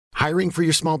Hiring for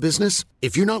your small business?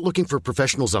 If you're not looking for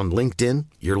professionals on LinkedIn,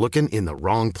 you're looking in the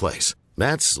wrong place.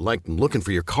 That's like looking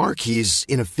for your car keys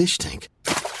in a fish tank.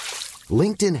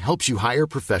 LinkedIn helps you hire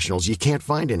professionals you can't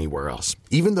find anywhere else,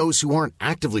 even those who aren't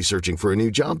actively searching for a new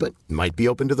job but might be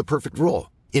open to the perfect role.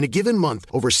 In a given month,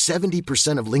 over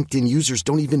 70% of LinkedIn users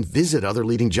don't even visit other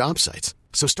leading job sites.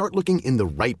 So start looking in the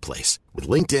right place. With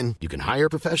LinkedIn, you can hire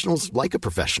professionals like a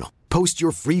professional. Post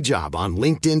your free job on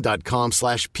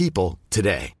linkedin.com/people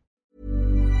today.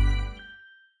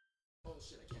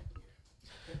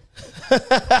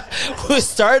 We're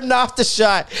starting off the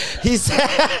shot. He said,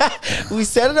 we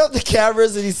set it up the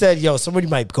cameras, and he said, yo, somebody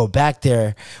might go back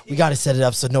there. We got to set it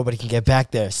up so nobody can get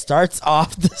back there. Starts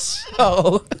off the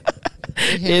show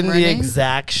in the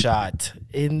exact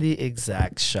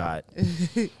shot.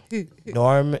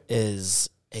 Norm is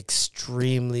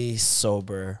extremely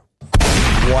sober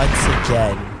once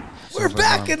again. We're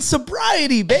back in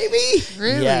sobriety, baby.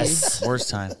 Really? Yes. Worst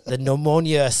time. The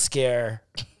pneumonia scared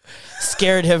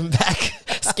him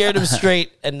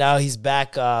straight, and now he's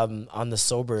back on the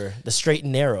straight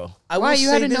and narrow. Why, you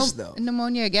had though.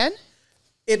 pneumonia again?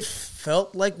 It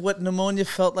felt like what pneumonia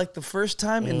felt like the first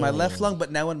time in my left lung,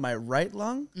 but now in my right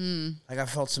lung, like I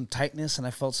felt some tightness and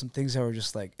I felt some things that were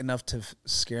just like enough to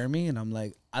scare me. And I'm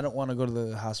like, I don't want to go to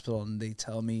the hospital and they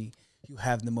tell me you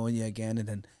have pneumonia again, and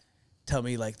then tell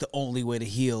me like the only way to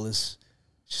heal is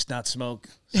just not smoke.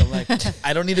 So like,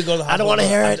 I don't need to go to the hospital. I don't want to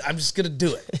hear it. I'm just going to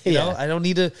do it. You know, I don't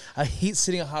need to, I hate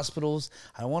sitting in hospitals.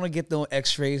 I don't want to get no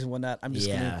x-rays and whatnot. I'm just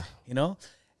going to, you know.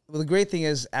 Well, the great thing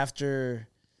is after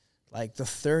like the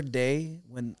third day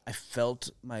when I felt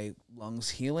my lungs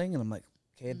healing and I'm like,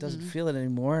 okay, it doesn't feel it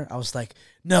anymore. I was like,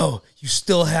 no, you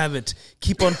still have it.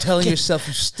 Keep on telling yourself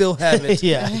you still have it.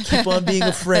 And keep on being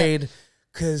afraid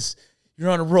because you're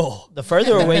on a roll. The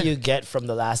further away you get from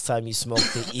the last time you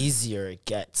smoked, the easier it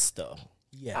gets, though.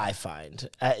 Yeah, I find.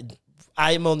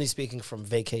 I'm only speaking from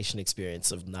vacation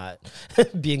experience of not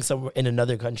being somewhere in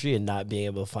another country and not being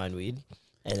able to find weed.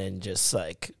 And then just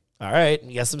like, all right,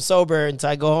 guess I'm sober until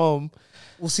I go home.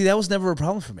 Well, see, that was never a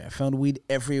problem for me. I found weed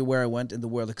everywhere I went in the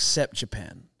world except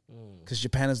Japan. Because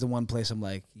Japan is the one place I'm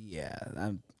like, yeah,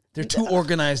 they're too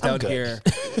organized out here.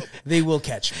 They will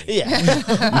catch me. Yeah.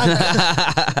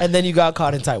 And then you got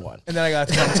caught in Taiwan. And then I got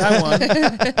caught in Taiwan,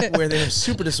 where they're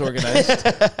super disorganized.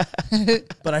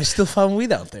 But I still found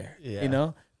weed out there, you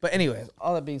know? But anyway,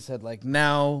 all that being said, like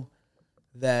now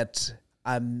that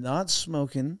I'm not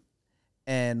smoking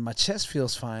and my chest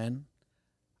feels fine,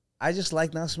 I just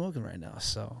like not smoking right now.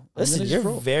 So listen,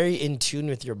 you're very in tune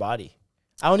with your body.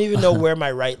 I don't even know where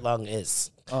my right lung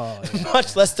is. Oh, yeah.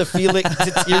 Much less to feel it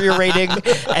deteriorating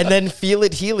and then feel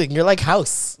it healing. You're like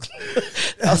House.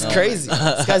 That's crazy.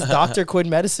 This guy's Dr. Quinn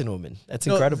medicine woman. That's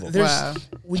incredible. Wow.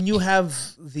 When you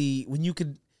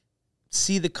could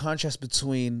see the contrast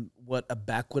between what a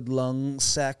backward lung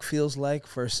sac feels like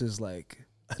versus like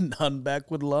a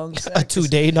non-backward lung sac. A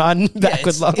 2-day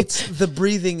non-backward lung. The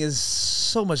breathing is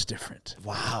so much different.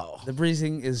 Wow. The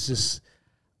breathing is just...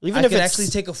 Even I if could it's actually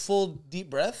take a full deep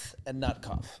breath and not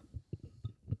cough.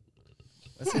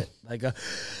 That's it. Like a...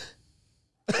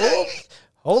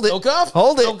 Hold it. Don't cough.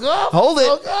 Hold it. Don't cough. Hold it.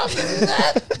 Don't cough.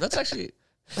 That's actually...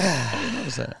 I didn't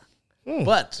notice that.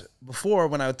 But before,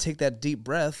 when I would take that deep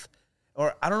breath,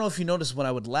 or I don't know if you noticed when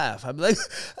I would laugh, I'd be like...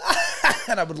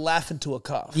 and I would laugh into a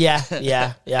cough. Yeah,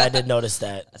 I did notice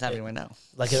that. That's happening right now.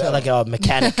 Like a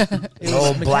mechanic, an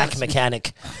old black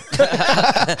mechanic.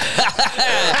 That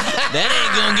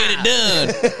ain't gonna get it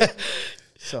done.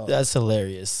 So that's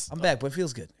hilarious. I'm back, but it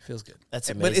feels good. It feels good. That's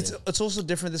amazing. But it's also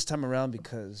different this time around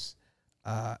because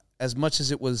as much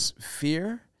as it was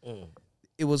fear,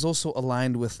 it was also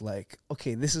aligned with like,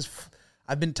 okay, this is.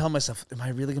 I've been telling myself, am I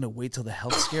really gonna wait till the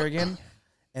health scare again?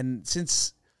 And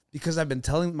because I've been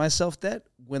telling myself that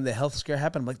when the health scare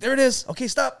happened, I'm like, there it is. Okay,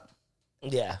 stop.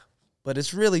 Yeah. But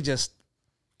it's really just...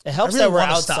 It helps that we're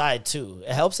outside, too.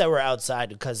 It helps that we're outside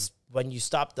because when you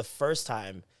stopped the first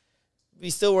time,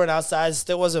 we still weren't outside.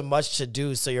 Still wasn't much to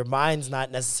do. So your mind's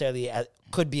not necessarily...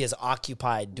 could be as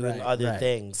occupied doing other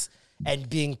things and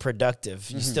being productive.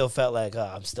 You still felt like,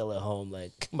 oh, I'm still at home.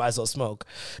 Like, might as well smoke.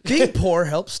 Being poor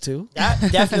helps, too.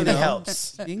 That definitely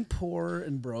helps. Being poor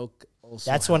and broke...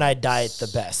 That's when I diet the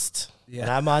best. Yeah. When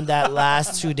I'm on that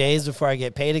last 2 days before I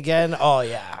get paid again, oh,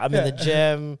 yeah. I'm in the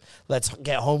gym. Let's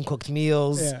get home-cooked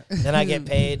meals. Yeah. Then I get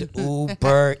paid.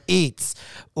 Uber Eats.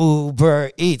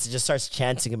 Uber Eats. It just starts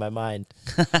chanting in my mind.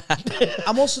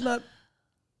 I'm also not...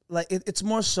 Like, it's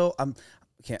more so... I'm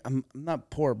not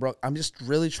poor, bro. I'm just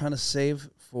really trying to save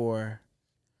for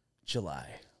July.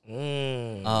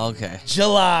 Oh, okay.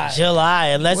 July.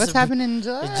 And let's What's happening in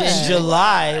July? In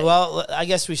July. Well, I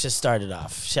guess we should start it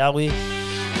off, shall we?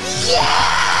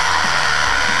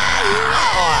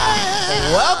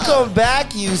 Welcome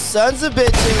back, you sons of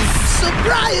bitches.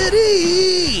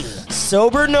 Sobriety.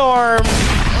 Sober Norm.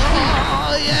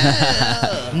 Oh,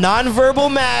 yeah.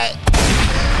 Nonverbal Matt.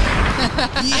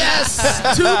 Yes.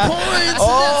 2 points.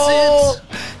 Oh,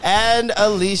 That's it. and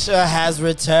Alicia has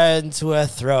returned to her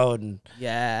throne.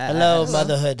 Yeah. Hello,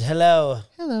 motherhood. Hello.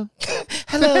 Hello.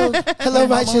 Hello,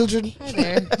 my children. Hi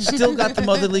there. Still got the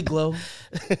motherly glow.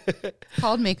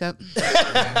 Called makeup.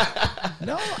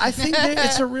 No, I think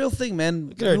it's a real thing, man.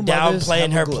 Look at her New mothers downplaying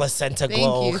have a her glow. placenta Thank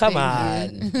glow. you, Come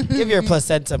thank on. Give your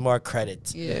placenta more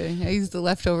credit. Yeah, I use the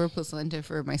leftover placenta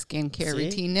for my skincare See?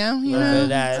 routine now. A little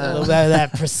bit of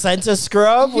that placenta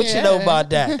scrub. What you know about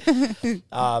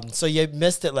that? So you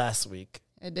missed it last week.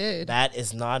 I did. That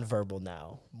is nonverbal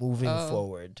now. Moving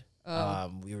forward,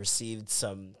 we received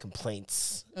some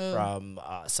complaints from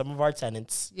some of our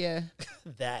tenants Yeah.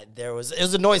 that it was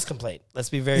a noise complaint. Let's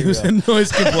be very real.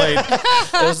 noise complaint.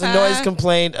 There was a noise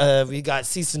complaint. We got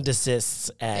cease and desists,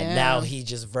 and Damn. now he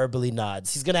just verbally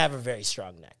nods. He's gonna have a very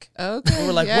strong neck. Okay. We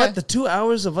were like, yeah. what? The 2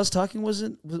 hours of us talking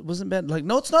wasn't bad? Like,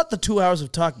 no, it's not the 2 hours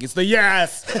of talking. It's the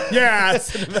yes. Yeah,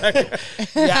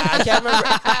 I can't remember.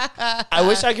 I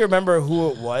wish I could remember who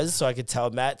it was so I could tell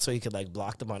Matt so he could like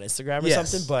block them on Instagram or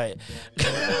Yes. something. But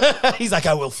he's like,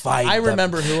 I will find I them.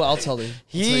 remember who. I'll tell you.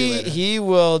 He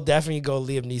will definitely go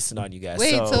Liam Neeson on you guys.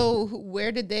 Wait, so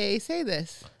where did they say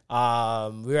this?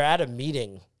 we were at a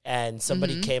meeting and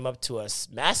somebody came up to us,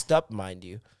 masked up, mind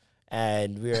you,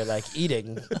 and we were like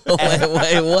eating.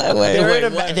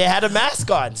 They had a mask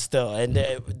on still, and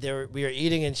we were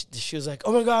eating, and she was like,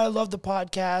 "Oh my god, I love the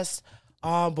podcast,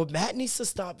 but Matt needs to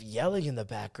stop yelling in the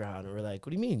background." And we're like,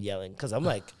 "What do you mean yelling?" Because I'm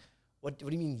like, What do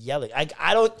you mean yelling?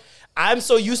 I'm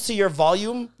so used to your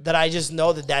volume that I just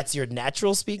know that that's your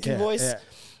natural speaking voice." Yeah.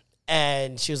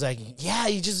 And she was like, "Yeah,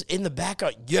 you just in the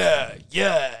background, yeah."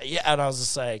 And I was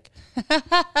just like, "All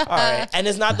right." And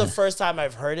it's not the first time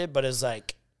I've heard it, but it's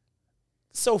like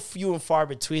so few and far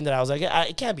between that I was like,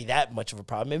 it can't be that much of a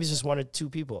problem. Maybe it's just 1 or 2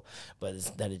 people, but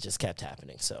then it just kept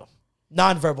happening. So,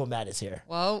 nonverbal Matt is here.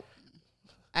 Well,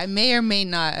 I may or may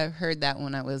not have heard that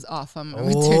when I was off on my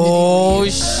maternity Oh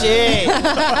leave. shit!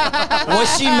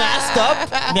 Was she masked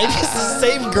up? Maybe it's the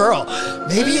same girl.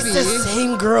 Maybe it's the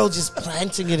same girl just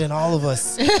planting it in all of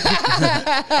us.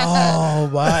 Oh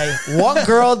my! What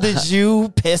girl did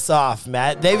you piss off,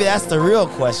 Matt? Maybe that's the real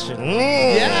question.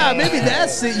 Yeah, maybe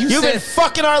that's it. You've been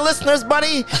fucking our listeners,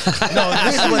 buddy. No,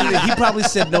 this is what he probably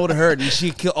said no to her, and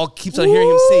she keeps on hearing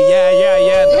him say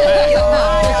yeah in the back.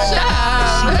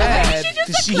 She's mad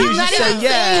because she hears you say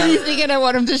yeah. He's thinking I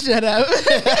want him to shut up.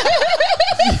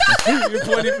 You're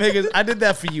pointing fingers. I did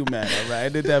that for you, man. All right, I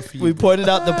did that for you. We pointed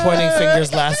out the pointing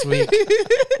fingers last week,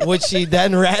 which he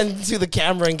then ran to the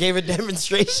camera and gave a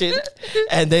demonstration,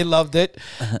 and they loved it.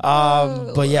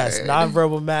 But yes,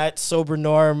 nonverbal Matt, sober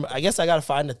Norm. I guess I gotta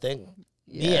find a thing.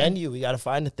 Me and you, we gotta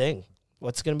find a thing.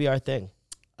 What's gonna be our thing?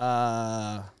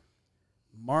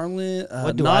 Marlin,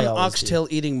 What do I always non-oxtail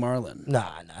eating marlin. Nah,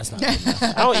 it's not good enough.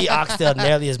 I don't eat oxtail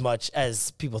nearly as much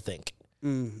as people think.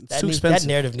 It's too expensive. That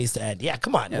narrative needs to end. Yeah,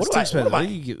 come on. Yeah, What it's do too I? What am I?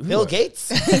 expensive. Who Bill are- Gates?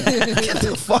 What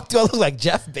the fuck do I look like?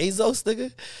 Jeff Bezos,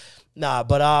 nigga? Nah,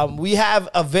 but we have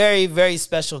a very, very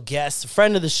special guest, a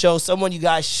friend of the show, someone you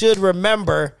guys should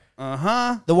remember.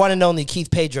 The one and only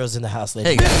Keith Pedro's in the house,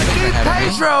 ladies. Hey, guys, thanks for having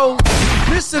me. Pedro,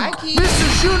 Mr.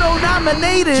 Juno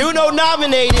nominated. Juno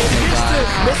nominated.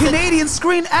 Canadian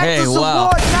Screen Actors wow.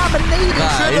 Award nominated.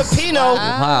 Guys. Filipino.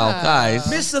 Wow, guys.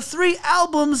 Mr. 3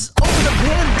 albums over the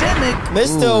pandemic.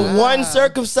 Mr. One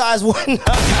circumcised, one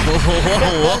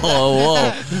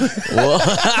Whoa.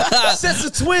 Sets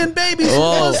of twin babies,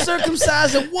 Whoa. one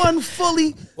circcircumcised and one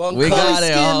fully. We got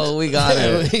it. Oh, we got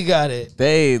it. We got it.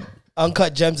 They,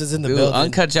 Uncut Gems is in the dude, building.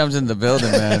 Uncut Gems in the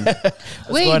building, man.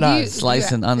 Wait, going on?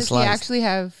 Slice and Does he unslice. actually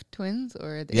have twins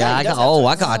or? Are they Yeah, he I does got. have Oh,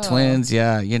 I twins. got twins.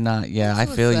 Yeah, you're not. Yeah, I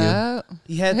feel you. Up?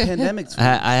 He had pandemics.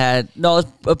 I had no. It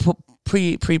was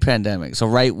pre-pandemic. So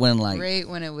right when Right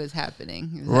when it was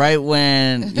happening. right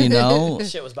when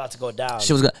Shit was about to go down.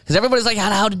 she was because everybody's like,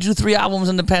 how did you do 3 albums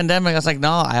in the pandemic? I was like,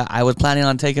 no, I was planning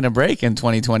on taking a break in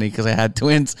 2020 because I had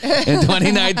twins in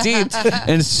 2019,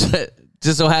 and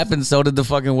just so happened, so did the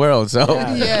fucking world. So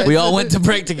Yeah. we all went to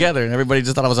break together, and everybody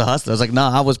just thought I was a hustler. I was like, no,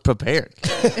 I was prepared.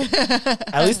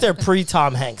 At least they're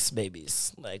pre-Tom Hanks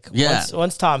babies. Like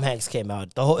once Tom Hanks came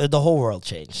out, the whole world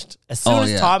changed. As soon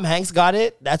as Tom Hanks got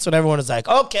it, that's when everyone was like,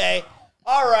 okay,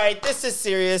 all right, this is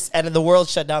serious, and then the world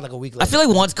shut down like a week later. I feel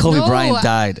like once Kobe Bryant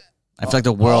died, I feel like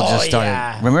the world just started.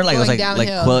 Yeah. Remember, like, it was Going like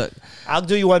downhill. I'll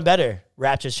do you one better.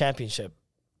 Raptors championship.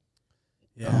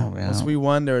 Yeah. Once we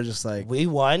won, they were just like, We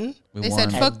won. we They won.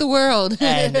 said, "Fuck the world."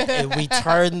 And we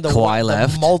turned Kawhi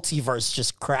left. multiverse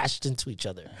just crashed into each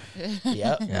other. Yep.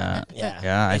 Yeah.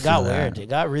 Yeah. I It got feel that. weird. It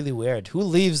got really weird. Who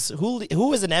leaves?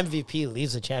 Who is an MVP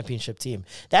leaves a championship team?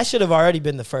 That should have already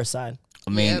been the first sign.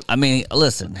 I mean,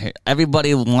 listen.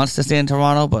 Everybody wants to stay in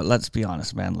Toronto, but let's be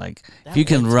honest, man. Like, if you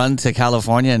can run to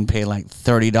California and pay like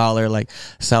 $30 like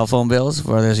cell phone bills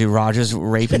for there's Rogers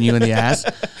raping you in the ass,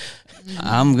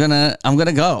 I'm gonna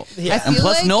go. Yeah. I And feel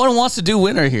plus, like- no one wants to do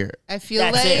winter here. I feel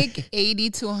That's like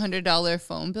 $80 to $100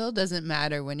 phone bill doesn't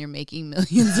matter when you're making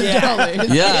millions of Yeah. dollars.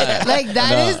 Yeah. Like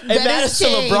that It matters to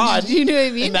changed. LeBron. You know what I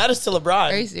It mean? matters to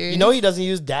LeBron. Are you serious? You know he doesn't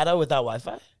use data without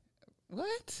Wi-Fi.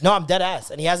 What? No, I'm dead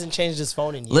ass, and he hasn't changed his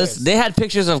phone in years. Listen, they had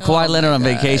pictures of Kawhi Leonard on God.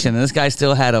 vacation, and this guy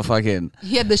still had a fucking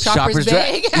He had the shopper's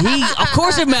bag. Of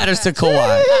course, it matters to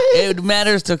Kawhi. It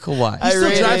matters to Kawhi. I he still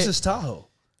rate drives it. his Tahoe.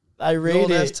 I The rate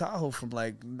old ass it. Tahoe from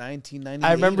like 1998.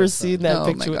 I remember or seeing something. that Oh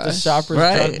picture my with the gosh. Shopper's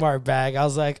Right. Drug Mart bag. I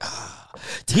was like,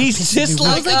 He's just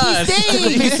like I was like, us.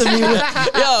 he's staying.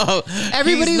 Yo,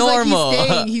 Everybody's he's normal.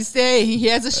 like, he's staying. He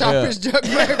has a shopper's drug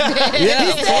mart bag. Yeah,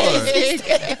 of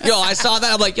course. Yo, I saw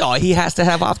that. I'm like, yo, he has to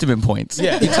have Optimum points.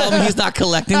 Yeah. You tell me he's not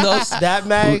collecting those? that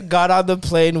man got on the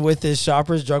plane with his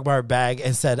Shopper's Drug Mart bag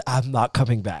and said, I'm not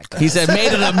coming back. He said,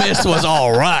 made it a miss was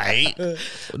all right.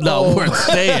 Not worth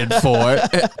staying for.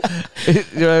 You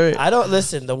know what I mean? I don't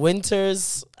listen. The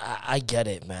winters, I get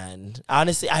it, man.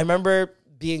 Honestly, I remember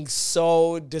being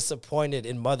so disappointed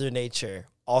in Mother Nature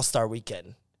All-Star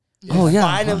Weekend. Oh, yeah.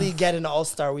 Finally get an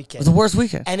All-Star It Weekend. was the worst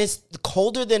weekend. And it's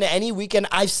colder than any weekend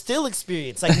I've still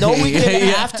experienced. Like no weekend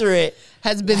Yeah. after it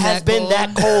Has been has that been cold.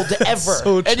 that cold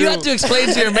ever. And you have to explain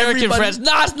to your American friends,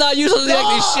 nah, it's not usually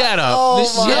like this. Shut up. Oh,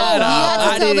 This my shut God. up. He had to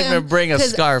I tell didn't them, even bring a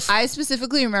 'cause scarf. I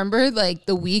specifically remember like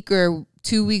the week or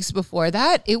 2 weeks before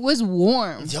that, it was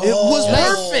warm. It was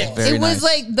perfect. Very it was nice.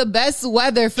 like the best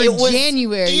weather for It was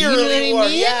January. You know what I eerily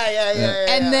warm. mean? Yeah.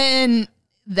 And then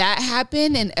that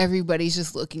happened, and everybody's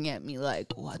just looking at me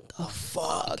like, "What the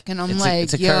fuck?" And I'm like,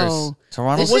 it's a "Yo, curse.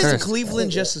 Toronto's this is curse. Wasn't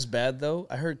Cleveland just as bad though?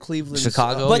 I heard Cleveland,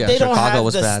 Chicago? But Yeah, they don't Chicago have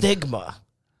was the bad. stigma.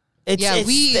 It's, yeah,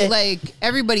 it's, like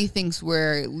everybody thinks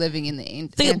we're living in the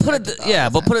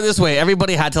Put it this way: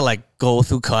 everybody had to like go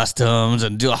through customs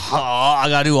and do. Oh, I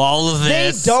gotta do all of They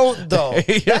this. don't though.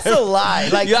 That's a lie.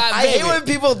 Like Yeah, I hate maybe. when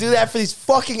people do that for these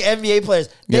fucking NBA players.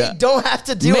 They Yeah. don't have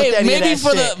to deal with any Maybe of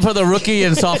that for shit. the rookie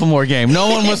and sophomore game, no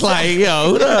one was like, "Yo,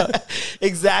 who the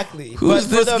Exactly. Who's but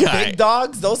for this the guy? big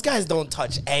dogs, those guys don't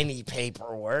touch any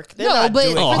paperwork. They're No, not but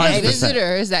doing for the 100%.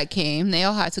 visitors that came, they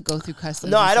all had to go through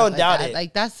customs. No, and I stuff don't like doubt that. it.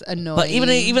 Like that's annoying. But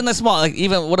even the small, like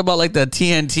even what about like the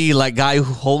TNT like guy who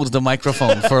holds the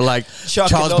microphone for like Chuck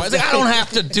Charles and Barkley? those Like, I don't have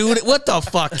to do it. What the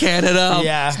fuck, Canada? I'm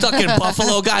Yeah. stuck in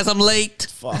Buffalo, guys. I'm late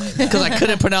because I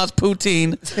couldn't pronounce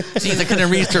poutine. Jeez, I couldn't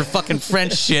read your fucking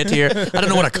French shit here. I don't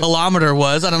know what a kilometer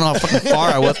was. I don't know how fucking far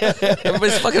I was.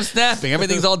 Everybody's fucking snapping.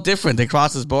 Everything's all different. They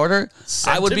cross this border.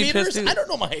 I would be pissed. Centimeters? I don't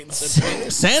know my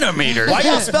centimeters. Centimeters. Why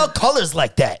y'all spell colors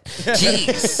like that?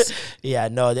 Jeez. Yeah,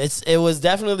 no, it was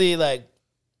definitely like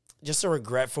just a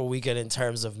regretful weekend in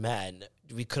terms of, man,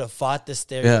 we could have fought the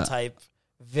stereotype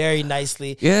very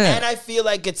nicely. Yeah. And I feel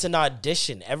like it's an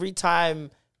audition. Every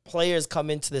time players come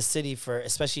into the city for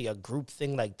especially a group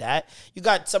thing like that, you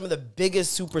got some of the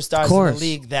biggest superstars in the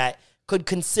league that could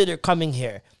consider coming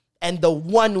here. And the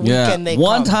one weekend they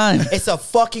one come, time. it's a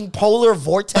fucking polar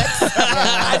vortex.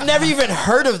 I've never even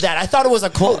heard of that. I thought it was a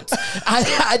quote.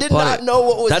 I did not know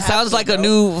what was That sounds like a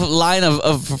happening, new line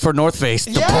of for North Face.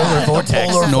 The Yeah, polar the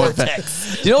vortex. polar North vortex.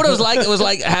 Face. Do you know what it was like? It was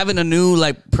like having a new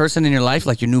like person in your life,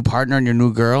 like your new partner and your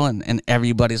new girl, and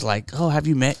everybody's like, "Oh, have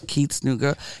you met Keith's new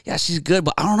girl? Yeah, she's good,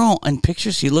 but I don't know. In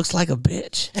pictures, she looks like a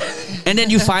bitch." And then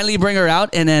you finally bring her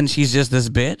out, and then she's just this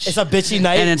bitch. It's a bitchy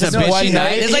night. and it's a Just bitchy one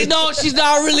night. It's like, no, she's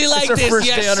not really like her this. first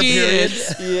day Yes, on her she period.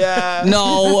 is. Yeah.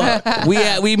 No,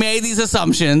 we made these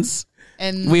assumptions.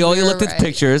 and We only you're looked at right.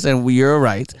 pictures, and you're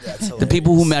right. The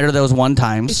people who met her those one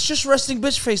times. It's just resting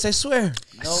bitch face, I swear.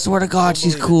 I swear to God,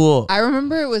 she's cool. I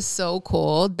remember it was so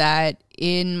cold that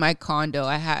in my condo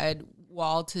I had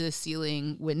wall to the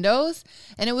ceiling windows,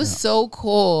 and it was so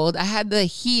cold. I had the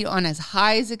heat on as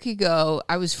high as it could go.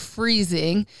 I was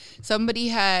freezing. Somebody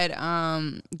had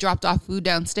dropped off food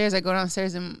downstairs. I go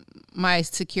downstairs and my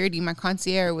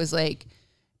concierge was like,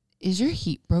 "Is your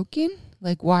heat broken?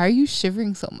 Like, why are you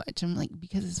shivering so much?" I'm like,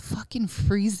 "Because it's fucking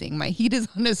freezing. My heat is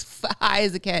on as high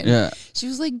as it can." Yeah. She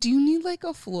was like, "Do you need like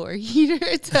a floor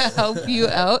heater to help you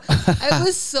out?" It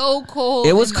was so cold.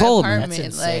 It was in my cold. apartment. That's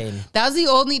insane. Like, that was the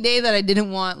only day that I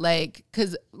didn't want, like,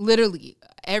 because literally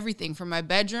everything from my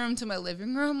bedroom to my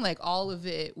living room, like all of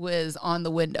it was on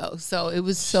the window. So it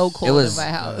was so cold in my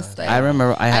house. Like, I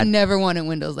remember I never wanted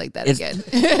windows like that again.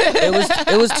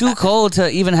 it was too cold to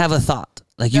even have a thought.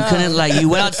 Like you couldn't, like you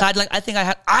went outside, like I think you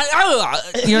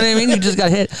know what I mean? You just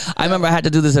got hit. I remember I had to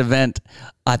do this event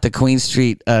at the Queen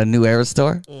Street New Era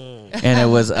store. And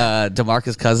it was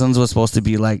DeMarcus Cousins was supposed to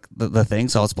be like the thing.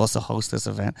 So I was supposed to host this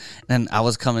event. And I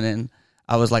was coming in.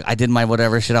 I was like, I did my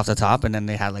whatever shit off the top. And then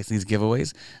they had like these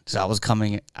giveaways. So I was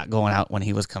going out when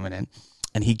he was coming in.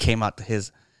 And he came out to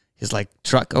his like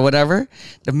truck or whatever.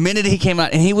 The minute he came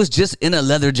out, and he was just in a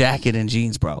leather jacket and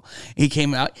jeans, bro. He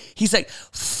came out. He's like,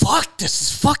 "Fuck, this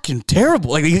is fucking terrible."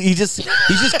 Like he just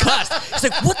cussed. He's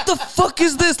like, "What the fuck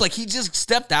is this?" Like he just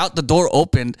stepped out. The door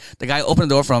opened. The guy opened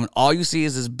the door for him. And all you see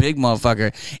is this big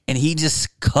motherfucker, and he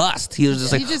just cussed. He was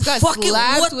just like, he just got "Fuck it,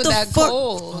 slapped what with the that fuck?"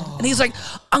 cold. And he's like,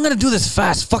 "I'm gonna do this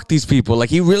fast. Fuck these people."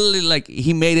 Like he really like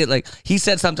he made it like he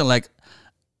said something like,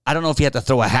 I don't know if he had to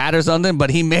throw a hat or something, but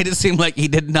he made it seem like he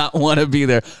did not want to be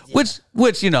there. Yeah.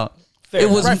 Which you know, it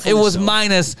was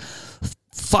minus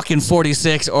fucking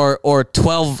 46 or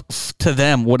 12 to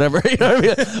them, whatever you know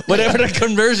what I mean? Whatever the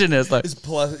conversion is. Like it's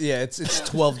plus, it's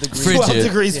 12 degrees. Frigid. 12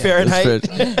 degrees Fahrenheit.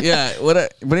 Yeah,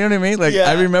 but you know what I mean? Like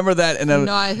I remember that, and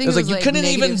I think it was like you couldn't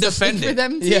even defend it for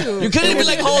them too. Yeah. You couldn't even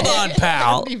like, hold on,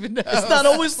 pal. It's not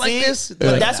always like this.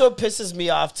 But that's what pisses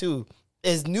me off too.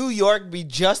 Is New York be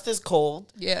just as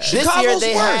cold? Yeah, this Chicago's year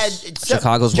they worse. had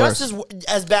Chicago's just worse.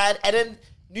 as bad, and then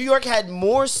New York had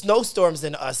more snowstorms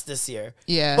than us this year.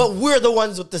 Yeah, but we're the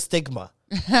ones with the stigma.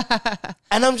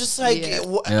 And I'm just like,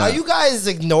 are you guys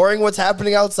ignoring what's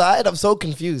happening outside? I'm so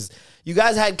confused. You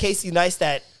guys had Casey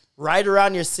Neistat ride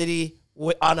around your city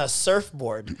on a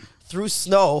surfboard through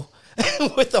snow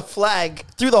with a flag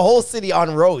through the whole city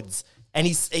on roads, and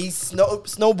he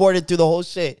snowboarded through the whole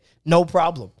shit, no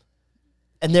problem.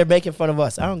 And they're making fun of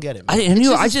us. I don't get it,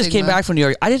 man. I just came back from New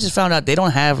York. I just found out they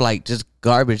don't have like just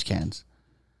garbage cans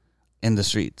in the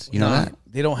streets. You know that?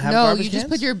 They don't have garbage cans? No, you just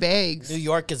put your bags. New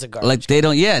York is a garbage like they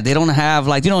don't have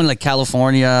like, you know, in like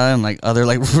California and like other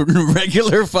like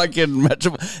regular fucking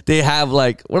metro, they have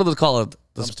like, what are those called?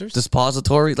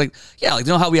 Dispository. Like, yeah, like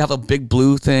you know how we have a big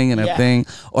blue thing and a thing,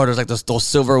 or there's like those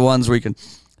silver ones where you can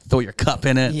throw your cup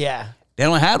in it. Yeah. They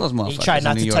don't have those motherfuckers. You try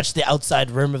not to touch the outside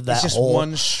rim of that It's just hole.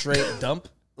 one straight dump,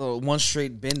 one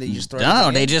straight bin that you just throw. No,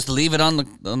 they just leave it on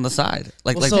the side.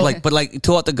 But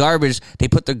to out the garbage, they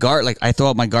put the like I throw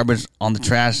out my garbage on the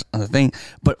trash on the thing,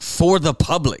 but for the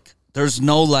public. There's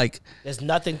no like. There's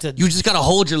nothing to. You just gotta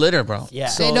hold your litter, bro. Yeah,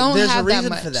 so they don't there's have a reason that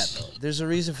much. for that though. There's a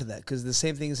reason for that because the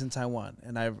same thing is in Taiwan,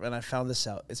 and I found this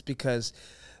out. It's because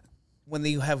when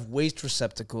you have waste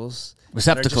receptacles,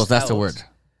 that's the word.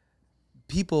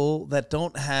 People that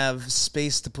don't have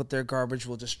space to put their garbage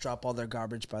will just drop all their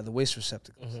garbage by the waste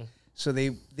receptacles. Mm-hmm. So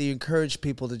they encourage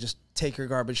people to just take your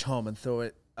garbage home and throw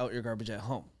it out your garbage at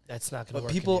home. That's not going to work.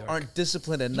 But people aren't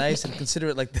disciplined and nice and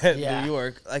considerate like that in New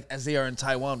York, like as they are in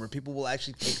Taiwan, where people will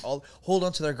actually hold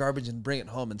onto their garbage and bring it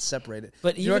home and separate it.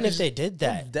 But even if they did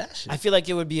that, I feel like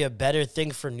it would be a better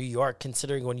thing for New York,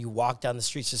 considering when you walk down the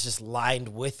streets, it's just lined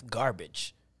with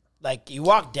garbage. Like you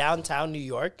walk downtown New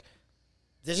York,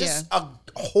 there's just a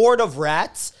horde of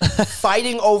rats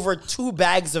fighting over 2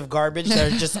 bags of garbage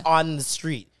that are just on the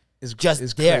street. It's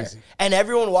just there. Crazy. And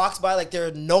everyone walks by like there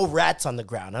are no rats on the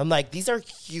ground. I'm like, these are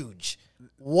huge.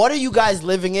 What are you guys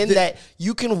living in that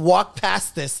you can walk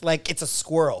past this like it's a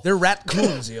squirrel? They're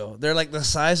raccoons, yo. They're like the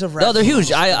size of rats. No, they're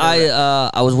huge.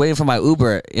 I was waiting for my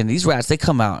Uber, and these rats, they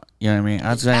come out. You know what I mean? I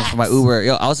was waiting for my Uber.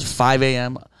 Yo, I was at 5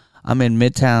 a.m. I'm in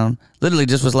Midtown. Literally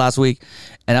just was last week.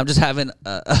 And I'm just having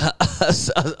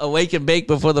a wake and bake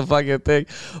before the fucking thing.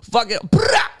 Fucking,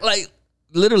 like,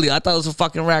 literally, I thought it was a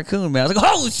fucking raccoon, man. I was like,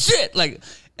 holy shit. Like,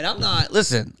 and I'm not,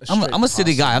 listen, I'm a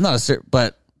city guy. I'm not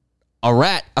but a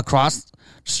rat across the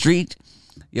street,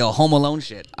 yo, Home Alone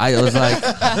shit. I was like,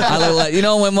 I look like, you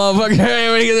know, when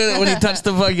motherfucker, when he touched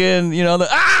the fucking, you know,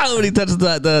 when he touched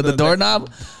the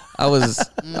doorknob, I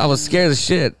was scared as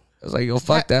shit. I was like, yo,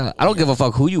 fuck that. I don't give a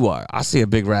fuck who you are. I see a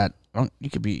big rat. You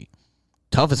could be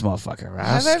toughest motherfucker, right?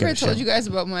 Have I ever told you guys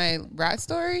about my rat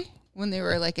story when they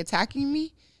were like attacking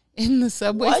me in the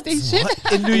subway station?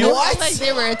 What? In New York? Like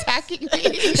they were attacking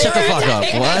me. Shut the fuck up.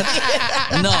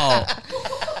 What? No.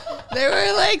 They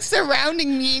were like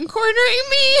surrounding me and cornering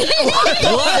me.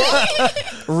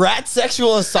 What? Rat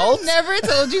sexual assault? Never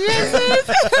told you guys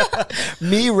this.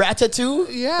 Me, Ratatouille?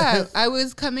 Yeah. I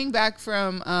was coming back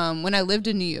from, when I lived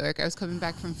in New York, I was coming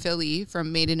back from Philly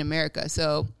from Made in America.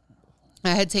 So I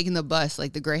had taken the bus,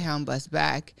 like the Greyhound bus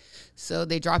back. So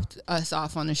they dropped us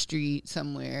off on the street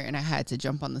somewhere and I had to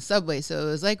jump on the subway. So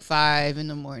it was like 5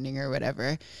 a.m. or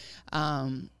whatever.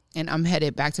 And I'm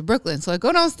headed back to Brooklyn. So I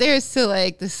go downstairs to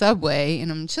like the subway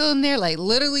and I'm chilling there, like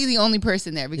literally the only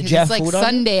person there because it's like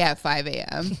Sunday at 5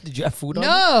 a.m. Did you have food on?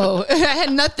 No, I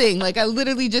had nothing. Like I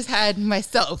literally just had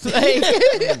myself. Like,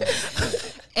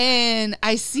 and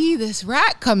I see this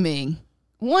rat coming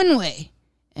one way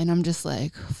and I'm just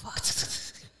like, fuck.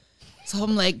 So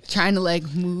I'm like trying to like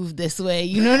move this way.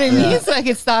 You know what I mean? So I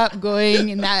can stop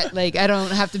going and not like, I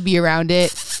don't have to be around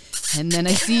it. And then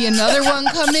I see another one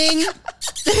coming.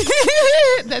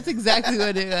 That's exactly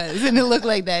what it was. And it looked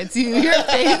like that too. Your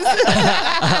face.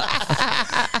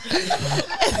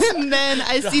 And then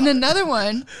I seen another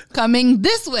one coming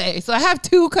this way. So I have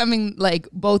 2 coming like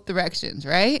both directions,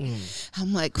 right?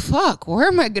 I'm like, fuck, where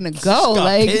am I gonna go?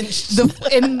 Like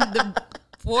the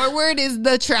forward is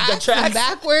the tracks and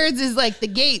backwards is like the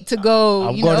gate to go.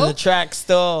 I'm going to the track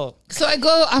still. So I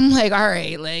go, I'm like, all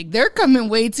right, like they're coming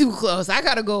way too close. I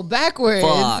gotta go backwards,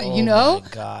 you know?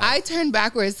 I turn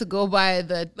backwards to go by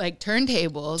the like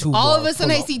turntables. All of a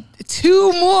sudden I see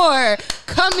 2 more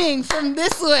coming from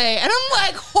this way. And I'm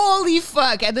like, holy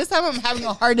fuck. At this time I'm having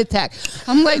a heart attack.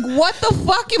 I'm like, what the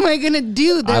fuck am I gonna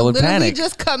do? They're literally panic.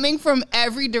 Just coming from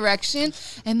every direction.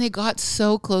 And they got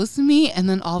so close to me. And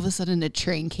then all of a sudden the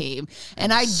train came.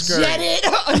 And I jetted.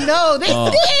 Oh, no, they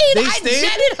stayed. I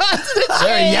jetted onto the train.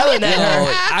 They're yelling at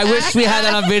her. I wish we had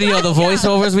that on video, the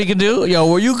voiceovers we can do. Yo,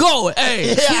 where you going?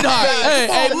 Hey, sweetheart.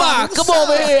 Hey, Ma, come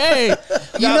over here. Hey.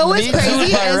 You know what's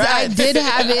crazy is I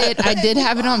did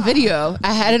have it on video.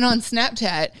 I had it on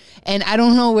Snapchat, and I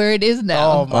don't know where it is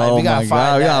now. Oh my, we gotta find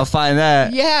that. We gotta find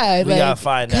that. Yeah, we gotta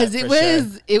find that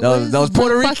because it was those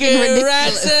Puerto Rican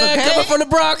rats coming from the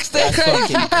Bronx. They're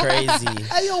fucking crazy.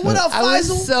 Hey, yo, what up, Faisal? I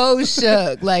was so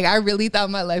shook. Like I really thought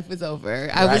my life was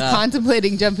over. I was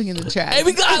contemplating jumping in the trash. Hey,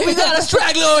 we got a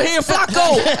straggler over here,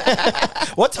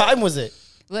 Flacco. What time was it?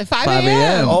 Like 5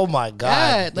 a.m. Oh my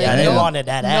God. Yeah, they wanted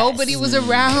that ass. Nobody was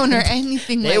around or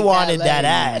anything they wanted that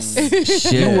ass.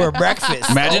 Shit. You were breakfast.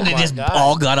 Imagine they just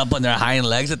all got up on their hind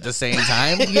legs at the same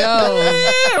time. Yo.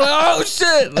 Oh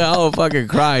shit. I'll fucking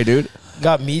cry, dude.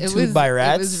 Got Me Too'd by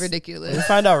rats. It was ridiculous. We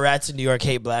find out rats in New York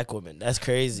hate black women. That's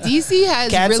crazy. DC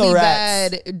has Cancel really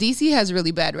rats. bad. DC has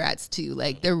really bad rats too.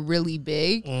 Like they're really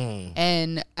big.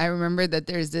 And I remember that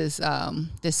there's this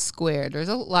this square. There's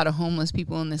a lot of homeless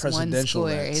people in this one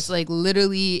square. Rats. It's like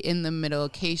literally in the middle,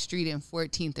 K Street and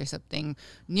 14th or something,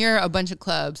 near a bunch of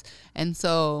clubs. And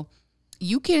so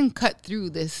you can cut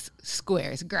through this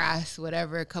square. It's grass,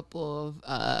 whatever. A couple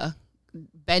of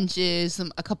benches,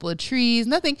 a couple of trees,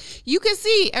 nothing. You can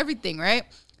see everything, right?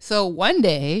 So one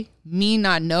day, me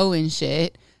not knowing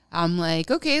shit, I'm like,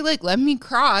 okay, like let me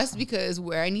cross because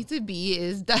where I need to be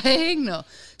is diagonal.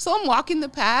 So I'm walking the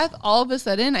path. All of a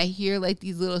sudden, I hear like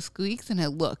these little squeaks, and I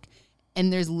look,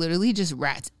 and there's literally just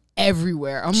rats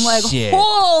everywhere. I'm like, shit.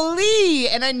 Holy!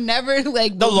 And I never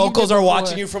like. The locals are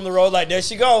watching you from the road, like, there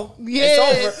she go. Yeah,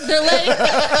 it's over. they're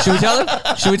like, should we tell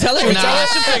her? Should we tell her? Nah,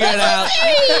 she'll figure it out.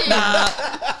 Nah.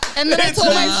 And then I told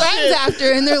my friends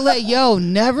after, and they're like, "Yo,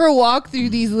 never walk through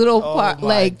these little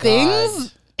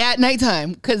things at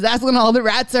nighttime because that's when all the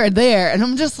rats are there." And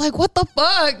I'm just like, "What the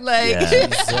fuck?" Like,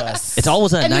 it's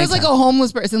always at night. And there's like a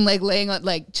homeless person like laying on,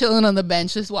 like chilling on the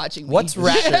bench, just watching me. What is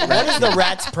the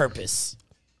rat's purpose?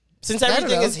 Since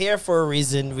everything is here for a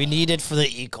reason, we need it for the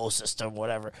ecosystem,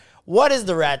 whatever. What is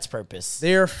the rat's purpose?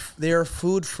 They are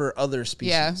food for other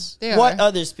species. Yeah, what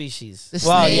other species? The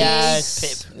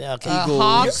snakes, okay.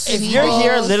 Hawks. If you're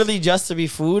here literally just to be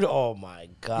food, oh my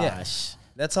gosh. Yeah.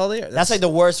 That's all they are. That's like the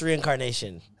worst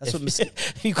reincarnation. That's what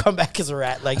if you come back as a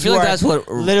rat. Like I feel like that's what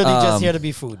literally just here to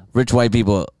be food. Rich white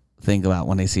people think about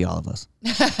when they see all of us.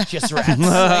 Just rats.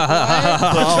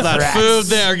 All that rats. Food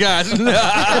there, guys.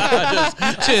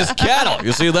 just cattle.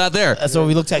 You see that there? That's what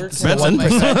we look like.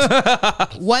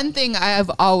 1%. One thing I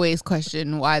have always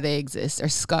questioned why they exist are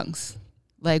skunks.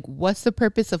 Like, what's the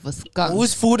purpose of a skunk?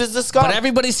 Whose food is the skunk? But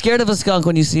everybody's scared of a skunk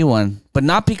when you see one, but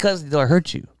not because they'll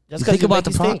hurt you. Just think about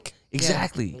the problem.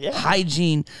 Exactly. Yeah.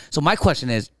 Hygiene. So my question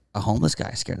is, a homeless guy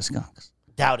is scared of skunks?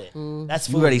 Doubt it. That's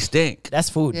food. You already stink. That's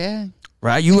food. Yeah.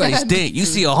 Right? You already stink. You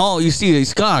see a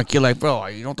skunk. You're like, bro,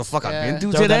 you know what the fuck I've been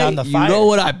through today? You know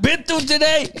what I've been through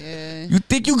today? Yeah. You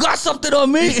think you got something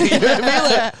on me? You know what I mean?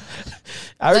 Like,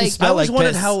 I already smell I always like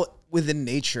wondered piss. how within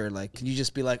nature, like, can you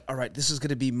just be like, all right, this is going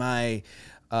to be my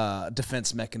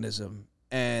defense mechanism,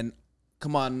 and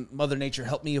come on, Mother Nature,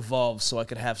 help me evolve so I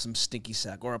could have some stinky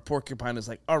sack. Or a porcupine is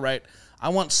like, all right, I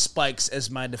want spikes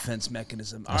as my defense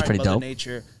mechanism. All right, pretty Mother dope.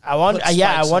 Nature. I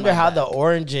wonder how back. the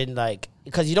origin, like,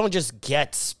 because you don't just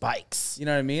get spikes. You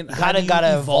know what I mean? You How do you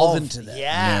gotta evolve into that?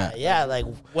 Yeah. Like,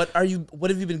 What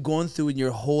have you been going through in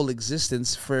your whole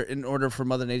existence in order for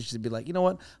Mother Nature to be like, you know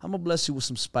what? I'm gonna bless you with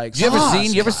some spikes. You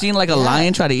ever seen like a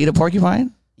lion try to eat a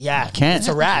porcupine? yeah, Can't. it's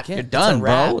a wrap. You're It's done, a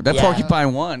wrap. bro. That Yeah.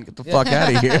 porcupine won. Get the fuck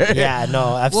out of here. Yeah, no,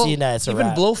 I've seen that. It's a Even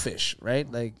wrap. blowfish, right?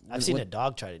 Like I've seen a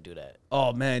dog try to do that.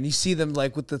 Oh man, you see them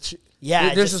like with the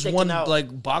Yeah, There's just this one sticking out.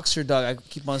 like boxer dog I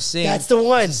keep on seeing. That's the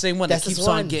one. It's the same one That's that the keeps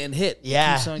on one. getting hit.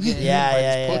 Yeah. Keeps on getting Yeah, hit by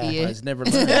yeah, this yeah. porcupine. He's never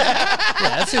learned.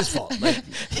 Yeah, that's his fault. Like,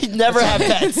 He never have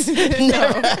pets.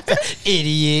 Never have pets.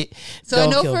 Idiot. So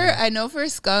I know for a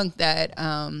skunk that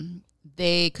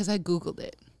because I Googled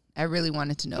it. I really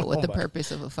wanted to know what the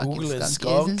purpose of a fucking Googling skunk is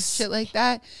skunks? and shit like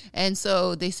that. And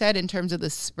so they said in terms of the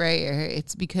sprayer,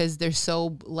 it's because they're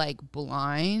so like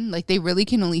blind, like they really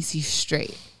can only see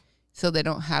straight. So they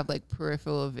don't have like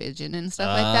peripheral vision and stuff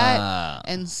like that.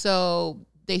 And so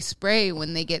they spray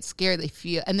when they get scared, they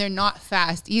feel, and they're not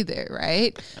fast either,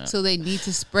 right? So they need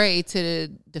to spray to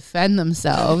defend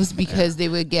themselves because they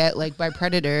would get like by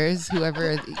predators,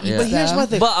 whoever eats but here's them. my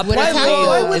thing. But Would attack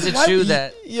apparently, you. is it true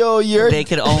that Yo, they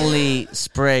could only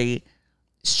spray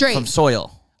Straight. from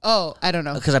soil? Oh, I don't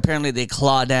know. Because apparently they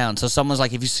claw down. So someone's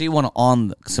like, if you see one on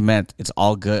the cement, it's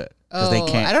all good. Because they Oh,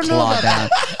 can't I don't know claw about down.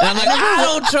 And I'm like, I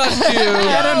don't trust you.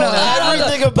 I don't know.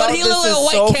 Everything about But he this looked like is a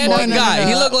white so camping funny. guy.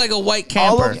 He looked like a white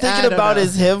All camper. I'm I thinking don't about know.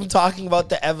 is him talking about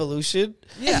the evolution.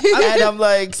 Yeah, And I'm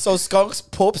like, so skunks,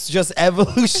 popes, just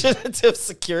evolution into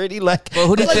security? Like, But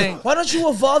who do you like, think? why don't you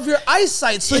evolve your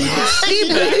eyesight so you can see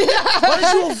better? Why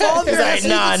don't you evolve he's your like, eyesight so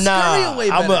you can scurry away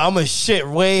better? I'm a shit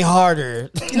way harder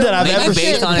than I've maybe ever based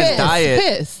shit. on his diet.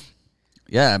 Piss.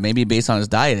 Yeah, maybe based on his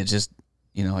diet, it's just,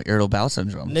 irritable bowel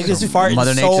syndrome. Niggas So farting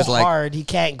Mother so Nature's like, hard, he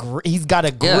can't. He's got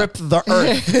to grip the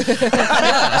earth. that's what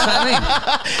I mean.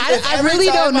 I Every really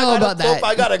time don't know I gotta about that. poop,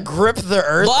 I gotta grip the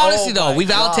earth. But honestly, Oh though, my we've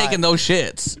God. outtaken those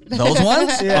shits. Those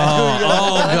ones? Oh,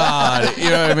 God. You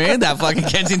know what I mean? That fucking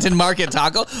Kensington Market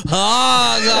taco.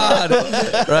 Oh,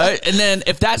 God. Right? And then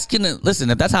if that's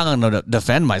if that's how I'm going to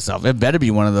defend myself, it better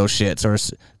be one of those shits or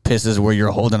pisses where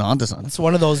you're holding on to something. It's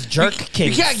one of those jerk You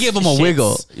kings. can't give them a shits.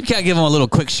 wiggle. You can't give them a little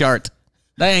quick shart.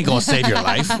 That ain't going to save your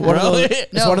life, One of bro. those,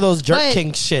 it's No, one of those jerk but-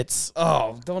 king shits.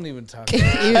 Oh, don't even talk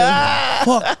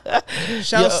about it. Ew.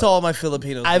 Shout out to all my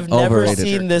Filipinos. I've never Overrated.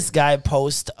 seen this guy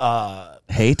post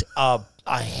Hate? a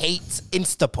hate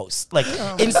Insta post, like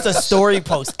Insta story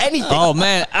post, anything. Oh,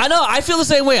 man. I know. I feel the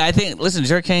same way. I think, listen,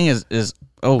 Jerk King is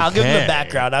okay. I'll give him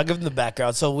the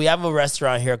background. So we have a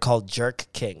restaurant here called Jerk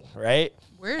King, right?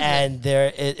 Where is it? And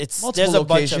there's multiple a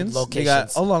bunch locations. of locations. They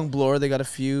got along Bloor. They got a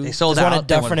few. They sold There's one out. at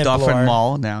They Dufferin went and Dufferin Bloor.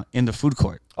 Mall now in the food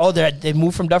court. Oh, they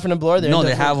moved from Dufferin and Bloor. No,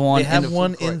 they have one. They have in the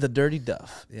one food court. in the Dirty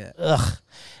Duff. Yeah. Ugh.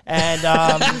 And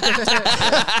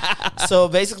so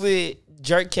basically,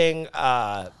 Jerk King,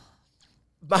 my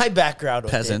background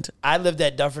with Peasant. it, I lived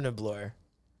at Dufferin and Bloor.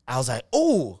 I was like,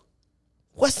 ooh,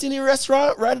 West Indian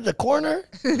restaurant right at the corner?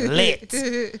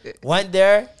 Lit. Went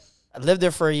there. I lived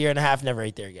there for a year and a half, never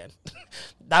ate there again.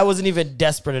 I wasn't even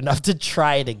desperate enough to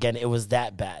try it again. It was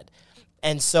that bad.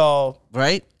 And so,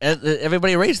 Right?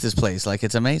 Everybody rates this place like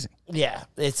it's amazing. yeah,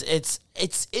 it's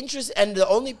interesting. And the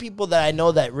only people that I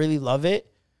know that really love it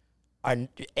are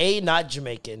A, not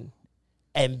Jamaican,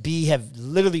 and B, have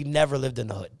literally never lived in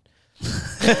the hood.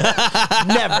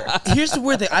 Never. Here's the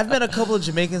weird thing. I've met a couple of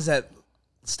Jamaicans that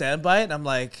stand by it. And I'm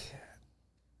like,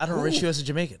 I don't rate you as a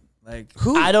Jamaican. Like,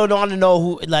 Who? I don't want to know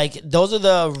who, like, those are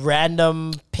the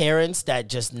random parents that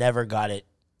just never got it.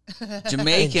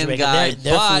 Jamaican Jamaica. guy,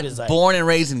 Their food but is like- born and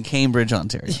raised in Cambridge,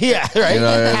 Ontario. Yeah, right?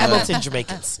 Yeah. Hamilton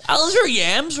Jamaicans. Those are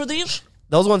yams for these?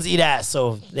 Those ones eat ass,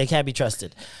 so they can't be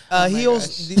trusted.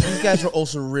 these guys are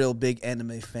also real big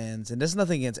anime fans, and there's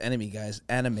nothing against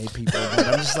anime people, but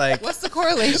I'm just like, What's the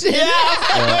correlation?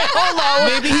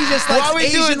 maybe he just Why likes we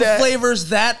doing Asian that? flavors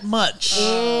that much.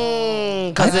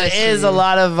 Because it is a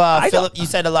lot of, you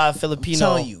said a lot of Filipino. I'm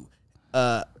telling you,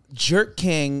 Jerk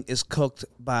King is cooked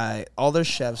by all their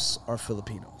chefs are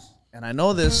Filipinos, and I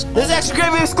know this. This is extra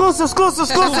gravy exclusive.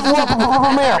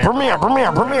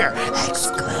 Premiere.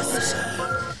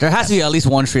 There has to be at least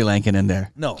one Sri Lankan in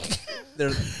there. No,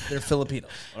 they're Filipinos,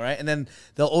 all right. And then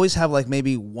they'll always have like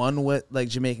maybe one like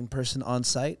Jamaican person on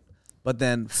site, but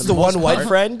then for The most one white part,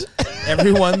 friend.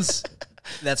 everyone's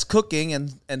that's cooking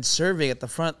and serving at the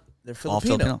front, they're All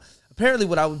Filipino. Filipino. Apparently,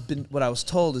 what I was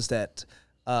told is that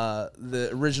the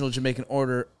original Jamaican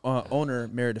owner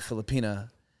married a Filipina,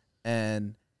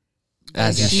 and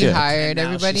As you She should. hired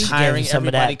everybody. She's hiring some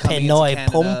of everybody that coming into Pinoy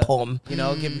Canada, pom-pom. you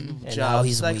know, giving people And jobs. now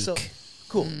he's like, weak. so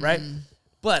cool, right?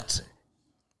 But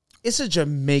it's a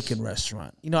Jamaican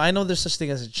restaurant. You know, I know there's such thing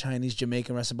as a Chinese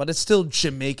Jamaican restaurant, but it's still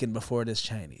Jamaican before it is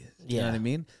Chinese. You know what I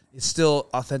mean? It's still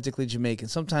authentically Jamaican.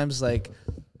 Sometimes, like,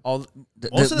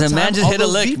 The man just hit a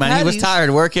lick, man. He was tired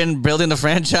working, building the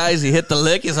franchise. He hit the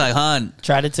lick. He's like, "Hun,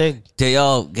 Try to take.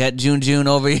 yo, get June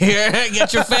over here.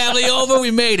 Get your family over.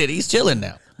 We made it." He's chilling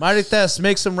now. Marites,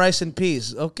 make some rice and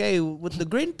peas. Okay, with the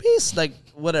green peas, like,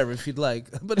 whatever, if you'd like.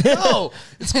 But no,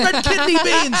 it's red kidney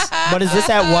beans. But is this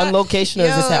at one location or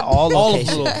is this at all All of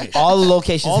locations? the locations. All the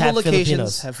locations All have the locations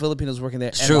Filipinos. have Filipinos working there.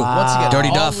 It's true. Once again, Dirty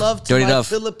all Duff. love to Dirty my Duff.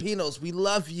 Filipinos. We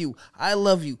love you. I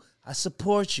love you. I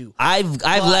support you. I've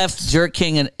left Jerk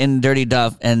King in Dirty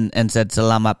Duff and said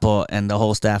salamat po, and the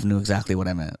whole staff knew exactly what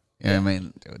I meant. You know what I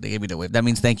mean? They gave me the wave. That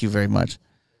means thank you very much.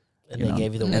 And they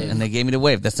gave you the wave. And they gave me the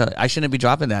wave. I shouldn't be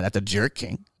dropping that at the Jerk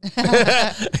King.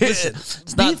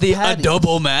 It's not the patties.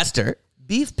 adobo master.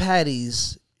 Beef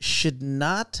patties should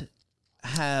not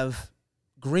have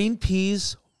green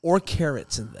peas or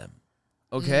carrots in them.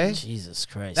 Okay? Jesus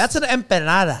Christ. That's an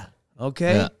empanada.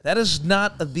 Okay? Yeah. That is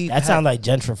not a beef That sounds like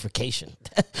gentrification.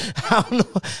 I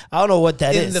don't know what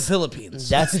that is. in the Philippines.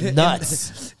 That's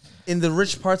nuts. In the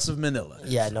rich parts of Manila.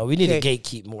 Yeah, no, we need to Okay.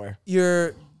 gatekeep more.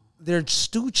 Their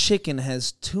stewed chicken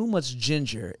has too much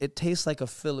ginger. It tastes like a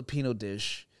Filipino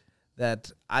dish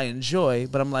that I enjoy,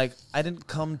 but I'm like, I didn't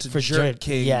come to For Jerk Jerk,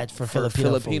 King yeah, for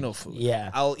Filipino food. Yeah.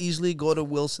 I'll easily go to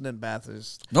Wilson and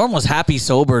Bathurst. Norm was happy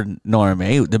sober, Norm,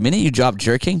 eh? The minute you drop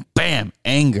Jerk King, bam,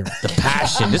 anger, the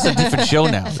passion. This is a different show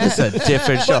now. This is a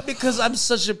different show. But because I'm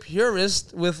such a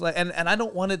purist with like, and I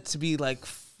don't want it to be like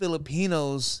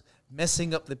Filipinos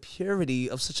messing up the purity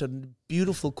of such a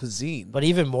beautiful cuisine. But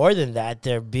even more than that,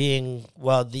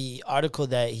 the article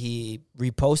that he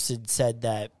reposted said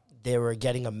that they were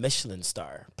getting a Michelin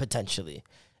star, potentially.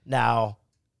 Now,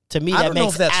 to me, I that don't know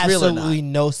makes if that's real or not. absolutely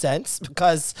no sense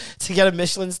because to get a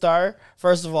Michelin star,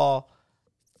 first of all,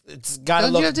 it's got to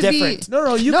Don't you look have to different.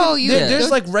 There's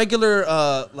like regular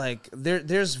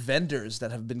there's vendors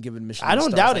that have been given Michelin I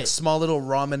don't stars, doubt like it. small little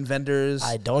ramen vendors.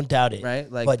 I don't doubt it.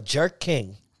 Right? Like- but Jerk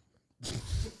King,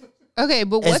 Okay,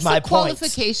 but Is what's my the point.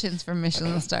 qualifications for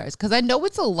Michelin stars? Because I know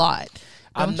it's a lot.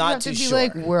 I'm Don't you not have to too be sure.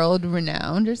 like world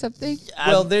renowned or something?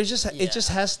 Well, there's just it just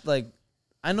has like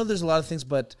I know there's a lot of things,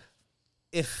 but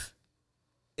if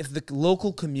the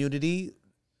local community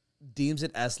deems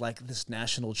it as like this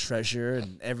national treasure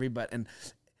and everybody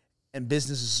and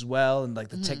businesses as well, and like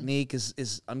the technique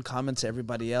is uncommon to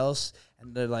everybody else,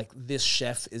 and they're like this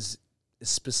chef is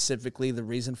specifically the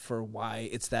reason for why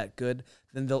it's that good,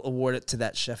 then they'll award it to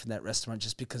that chef in that restaurant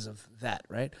just because of that,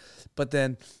 right? But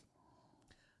then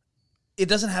it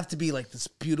doesn't have to be like this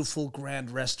beautiful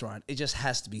grand restaurant. It just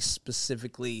has to be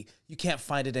specifically, you can't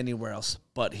find it anywhere else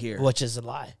but here. which is a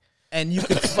lie. And you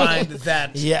can find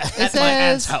that Yeah. at my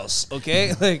aunt's house,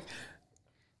 okay? Like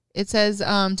It says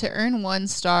to earn 1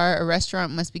 star, a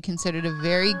restaurant must be considered a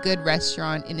very good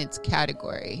restaurant in its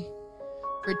category.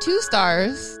 For 2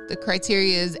 stars, the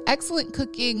criteria is excellent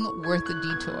cooking, worth a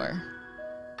detour.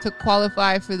 To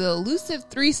qualify for the elusive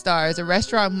 3 stars, a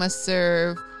restaurant must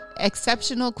serve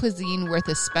exceptional cuisine worth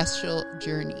a special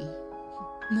journey.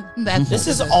 This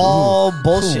is all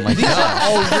bullshit. these are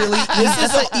all really this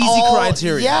is an easy all-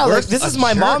 criteria. Yeah, like, Worth this a is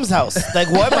my jerk. mom's house.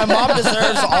 Like, what? My mom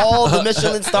deserves all the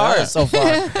Michelin stars so far.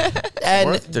 And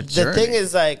Worth the the journey. thing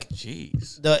is, like,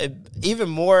 Jeez. even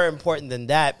more important than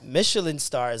that, Michelin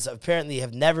stars apparently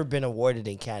have never been awarded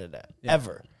in Canada,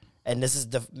 ever. And this is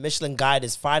the Michelin Guide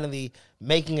is finally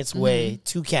making its way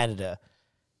to Canada.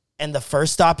 And the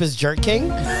first stop is Jerk King?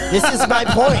 This is my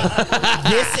point.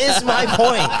 This is my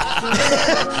point.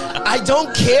 I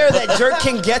don't care that Jerk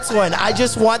King gets one. I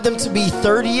just want them to be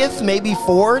 30th, maybe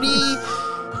 40.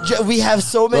 We have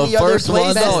so many The other first one,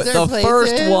 places. no, Their the places.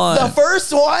 first one. The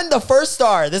first one, the first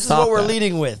star. This is Stop what we're that.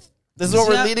 leading with. This is what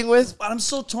we're leading with. I'm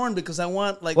so torn because I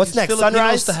want like What's these next, Filipinos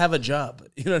Sunrise? to have a job.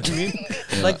 You know what I mean?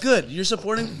 Like, good. You're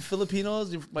supporting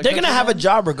Filipinos. They're going to have a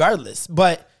job regardless,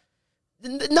 but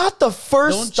not the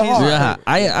first Don't star. change- Yeah,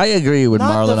 I agree with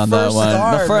Not Marlon the on that first one.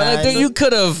 star, The first, man. you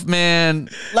could have, man.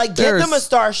 Like, get them a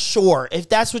star, sure. If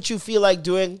that's what you feel like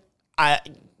doing, I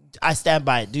stand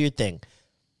by it. Do your thing.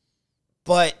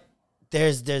 But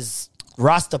there's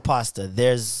Rasta Pasta.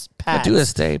 There's Pat's. do a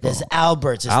staple. There's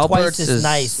Albert's. It's Albert's twice as is-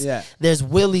 nice. Yeah. There's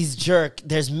Willie's Jerk.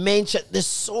 There's Main Chef. There's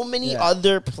so many Yeah.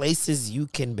 other places you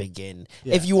can begin.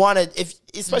 If you want to,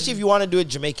 especially if you want to do it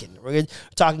Jamaican. We're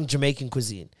talking Jamaican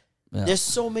cuisine. There's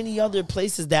so many other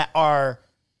places that are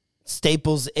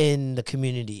staples in the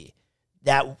community.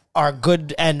 that are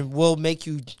good and will make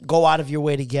you go out of your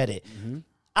way to get it.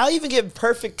 I'll even get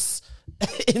Perfects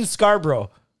in Scarborough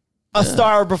a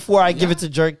star before I give it to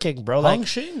Jerk King, bro. Like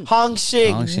Hong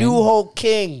Shing, New Hope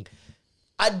King.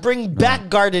 I'd bring Back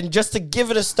Garden just to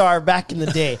give it a star back in the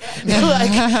day.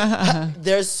 Like,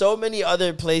 there's so many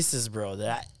other places, bro,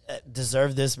 that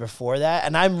deserve this before that,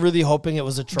 and I'm really hoping it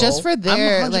was a troll. Just for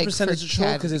their, I'm 100% like, it's a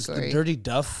troll because it's the Dirty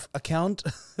Duff account.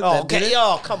 Oh, okay.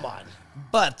 Oh, come on.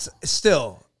 But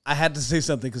still, I had to say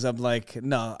something because I'm like,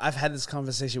 no, I've had this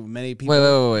conversation with many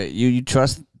people. Wait. You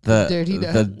trust the Dirty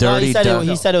Duff. the Dirty Duff?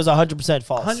 He said it was 100%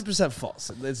 false. 100%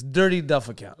 false. It's Dirty Duff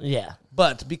account. Yeah.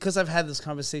 But because I've had this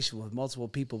conversation with multiple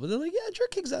people, but they're like, yeah,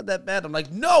 Jerk King's not that bad. I'm like,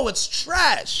 no, it's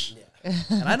trash.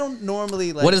 And I don't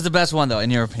normally like. What is the best one though, in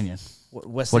your opinion?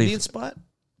 West What do you- Indian spot?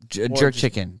 Jerk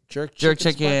Chicken. Jerk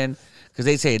Chicken. Because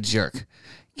they say Jerk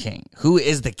King. Who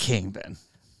is the king then?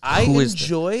 I Who is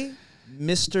enjoy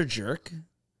Mr. Jerk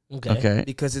Okay.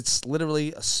 because it's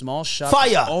literally a small shop Fire!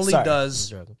 that only Sorry.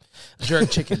 does jerk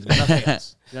chicken, nothing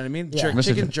else. You know what I mean? Yeah. Jerk Mr.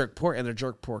 chicken, Jerk. jerk pork, and their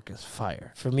jerk pork is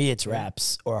fire. For me, it's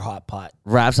Wraps or Hot Pot.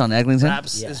 Wraps on Eglinton?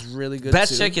 Wraps Yeah. is really good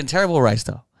Best too. chicken, terrible rice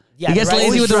though. Yeah, he gets the rice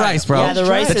lazy is with the dry. rice, bro. Yeah, the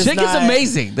rice the is chicken's not-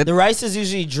 amazing. The rice is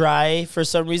usually dry for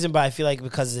some reason, but I feel like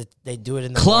because they do it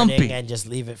in the Clumpy. morning and just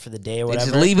leave it for the day or They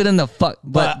whatever. just leave it in the fuck.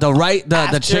 But the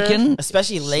after- chicken,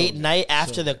 especially late night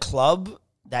after the club,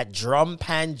 that drum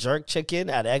pan jerk chicken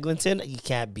at Eglinton, you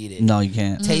can't beat it. no, you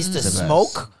can't. Taste the It's the best.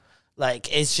 smoke.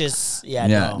 Like, it's just, Yeah,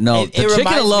 no, It the chicken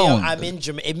reminds me of alone- I'm in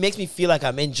Jamaica. It makes me feel like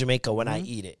I'm in Jamaica when I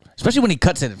eat it. Especially when he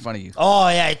cuts it in front of you. Oh,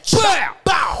 yeah.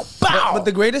 Bow, bow. But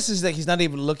the greatest is that he's not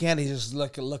even looking at it. He's just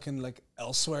looking like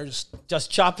elsewhere. Just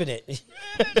chopping it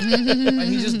And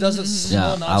he just does it so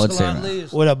Yeah, I would say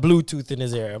nonchalantly. with a Bluetooth in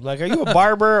his ear. I'm like, are you a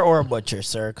barber or a butcher,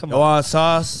 sir? Come on. want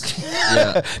sauce?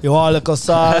 You want a little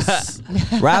sauce?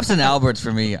 Wraps and Alberts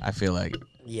for me, I feel like.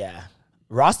 Yeah.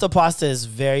 Rasta pasta is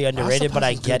very underrated, but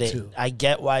I pasta's get good it. too. I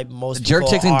get why most Jerk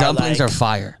people chicken are dumplings like are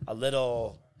fire. a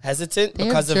little hesitant They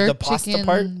have because of the jerk pasta chicken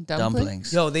part.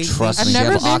 Dumplings. Yo, they- Trust I've me. They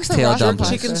never have been to oxtail Rasta dumplings.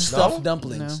 pasta. Chicken stuffed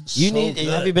dumplings. No. You So need. good.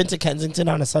 Have you been to Kensington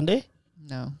on a Sunday?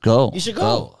 No. Go. You should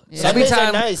go. Yeah. Every Sundays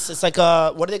are time. nice. It's like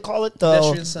what do they call it? The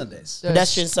Pedestrian Sundays.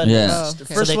 pedestrian Sundays. Yeah. Oh, okay. So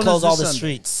First they one close is all this the Sunday.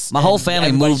 streets. My whole and family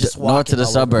everybody's moved just north to walking the all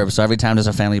over. suburbs, so every time there's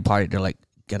a family party, they're like,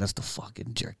 get us the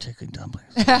fucking jerk chicken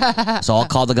dumplings. So I'll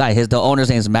call the guy. The owner's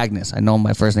name is Magnus. I know him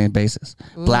by first name basis.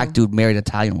 Black dude married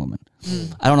Italian woman.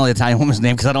 I don't know the Italian woman's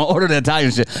name because I don't order the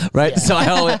Italian shit, right? So I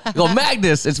always go,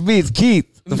 Magnus, it's me, it's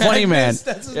Keith, the funny man.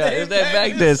 That's his Yeah, name, his name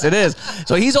Magnus. It is.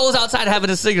 So he's always outside having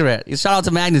a cigarette. Shout out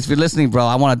to Magnus if you're listening, bro.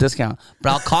 I want a discount.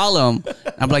 But I'll call him.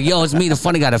 I'm like, yo, it's me, the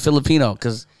funny guy, the Filipino,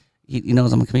 because he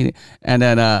knows I'm a comedian. And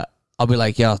then I'll be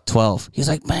like, yo, 12. He's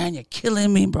like, man, you're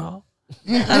killing me, bro.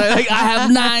 And I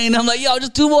have 9. I'm like, yo,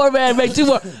 just 2 more, man. Make 2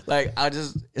 more. Like,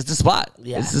 it's the spot.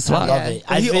 Yeah, It's the I spot. love it.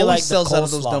 But I he feel always like the sells out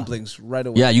of those coleslaw. dumplings right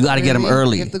away. Yeah, you got to get him Really?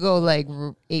 early. You have to go like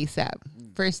ASAP.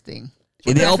 First thing.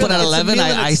 They I feel open like at it's a 11. meal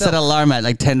in I set an itself. alarm at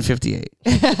like 10:58.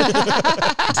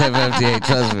 10:58.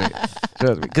 Trust me.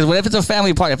 Because if it's a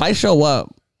family party, if I show up,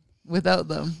 Without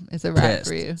them, it's a wrap pissed.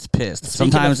 for you. It's pissed. Speaking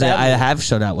of Sometimes I family- have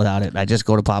showed out without it. I just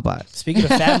go to Popeyes. Speaking of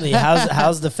family,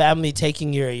 how's the family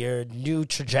taking your new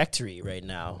trajectory right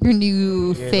now? Your new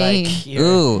Your, thing. like,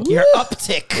 Ooh. your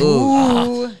uptick.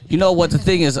 Ooh. You know what the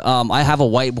thing is? I have a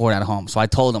whiteboard at home, so I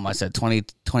told them. I said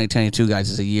 2022 guys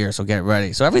is a year, so get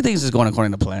ready. So everything's just going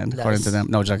according to plan, according to them.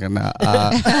 No joking.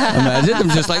 Imagine them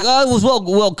just like, oh, it was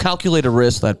well calculated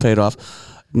risk that paid off.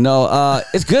 No,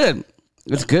 it's good.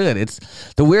 It's good. It's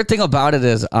the weird thing about it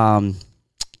is I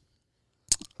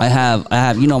have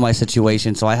my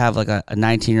situation. So I have like a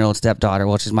 19-year-old stepdaughter,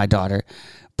 which is my daughter,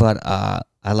 but I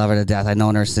love her to death. I've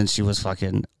known her since she was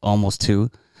fucking almost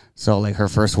 2. So like her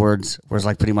first words was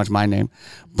like pretty much my name,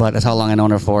 but that's how long I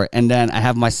known her for. And then I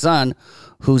have my son,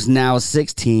 who's now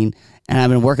 16, and I've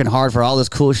been working hard for all this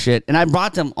cool shit. And I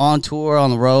brought them on tour on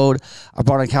the road. I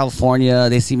brought them to California.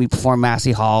 They see me perform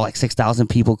Massey Hall, like 6,000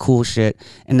 people, cool shit.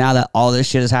 And now that all this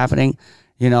shit is happening,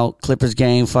 you know, Clippers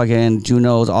game, fucking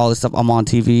Junos, all this stuff. I'm on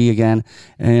TV again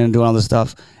and doing all this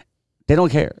stuff. They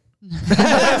don't care. they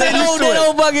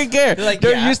don't fucking care.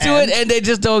 They're yeah, used to it and they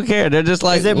just don't care. They're just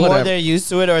like, Is it whatever. more they're used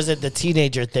to it, or is it the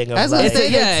teenager thing? Of I was gonna like, say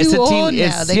they're it's too a teen- old now.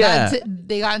 it's- They yeah.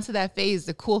 got into that phase,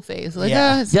 the cool phase. Like,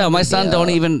 Yeah. it's Yeah, no my big son deal. don't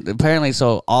even apparently.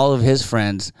 So all of his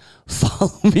friends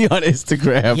follow me on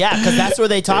Instagram. yeah, because that's where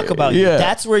they talk about you. Yeah.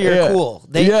 That's where you're Yeah. cool.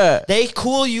 They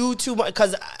cool you too much.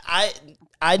 Because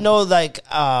I know like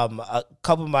a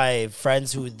couple of my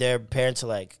friends who their parents are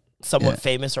like somewhat Yeah.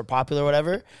 famous or popular or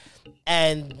whatever.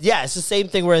 And yeah, it's the same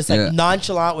thing where it's like Yeah.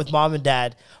 nonchalant with mom and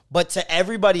dad, but to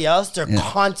everybody else, they're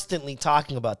constantly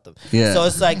talking about them. Yeah. So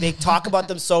it's like they talk about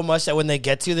them so much that when they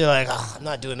get to you, they're like, oh, I'm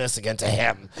not doing this again to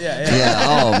him. Yeah.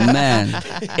 Oh man,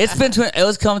 it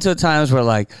was coming to times where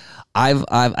like I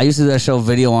used to do that show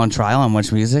Video on Trial on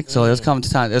Much Music. So it was coming to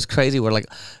times. It was crazy where like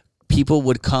people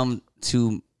would come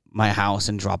to my house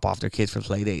and drop off their kids for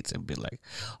play dates and be like,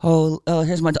 oh,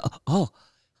 here's my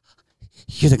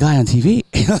you're the guy on TV.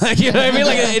 Like, you know what I mean?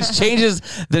 Like it changes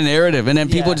the narrative, and then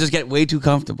people just get way too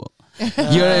comfortable. You know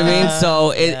what I mean?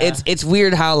 So it's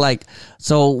weird how like,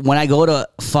 so when I go to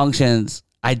functions,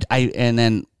 I and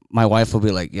then my wife will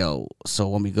be like, yo, so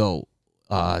when we go,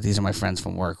 these are my friends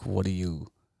from work. What do you?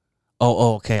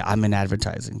 Oh, okay. I'm in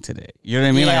advertising today. You know what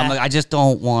I mean? Yeah. Like I just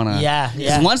don't want to.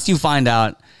 Yeah. Once you find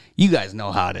out, you guys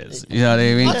know how it is. You know what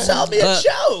I mean? Tell me a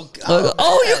joke.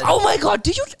 Oh my God!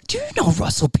 Do you know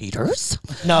Russell Peters?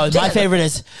 No, my favorite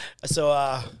is, so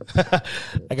I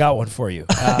got one for you.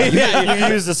 You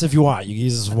can use this if you want. You can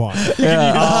use this if you want.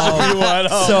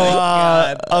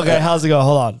 Okay, how's it go?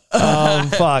 Hold on.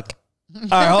 Fuck.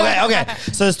 All right, okay.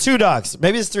 So there's 2 dogs.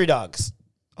 Maybe it's 3 dogs.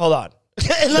 Hold on.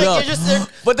 And like you're just there,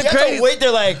 but the crazy wait,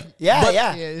 they're like,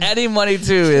 yeah. Eddie Money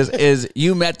too is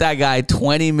you met that guy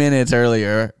 20 minutes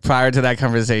earlier prior to that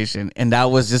conversation, and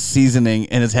that was just seasoning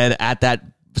in his head at that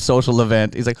social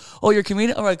event. He's like, oh, you're a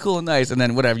comedian? All right, cool, nice. And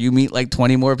then whatever, you meet like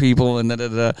 20 more people, and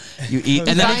you eat,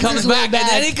 and then he comes back,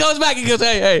 he goes,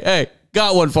 hey,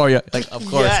 got one for you. Like, of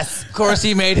course. Yes. Of course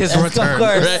he made his return. Of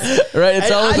course. Right? It's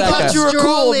always that guy. you were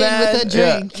cool, man. With a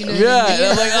drink. You know And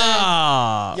I'm like,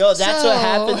 ah. Yo, that's what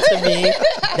happened to me.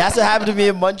 That's what happened to me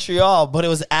in Montreal, but it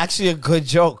was actually a good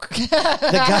joke.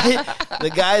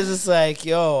 The guy's just like,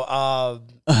 yo,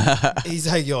 he's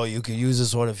like, yo, you can use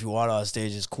this one if you want on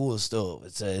stage. It's cool still.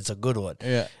 It's a good one.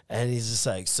 Yeah. And he's just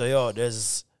like, so yo,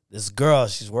 there's this girl,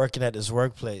 she's working at this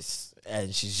workplace,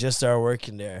 and she's just started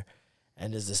working there.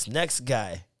 And there's this next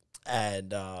guy,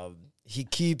 and he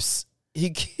keeps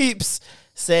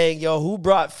saying, yo, who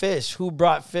brought fish? Who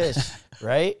brought fish?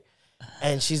 Right?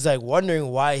 And she's like wondering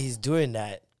why he's doing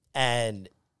that. And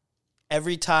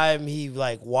every time he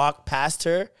like walked past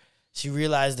her, she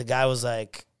realized the guy was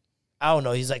like, I don't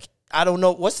know. He's like, I don't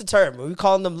know. What's the term? Are we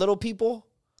calling them little people?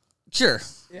 Sure.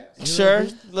 Sure.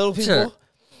 Little people? Sure.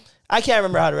 I can't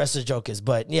remember how the rest of the joke is,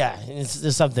 but yeah,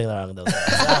 there's something along those lines.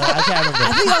 I can't remember.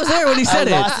 I think I was there when he said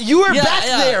it. You were back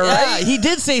there, right? Yeah, he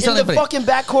did say something. In the fucking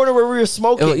back corner where we were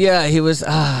smoking. He was.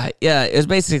 It was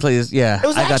basically. It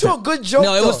was actually a good joke.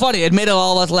 No, it was funny. It made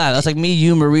all of us laugh. That's like me,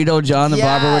 you, Marito, John, the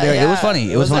barber were there. Yeah. It was funny.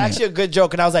 It was funny. Actually a good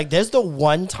joke, and I was like, "There's the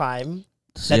one time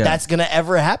that's gonna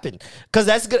ever happen, because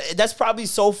that's probably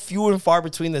so few and far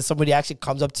between that somebody actually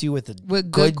comes up to you with a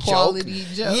good quality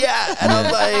joke. Yeah, and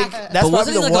I'm like, that's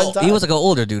probably the one time. He was like an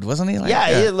older dude, wasn't he? Like,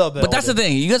 he a little bit. But that's the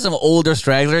thing. You get some older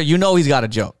straggler, you know he's got a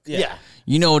joke. Yeah.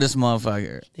 You know this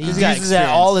motherfucker. He uses it at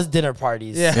all his dinner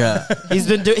parties. Yeah. He's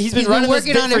been running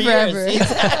working this on bit it for forever. years.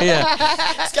 Yeah.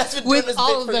 This guy's been doing With this all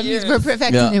bit of them, for he's years. been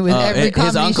perfecting it with every comedy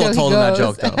His uncle show told he him that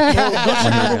goes. joke, though. Don't you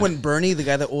remember when Bernie, the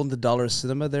guy that owned the Dollar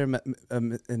Cinema there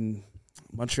in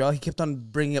Montreal, he kept on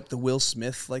bringing up the Will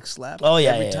Smith like slap. Oh,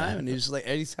 yeah, every yeah, time, yeah. and he was like,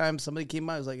 anytime somebody came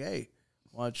out, he was like, "Hey,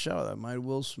 watch out, that might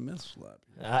Will Smith slap."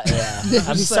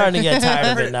 I'm starting to get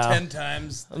tired of it now. 10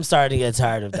 times. I'm starting to get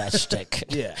tired of that shtick.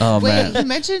 Yeah. Oh, Wait, man. you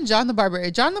mentioned John the Barber.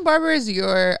 John the Barber is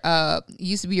your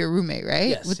used to be your roommate, right?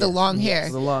 Yes, With the long hair.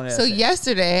 the long ass So hair.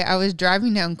 yesterday I was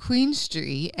driving down Queen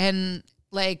Street and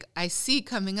like I see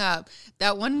coming up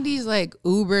that one of these like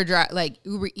Uber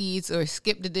Eats or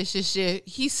Skip the Dishes shit,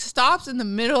 he stops in the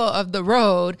middle of the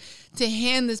road to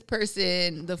hand this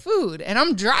person the food. And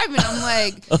I'm driving, I'm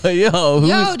like,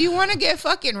 yo, do you want to get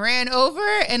fucking ran over?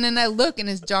 And then I look and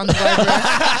it's John the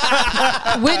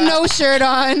Barber with no shirt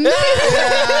on. No,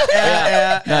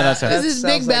 that's With his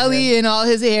big belly and all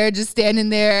his hair just standing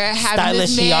there having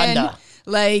this man Stylish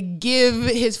like give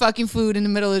his fucking food in the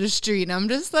middle of the street. And I'm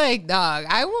just like, dog,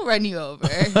 I will run you over.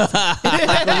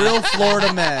 Like a real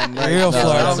Florida man. Like, real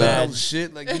Florida man. Oh,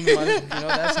 shit, like, give me money.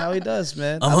 that's how he does,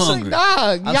 man. I'm hungry.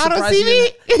 Dog, I'm y'all don't surprised see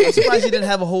me? I'm surprised he didn't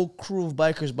have a whole crew of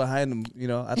bikers behind him.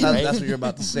 I thought that's what you're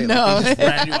about to say. No. Like, he just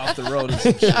ran you off the road and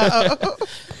some shit.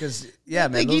 Because, yeah,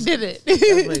 man. Like he did it. That's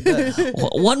what he does.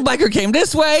 One biker came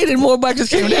this way, then more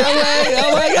bikers came that way.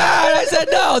 Oh my God. I said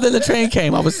no. Then the train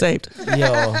came. I was saved.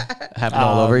 Yo, Happened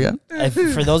all over again.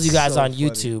 for those of you guys So on funny.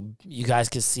 YouTube, you guys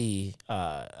can see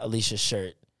Alicia's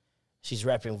shirt. She's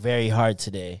repping very hard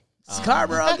today.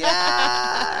 Scarborough,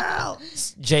 yeah.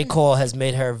 J. Cole has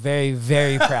made her very,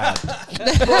 very proud.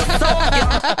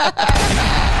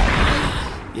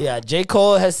 Yeah, J.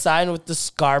 Cole has signed with the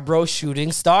Scarborough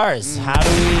Shooting Stars. How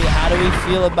do we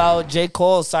feel about J.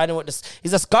 Cole signing with this?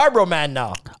 He's a Scarborough man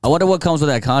now. I wonder what comes with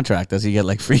that contract. Does he get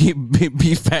like free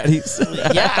beef patties?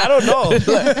 Yeah, I don't know.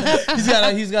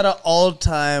 he's got an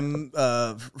all-time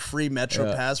free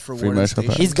Metro pass for Free Warden Metro Station.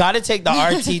 pass. He's got to take the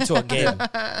RT to a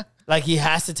game. Like, he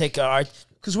has to take a RT.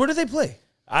 Because where do they play?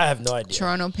 I have no idea.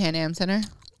 Toronto Pan Am Center.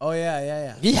 Oh,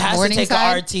 yeah. He has to take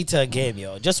Morningside? a RT to a game,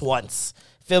 yo. Just once.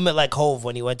 Film it like Hove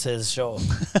when he went to his show.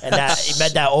 And he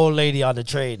met that old lady on the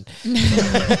train.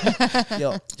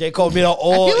 Yo, J. Cole met an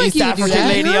old like East he would do African that.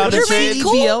 lady on the what does train.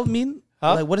 CEBL mean?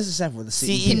 Huh? Like, what does it stand for? The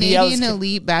CEBL? CEBL. Canadian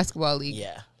Elite Basketball League.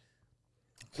 Yeah.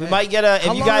 We might get if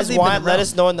How you long guys have they been want, let around?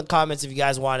 us know in the comments if you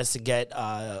guys want us to get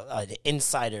an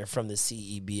insider from the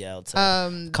CEBL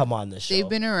to come on the show. They've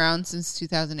been around since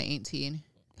 2018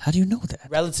 How do you know that?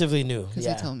 relatively new. because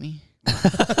Yeah. they told me.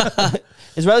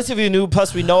 It's relatively new.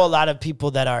 Plus, we know a lot of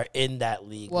people that are in that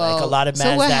league. Well, like a lot of so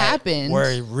men what that happened?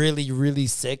 were really, really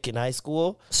sick in high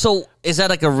school. So is that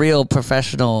like a real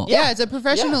professional? Yeah, it's a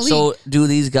professional league. So do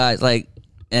these guys like,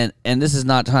 and this is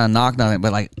not trying to knock on it,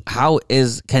 but like,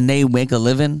 can they make a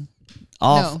living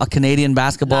off No. a Canadian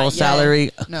basketball Not yet.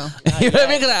 salary? No. You know what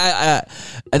I mean?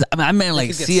 'Cause I meant like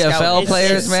could get CFL scouted.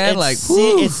 players, man. Like, it's,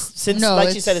 whew. it's since, No, like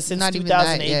you it's said, it's since not even that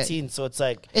 2018. So it's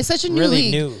like It's such a new really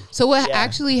league. new. So what Yeah.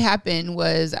 actually happened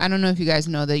was, I don't know if you guys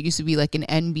know, there used to be like an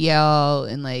NBL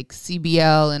and like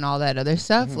CBL and all that other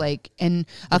stuff. Like, and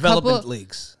a Development couple,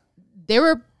 leagues. they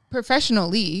were professional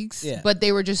leagues, Yeah. but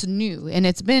they were just new. And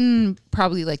it's been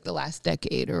probably like the last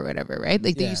decade or whatever, right?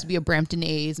 Like there Yeah. used to be a Brampton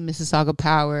A's, Mississauga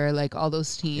Power, like all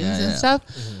those teams and yeah. stuff.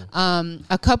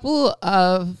 A couple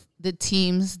of the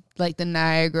teams like the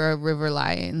Niagara River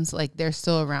Lions, like they're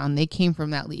still around. They came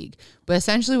from that league. But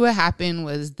essentially what happened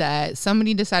was that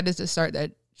somebody decided to start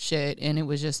that shit and it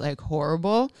was just like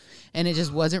horrible and it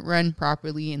just wasn't run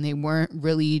properly and they weren't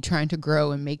really trying to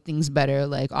grow and make things better.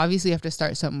 Like obviously you have to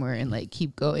start somewhere and like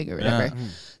keep going or whatever.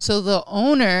 So the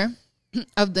owner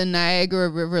of the Niagara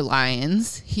River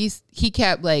Lions, he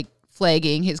kept like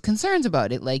flagging his concerns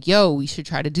about it. Like, yo, we should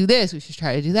try to do this. We should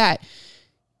try to do that.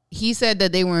 He said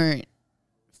that they weren't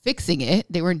fixing it.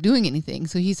 They weren't doing anything.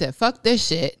 So he said, fuck this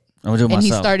shit. I'm gonna do it And he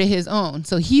myself. started his own.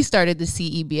 So he started the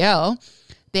CEBL.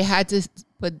 They had to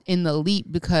put in the leap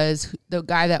because the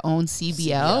guy that owns CBL,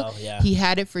 CBL, yeah. he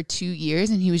had it for 2 years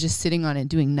and he was just sitting on it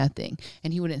doing nothing.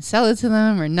 And he wouldn't sell it to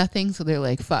them or nothing. So they're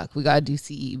like, fuck, we got to do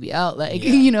CEBL. Like,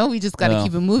 we just got to Yeah.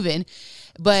 keep it moving.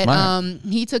 But Smart.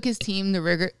 he took his team, the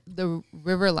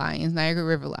River Lions, Niagara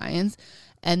River Lions,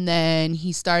 and then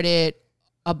he started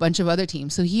a bunch of other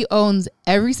teams. So he owns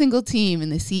every single team in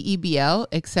the CEBL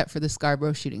except for the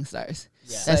Scarborough Shooting Stars.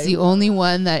 Yeah. That's the only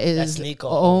one that That's is Nico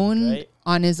owned right?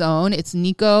 on his own. It's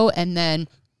Nico, and then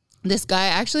this guy, I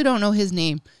actually don't know his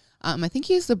name. I think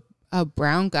he's a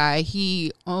brown guy.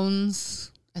 He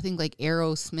owns, I think, like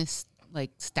Aerosmith,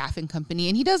 like staffing company,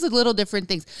 and he does a little different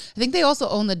things. I think they also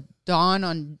own the Dawn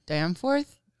on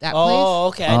Danforth. That Oh,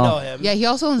 okay, I Oh. know him. place. Yeah, he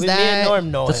also owns Me and that.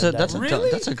 Norm know That's him.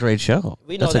 that's a great show.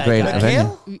 We know That's a that great guy. venue.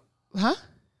 McHale? Huh?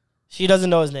 She doesn't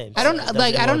know his name. I don't so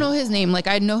like. I don't know. know his name. Like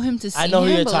I know him to see I know who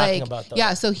him, you're but talking like, about, though.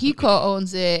 yeah. So he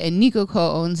co-owns it, and Nico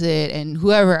co-owns it, and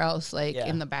whoever else like Yeah.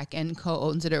 in the back end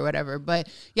co-owns it or whatever. But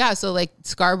yeah, so like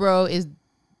Scarborough is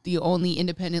the only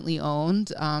independently owned.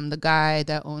 The guy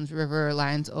that owns River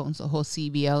Lions owns the whole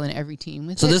CBL and every team.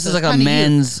 With So it. this is like it's a kinda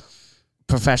men's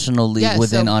professional league Yeah,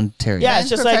 within so- Ontario. Yeah, Men's it's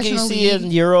just like you professional see league.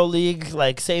 in Euro League,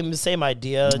 like same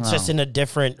idea. It's Wow. just in a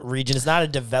different region. It's not a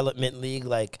development league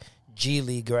like G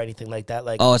League or anything like that.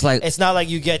 Like Oh, it's like- it's not like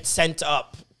you get sent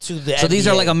up to the. So these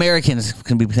are NBA. like Americans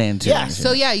can be playing too. Yeah.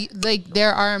 So yeah, like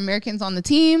there are Americans on the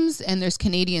teams and there's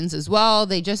Canadians as well.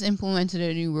 They just implemented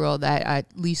a new rule that at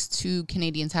least 2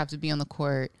 Canadians have to be on the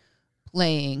court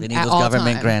playing They need at those all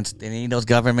government time. grants. They need those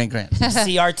government grants.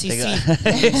 CRTC.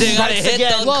 They gotta hit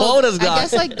again. those Well, quotas, I guys.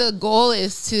 guess like the goal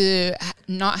is to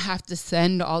not have to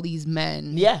send all these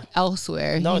men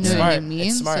elsewhere. No, you it's know what I smart. mean?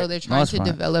 It's smart. So they're trying No, it's to smart.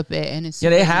 develop it, and it's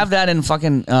Yeah, they super have that in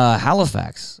fucking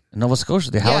Halifax, Nova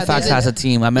Scotia. Halifax they- has a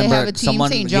team. I they remember have a team,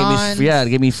 someone St. gave me, John's. they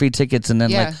gave me free tickets, and then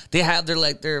Yeah. like they have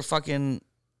their fucking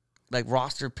like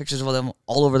roster pictures of them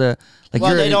all over the like.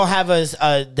 Well, you're- they don't have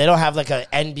they don't have like an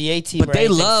NBA team, but or they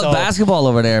anything, love so- basketball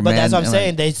over there, But man. that's what I'm And,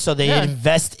 saying. like, They Yeah.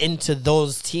 invest into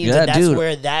those teams, Yeah, and that's dude.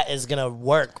 where that is gonna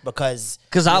work because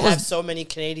 'Cause you I was- have so many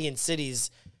Canadian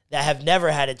cities that have never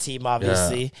had a team,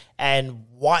 obviously, and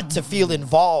want to feel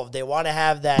involved. They want to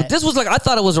have that. This was like I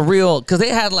thought it was a real because they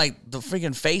had like the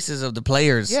freaking faces of the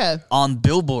players Yeah. on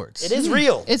billboards. it is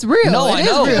real. It's real. No, It I is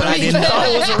know, real. but I didn't know.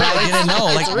 But I didn't know,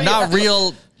 like real. not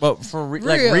real, but for real.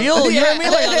 Like Real. real. You know what I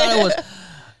mean? Like I thought it was.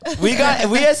 We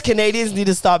as Canadians need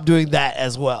to stop doing that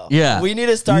as well. Yeah. We need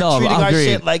to start treating our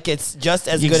shit like it's just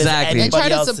as good as anybody and try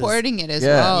to else's. supporting it as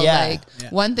well. Yeah. Like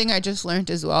one thing I just learned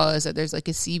as well is that there's like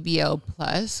a CBL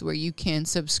Plus where you can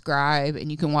subscribe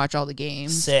and you can watch all the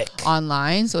games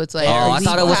online. So it's like I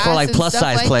thought it was for like plus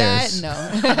size like players. No.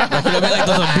 Like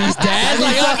those obese dads.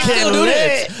 Like, I can still do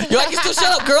this. Yo, I can still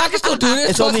shut up, girl. I can still do this.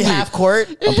 It's only half court.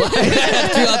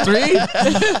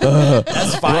 3-on-3.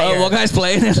 That's fire. One guy's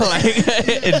playing in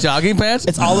like in jogging pants.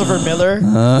 It's Oliver Miller.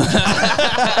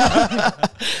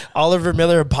 Oliver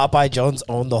Miller and Popeye Jones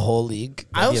own the whole league.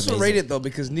 I also rate it though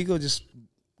because Nico just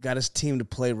got his team to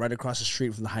play right across the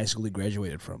street from the high school he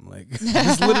graduated from. Like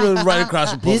he's literally right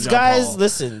across from these guys.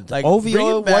 Listen, like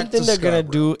OVO. One thing they're gonna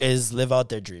do is live out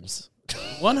their dreams.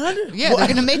 100. Yeah, they're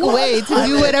gonna make a way to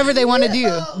do whatever they want to do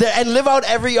and live out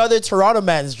every other Toronto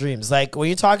man's dreams. Like when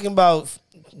you're talking about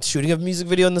shooting a music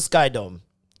video in the Sky Dome,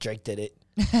 Drake did it.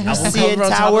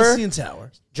 CN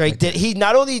Tower. Drake did. He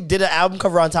not only did an album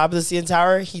cover on top of the CN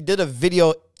Tower, he did a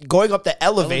video going up the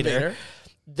elevator.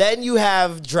 Then you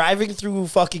have driving through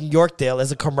fucking Yorkdale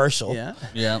as a commercial.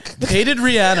 Yeah. Hated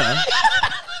Rihanna.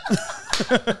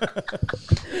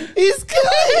 He's good.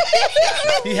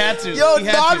 He had to. Yo,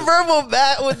 nonverbal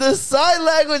Matt with the sign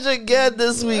language again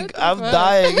this week. I'm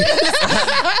dying.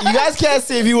 You guys can't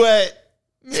see if he went.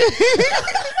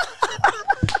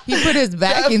 He put his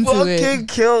back that into it. Fucking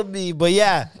killed me. But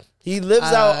yeah, he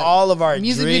lives out all of our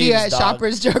music dreams, video at dog.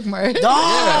 Shoppers Drug Mart.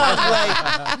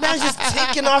 Like, man's just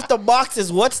taking off the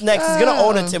boxes. What's next? He's gonna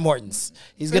own a Tim Hortons.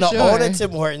 He's gonna own a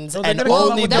Tim Hortons, and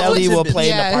only Belly will play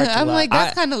in the parking lot. I'm like,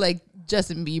 that's kind of like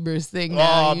Justin Bieber's thing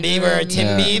now. Oh, Bieber,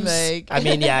 Tim Biebs. Like, I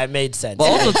mean, yeah, it made sense. But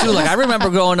also too, like I remember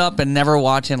growing up and never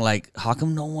watching like how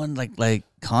come no one like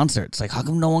concerts? Like how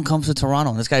come no one comes to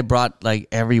Toronto? And this guy brought like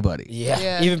everybody.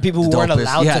 Yeah. Even people who weren't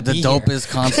allowed to be the dopest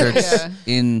concerts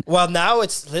in. Well, now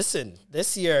listen,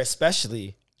 this year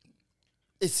especially,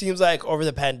 it seems like over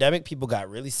the pandemic, people got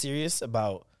really serious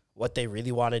about what they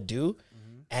really want to do.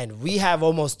 And we have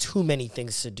almost too many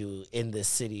things to do in this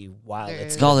city while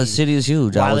it's the city is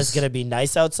huge. While it's going to be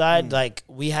nice outside. Like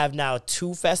we have now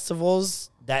 2 festivals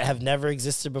that have never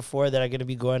existed before that are going to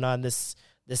be going on this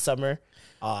summer.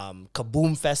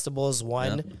 Kaboom Festival is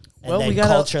one. And then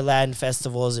Cultureland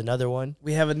Festival is another one.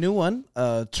 We have a new one,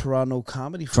 Toronto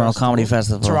Comedy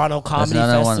Festival. Toronto Comedy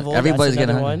Festival. One. Everybody's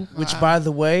getting one. Which, by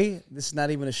the way, this is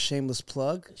not even a shameless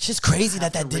plug. It's just crazy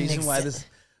that didn't exist.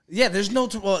 Yeah, there's no.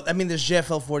 Well, I mean, there's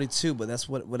JFL 42, but that's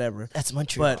whatever. That's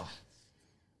Montreal. But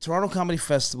Toronto Comedy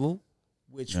Festival,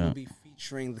 which will be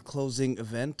featuring the closing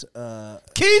event.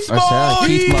 Keith Mo.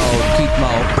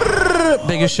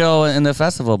 Biggest show in the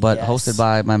festival, but hosted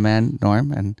by my man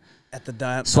Norm, and at the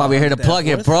that's why we're here to plug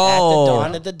it, bro.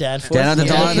 At the Danforth. Down at the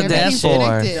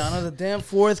Danforth. Down at the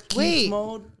Danforth. Keith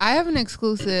Mode. I have an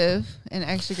exclusive, an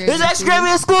extra great. There's extra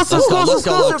Grammy exclusive.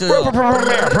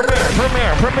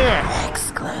 Premiere.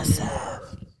 Exclusive.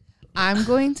 I'm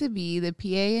going to be the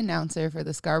PA announcer for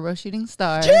the Scarborough Shooting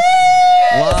Stars.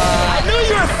 I knew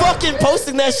you were fucking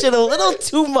posting that shit a little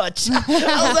too much.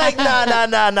 I was like,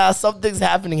 nah. Something's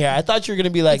happening here. I thought you were going to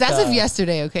be like... That's of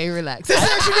yesterday, okay? Relax.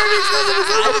 That's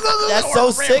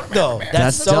so sick, though.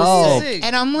 That's so dope. sick.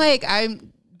 And I'm like,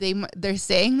 they're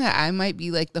saying that I might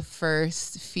be like the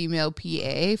first female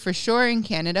PA for sure in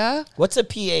Canada. What's a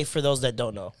PA for those that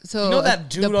don't know? So you know that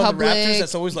dude on the Raptors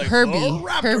that's always like Herbie.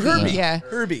 Herbie. Yeah.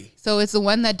 Herbie. So it's the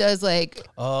one that does like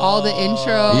all the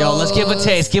intro. Yo, let's give a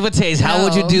taste. How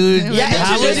would you do?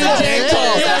 How would you do J.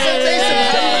 Cole?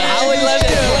 How would you do it?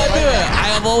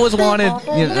 I've always wanted.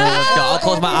 I'll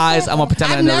close my eyes. I'm gonna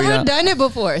pretend I've never done it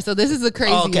before, so this is the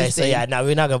craziest Okay, so thing.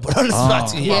 we're not gonna put on the spot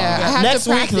too. Yeah, I have next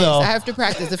to practice. week though, I have to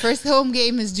practice. The first home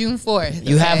game is June 4th.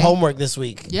 You have homework this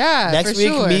week. Yeah, next for week,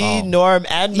 sure. me, Norm,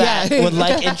 and Matt would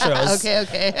like intros.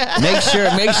 Okay.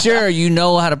 Make sure you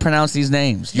know how to pronounce these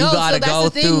names. You gotta go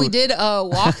through. That's the thing. We did a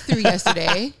walkthrough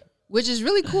yesterday, which is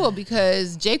really cool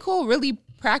because J. Cole really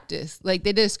practiced. Like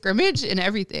they did a scrimmage and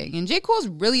everything, and J. Cole's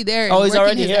really there. And he's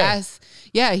already here. Ass.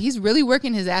 Yeah, he's really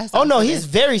working his ass off. Oh no, he's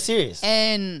very serious.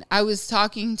 And I was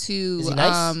talking to Is he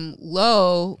nice?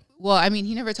 Lo. Well, I mean,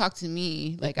 he never talked to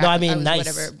me. Like, no, I mean, nice.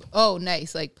 Whatever. Oh,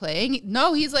 nice. Like playing.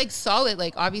 No, he's like solid.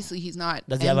 Like, obviously, he's not.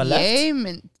 Does he have a left?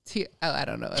 I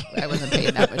don't know. I wasn't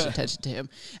paying that much attention to him.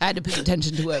 I had to pay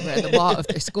attention to whoever had the ball if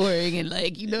they're scoring and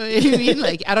like, you know what I mean?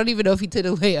 Like, I don't even know if he did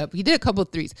a layup. He did a couple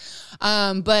threes.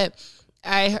 But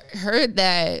I heard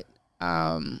that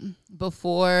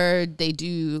before they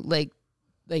do like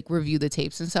review the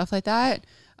tapes and stuff like that,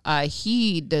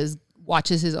 he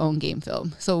watches his own game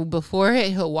film. So before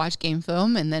it, he'll watch game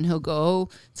film and then he'll go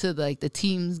to like the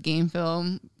team's game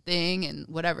film thing and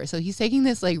whatever. So he's taking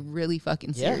this like really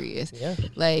fucking serious. Yeah.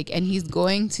 Like, and he's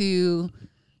going to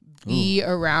be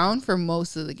around for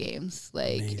most of the games.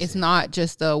 Like, it's not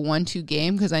just a 1-2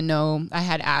 game, because I know I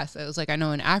had asked. I was like, I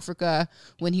know in Africa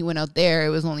when he went out there, it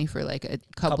was only for like a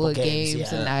couple of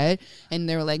games and that. And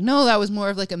they were like, no, that was more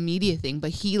of like a media thing.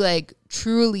 But he like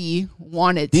truly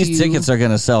wanted these tickets are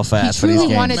gonna sell fast. He truly for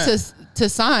these wanted to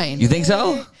sign. You think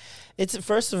so? It's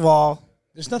first of all,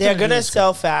 they're gonna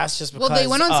sell fast just because. Well, they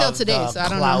went on sale today, so I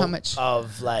don't know how much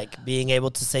of like being able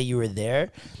to say you were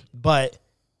there, but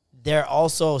they're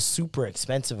also super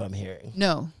expensive, I'm hearing.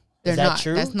 No, they're not. Is that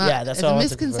true? That's not. Yeah, that's it's a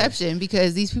misconception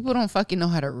because these people don't fucking know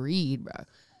how to read, bro.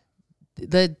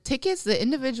 The tickets, the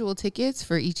individual tickets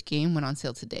for each game went on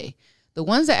sale today. The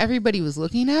ones that everybody was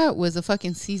looking at was the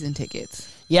fucking season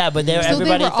tickets. Yeah, but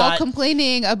everybody were thought, all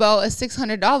complaining about a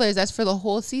 $600. That's for the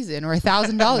whole season, or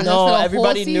 $1,000. No,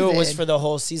 everybody knew it was for the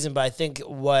whole season. But I think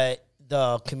what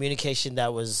the communication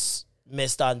that was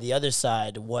missed on the other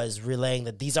side was relaying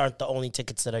that these aren't the only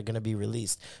tickets that are going to be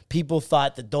released. People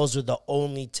thought that those were the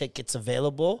only tickets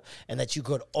available and that you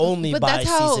could only buy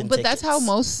season tickets. But that's how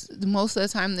most of the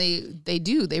time they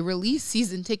do. They release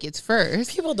season tickets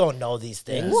first. People don't know these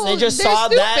things. Well, they just saw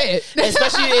stupid. that,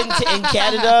 especially in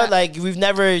Canada. Like you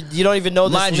don't even know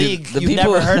this league. You've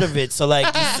never heard of it. So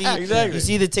like you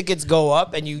see the tickets go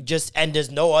up and and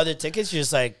there's no other tickets. You're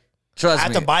just like, trust I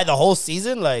have me. to buy the whole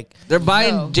season. Like they're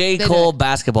buying J. Cole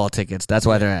basketball tickets. That's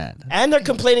why they're at. And they're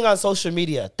complaining on social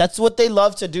media. That's what they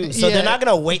love to do. So they're not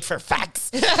gonna wait for facts.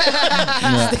 They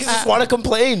just want to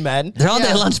complain, man. They're on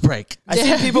their lunch break. I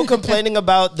see people complaining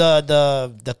about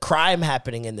the crime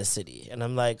happening in the city, and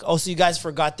I'm like, oh, so you guys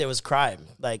forgot there was crime,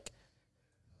 like,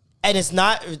 and it's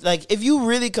not like if you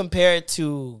really compare it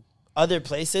to other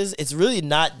places, it's really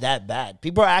not that bad.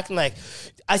 People are acting like,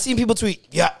 I seen people tweet,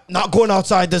 yeah, not going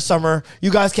outside this summer.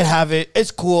 You guys can have it. It's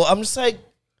cool. I'm just like,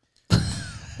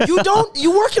 you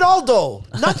work it all though.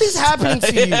 Nothing's happening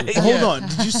to you. Hold on.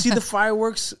 Did you see the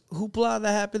fireworks hoopla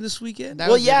that happened this weekend?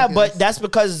 Well, yeah, but that's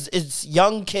because it's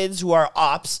young kids who are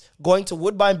ops going to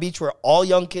Woodbine Beach where all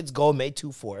young kids go May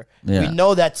 2-4. Yeah. We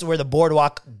know that's where the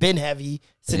boardwalk been heavy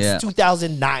since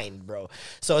 2009, bro.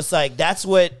 So it's like, that's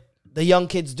what the young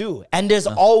kids do. And there's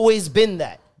always been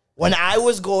that. When I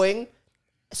was going,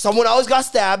 someone always got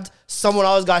stabbed, someone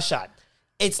always got shot.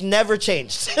 It's never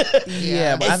changed.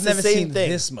 Yeah, but I've never seen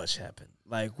this much happen.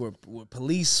 Like where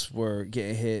police were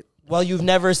getting hit. Well, you've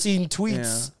never seen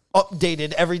tweets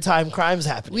updated every time crime's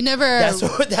happening. We never.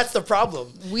 That's the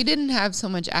problem. We didn't have so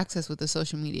much access with the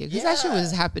social media because that shit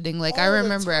was happening. Like I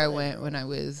remember I went when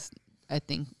I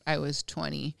think I was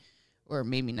 20 or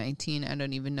maybe 19. I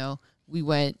don't even know. We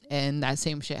went and that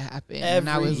same shit happened. And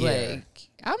I was like,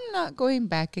 I'm not going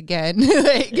back again.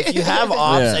 Like, if you have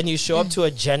ops and you show up to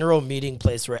a general meeting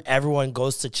place where everyone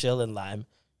goes to chill in Lime,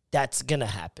 that's going to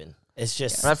happen. It's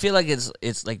just. But I feel like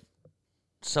it's like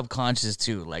subconscious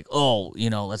too. Like, oh,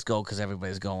 let's go because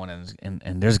everybody's going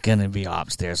and there's going to be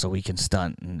ops there so we can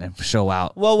stunt and show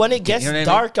out. Well, when it gets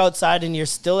dark outside and you're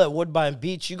still at Woodbine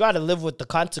Beach, you got to live with the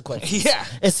consequences. Yeah.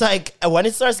 It's like when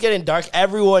it starts getting dark,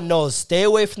 everyone knows stay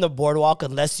away from the boardwalk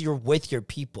unless you're with your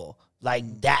people.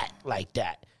 Like that.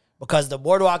 Because the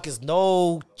boardwalk is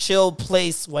no chill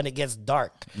place when it gets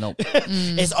dark. Nope.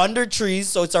 It's under trees,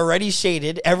 so it's already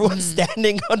shaded. Everyone's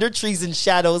standing under trees in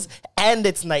shadows, and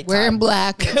it's nighttime. Wearing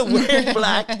black. Wearing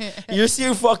black. You're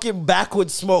seeing fucking backwood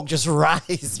smoke just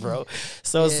rise, bro.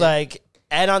 So it's like,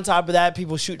 and on top of that,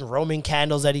 people shooting Roman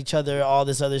candles at each other, all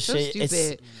this other shit.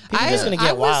 Stupid. People just gonna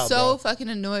get wild, I was so bro. fucking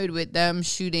annoyed with them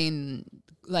shooting,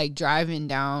 like driving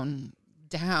down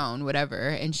whatever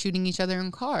and shooting each other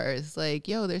in cars. Like,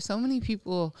 yo, there's so many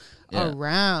people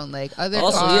around, like other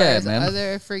cars,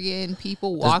 other friggin'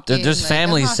 people walking. There's like,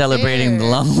 families celebrating the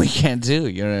long weekend too.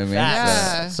 You know what I mean?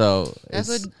 Yeah. So this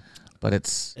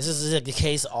is the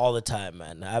case all the time,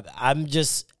 man.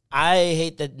 I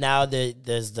hate that now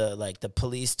there's the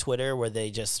police Twitter where they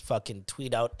just fucking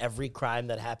tweet out every crime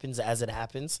that happens as it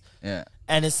happens. Yeah.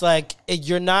 And it's like,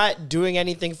 you're not doing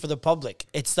anything for the public.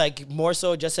 It's like more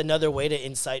so just another way to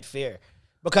incite fear.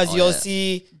 Because you'll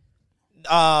see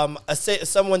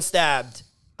someone stabbed,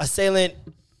 assailant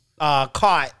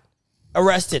caught,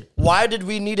 arrested. Why did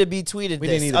we need to be tweeted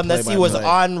this? Unless he was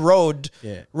on road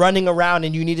running around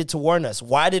and you needed to warn us.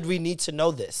 Why did we need to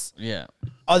know this? Yeah.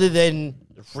 Other than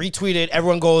retweet it,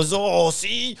 everyone goes, oh,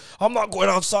 see, I'm not going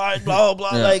outside, blah, blah,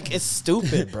 blah. Yeah. Like, it's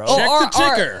stupid, bro. Check the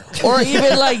ticker. Or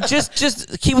even like just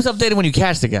keep us updated when you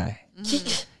catch the guy. You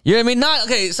know what I mean? Not,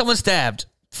 okay, someone stabbed.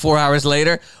 4 hours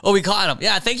later, oh, we caught him.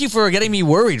 Yeah, thank you for getting me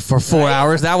worried for 4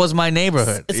 hours. That was my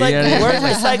neighborhood. It's like,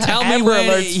 it's like tell me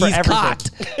when he's caught,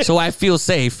 so I feel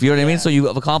safe. You know what I mean? So you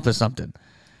have accomplished something.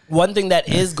 One thing that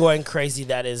is going crazy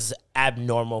that is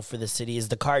abnormal for the city is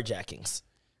the carjackings.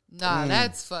 Nah,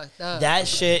 that's fucked up. That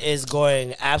shit is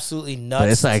going absolutely nuts. But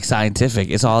it's like scientific.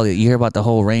 It's all you hear about the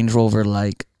whole Range Rover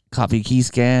like copy key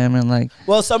scam and like.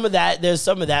 Well, some of that. There's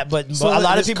some of that, but so a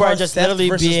lot of people are just literally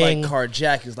being like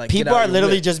carjack is like people are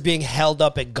literally just being held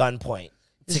up at gunpoint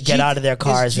to get out of their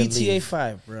cars and leave. GTA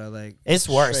 5, bro. Like it's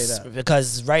worse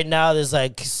because right now there's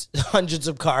like hundreds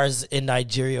of cars in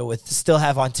Nigeria with still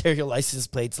have Ontario license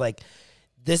plates. Like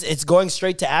this, it's going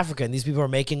straight to Africa, and these people are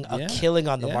making a killing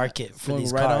on the market for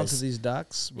these right cars. onto these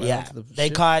docks. Right onto the they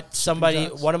caught somebody,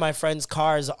 one of my friend's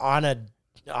cars on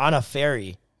a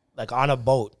ferry. Like on a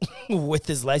boat with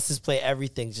his license plate,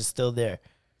 everything's just still there.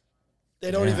 They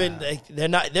don't even,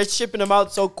 they're shipping them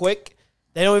out so quick.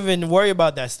 They don't even worry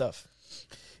about that stuff.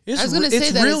 I was going to say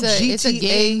that it's a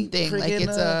game thing. Like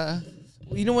it's a.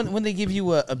 You know when they give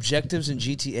you objectives in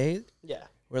GTA? Yeah.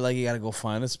 Where like you got to go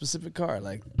find a specific car.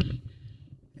 Like,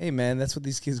 hey man, that's what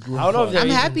these kids grew up. I don't know if I'm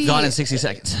happy. Gone in 60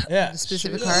 seconds. Yeah.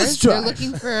 Specific cars. They're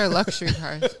looking for luxury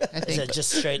cars, I think. Is it just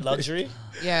straight luxury?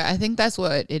 Yeah, I think that's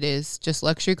what it is. Just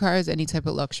luxury cars, any type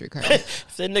of luxury car. If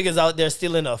the niggas out there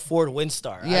stealing a Ford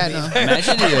Windstar. Yeah,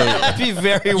 Imagine I'd be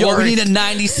very yo, worried. we need a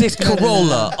 96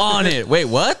 Corolla on it. Wait,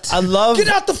 what? I love. Get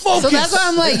out the focus. So that's why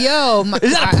I'm like, yo, I'm not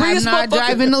motherfucker?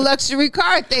 driving a luxury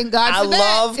car. Thank God I for that.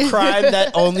 love crime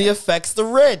that only affects the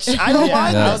rich. I don't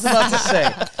mind. I was about to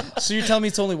say. So you're telling me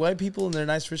it's only white people and they're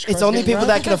nice rich cars? It's only people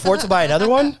that can afford to buy another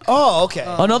one? Oh, okay.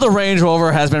 Another Range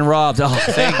Rover has been robbed. Oh,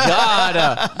 thank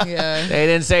God. Yeah. They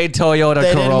didn't say Toyota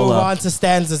They Corolla. didn't move on to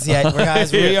stanzas yet,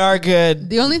 guys. We are good.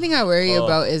 The only thing I worry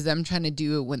about is them trying to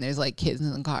do it when there's like kids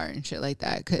in the car and shit like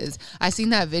that. Because I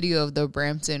seen that video of the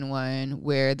Brampton one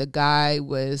where the guy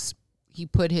he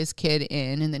put his kid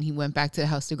in and then he went back to the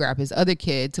house to grab his other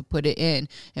kid to put it in.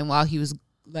 And while he was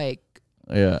like,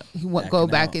 he went go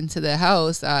back into the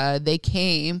house, they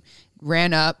came,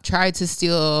 ran up, tried to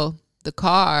steal the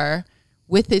car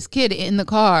with his kid in the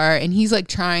car, and he's like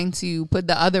trying to put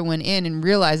the other one in and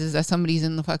realizes that somebody's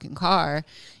in the fucking car,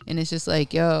 and it's just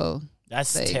like, yo,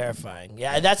 that's like, terrifying.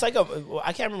 Yeah, that's like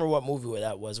I can't remember what movie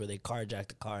that was where they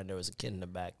carjacked a car and there was a kid in the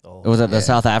back. It was the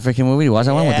South African movie. You watch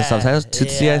that one with the subtitles?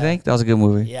 Tootsie, I think that was a good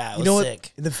movie. Yeah, it was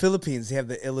sick. In the Philippines, they have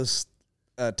the illest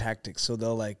tactics, so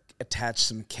they'll like attach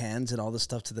some cans and all this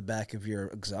stuff to the back of your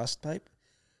exhaust pipe.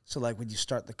 So like when you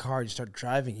start the car, you start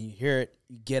driving, you hear it,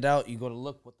 you get out, you go to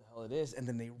look what the hell it is, and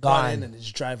then they run in and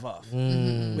just drive off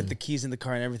with the keys in the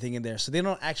car and everything in there. So they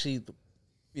don't actually,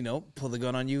 pull the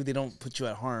gun on you. They don't put you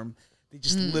at harm. They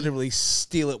just literally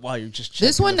steal it while you're just checking.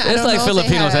 This one, it's like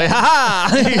Filipinos say, ha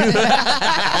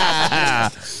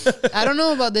ha. I don't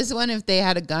know about this one if they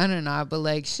had a gun or not, but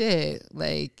like shit,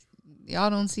 like y'all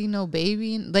don't see no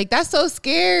baby. Like that's so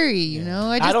scary, you know.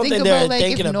 I just think about like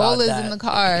if Nola's in the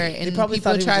car and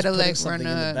people try to like run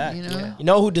up, You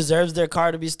know who deserves their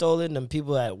car to be stolen? Them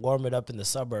people that warm it up in the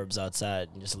suburbs outside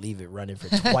and just leave it running for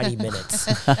 20 minutes.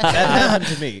 That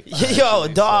happened to me. Yo,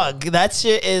 dog, that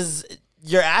shit is.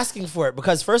 You're asking for it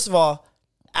because first of all,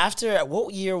 after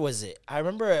what year was it? I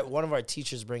remember one of our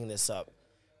teachers bringing this up,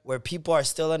 where people are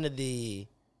still under the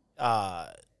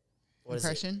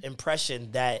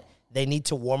impression that they need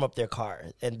to warm up their car,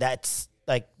 and that's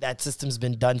like that system's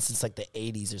been done since like the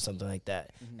 80s or something like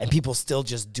that, and people still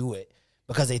just do it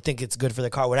because they think it's good for the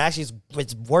car. When actually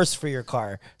it's worse for your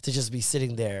car to just be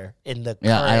sitting there in the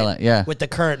current, with the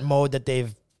current mode that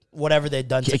they've. Whatever they've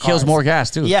done to it kills more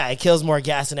gas too. Yeah, it kills more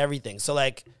gas and everything. So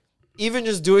like even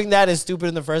just doing that is stupid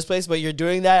in the first place, but you're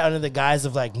doing that under the guise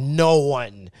of like no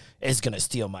one is gonna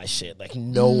steal my shit. Like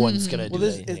no one's gonna do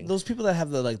anything. Those people that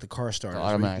have the car starters. The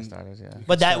automatic starters, yeah.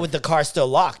 But that with the car still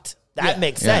locked. That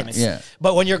makes sense. Yeah.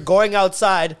 But when you're going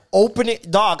outside, open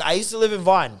it. Dog, I used to live in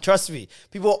Vaughan. Trust me.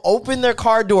 People open their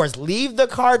car doors, leave the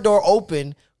car door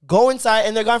open, go inside,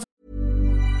 and they're gone.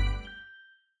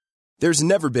 There's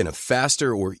never been a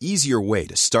faster or easier way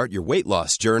to start your weight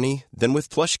loss journey than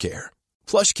with PlushCare.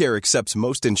 PlushCare accepts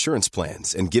most insurance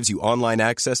plans and gives you online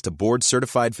access to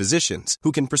board-certified physicians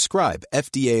who can prescribe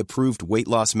FDA-approved weight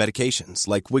loss medications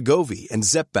like Wegovy and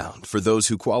Zepbound for those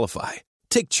who qualify.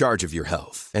 Take charge of your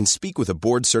health and speak with a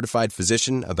board-certified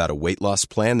physician about a weight loss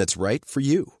plan that's right for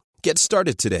you. Get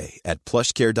started today at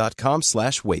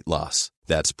plushcare.com/weightloss.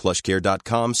 That's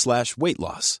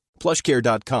plushcare.com/weightloss.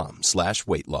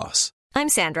 plushcare.com/weightloss. I'm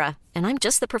Sandra, and I'm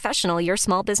just the professional your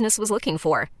small business was looking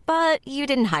for. But you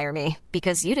didn't hire me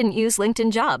because you didn't use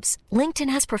LinkedIn Jobs. LinkedIn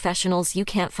has professionals you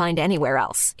can't find anywhere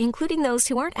else, including those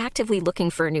who aren't actively looking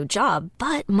for a new job,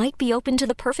 but might be open to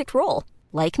the perfect role,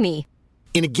 like me.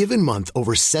 In a given month,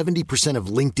 over 70% of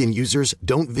LinkedIn users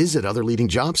don't visit other leading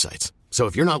job sites. So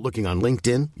if you're not looking on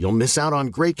LinkedIn, you'll miss out on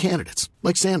great candidates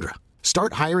like Sandra.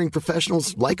 Start hiring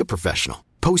professionals like a professional.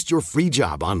 Post your free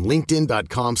job on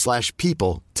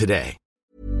linkedin.com/people today.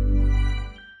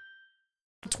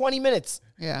 20 minutes.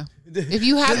 Yeah. If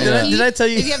you have the key, did I tell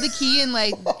you? If you have the key in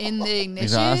the ignition,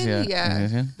 Exhaust,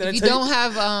 yeah. If you don't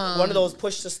have one of those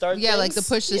push to start yeah, things? like the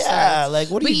push to start. Yeah, like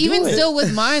what are you doing? But even still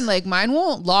with mine, like mine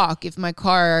won't lock if my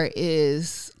car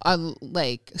is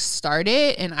like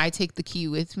started and I take the key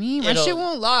with me. My shit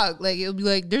won't lock. Like it'll be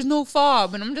like there's no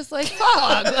fob, and I'm just like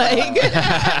fog. Like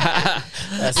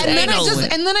and then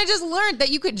I just learned that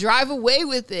you could drive away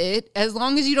with it as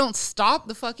long as you don't stop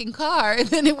the fucking car, and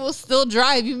then it will still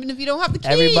drive even if you don't have the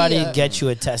key. Everybody get you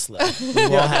a Tesla. You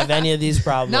won't have any of these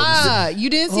problems. Nah, you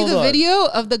didn't see the video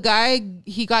of the guy?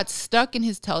 He got stuck in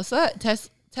his Tesla.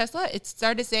 It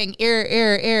started saying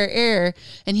error,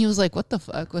 and he was like, "What the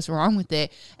fuck? What's wrong with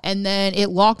it?" And then it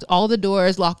locked all the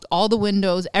doors, locked all the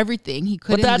windows, everything. He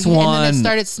couldn't. But that's and one. then it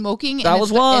started smoking. That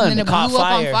was one. And then it blew Caught up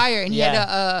fire. on fire, and he had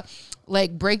to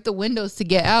like break the windows to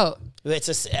get out.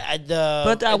 It's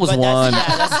But that was one.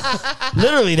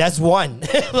 Literally, that's one.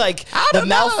 Like the don't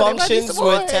know. There might be malfunctions some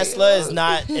more, with Tesla is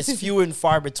not. It's few and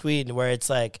far between. Where it's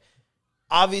like,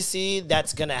 obviously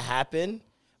that's gonna happen,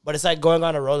 but it's like going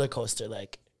on a roller coaster.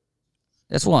 Like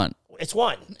That's one. it's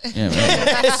one. Yeah,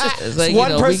 it's like,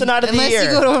 One person out of the Unless year. you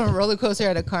go to a roller coaster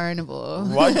at a carnival.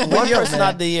 One person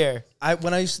out of the year.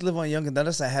 When I used to live on Yonge and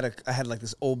Dundas, I had like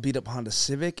this old beat up Honda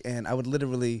Civic, and I would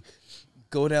literally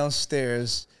go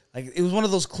downstairs. Like it was one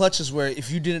of those clutches where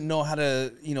if you didn't know how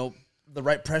to, the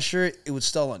right pressure, it would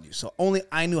stall on you. So only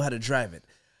I knew how to drive it.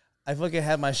 I fucking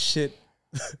had my shit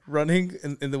running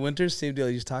in the winter, same deal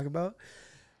you just talked about.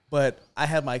 But I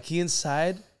had my key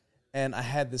inside, and I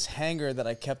had this hanger that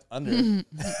I kept under In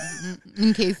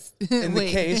case. in the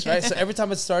case, right? So every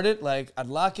time it started, like I'd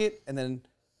lock it, and then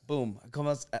boom,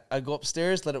 I'd go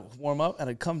upstairs, let it warm up, and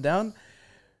I'd come down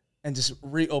and just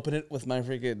reopen it with my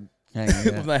freaking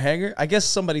with my hanger. I guess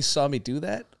somebody saw me do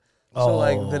that. So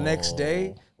like the next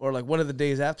day or like one of the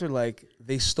days after, like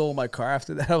they stole my car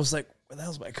after that. I was like, where the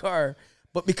hell's my car?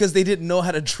 But because they didn't know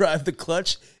how to drive the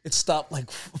clutch, it stopped like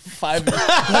 5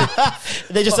 minutes.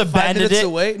 They just 5 abandoned minutes it.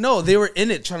 away. No, they were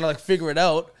in it trying to like figure it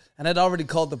out. And I'd already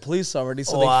called the police already.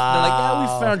 So they're like, yeah, we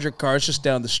found your car. It's just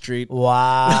down the street.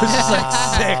 Wow. I was just like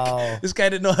sick. This guy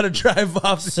didn't know how to drive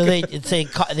off. So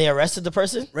they arrested the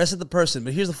person? Arrested the person.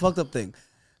 But here's the fucked up thing.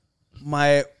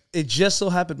 It just so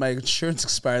happened my insurance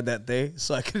expired that day,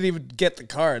 so I couldn't even get the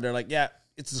car. They're like, yeah,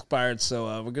 it's expired, so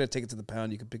we're going to take it to the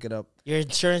pound. You can pick it up. Your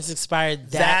insurance expired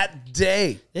That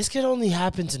day. This could only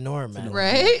happen to Norm, man.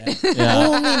 Right? Yeah.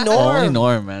 Only Norm. Only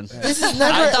Norm, man. This is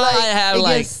never I thought I had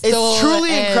like, it's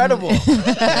truly incredible.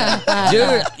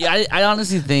 dude. I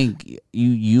honestly think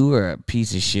you were a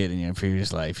piece of shit in your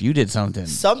previous life. You did something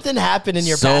Something happened in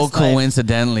your so past life.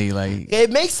 coincidentally, like It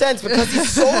makes sense because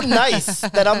he's so nice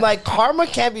that I'm like, karma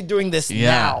can't be doing this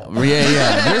now.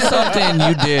 yeah. There's something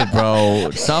you did,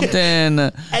 bro. Something.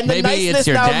 the Maybe niceness it's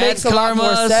your now dad's makes a lot more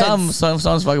karma. sense.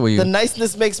 Someone's fucking with you. The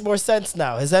niceness makes more sense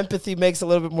now. His empathy makes a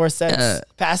little bit more sense. Yeah.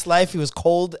 Past life, he was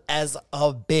cold as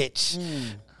a bitch.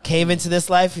 Came into this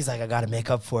life, he's like, I got to make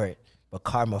up for it. But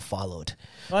karma followed.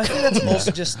 Well, I think that's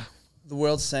also just the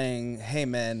world saying, hey,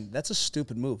 man, that's a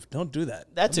stupid move. Don't do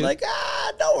that. That too. I'm like,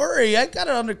 don't worry. I got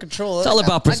it under control. It's all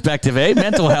about perspective, eh?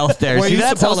 Mental health there. Were See, you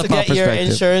that's all supposed to about get your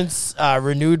perspective. insurance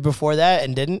renewed before that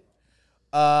and didn't?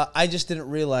 I just didn't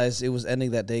realize it was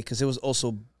ending that day because it was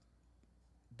also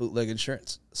bootleg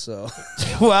insurance. So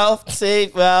Well,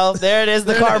 there it is,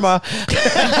 the karma.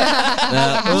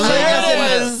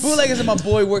 bootleg is my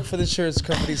boy worked for the insurance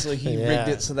company, so he rigged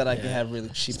it so that I can have really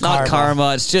cheap. It's not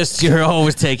karma. It's just you're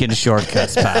always taking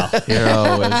shortcuts, pal. You're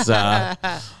always.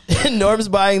 Norm's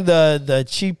buying the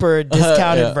cheaper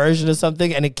discounted version of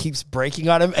something, and it keeps breaking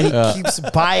on him, and he keeps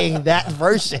buying that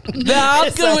version. No,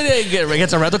 I'm good with it.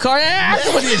 Gets a rental car. Yeah, I'm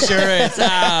good with the insurance.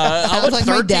 How much? like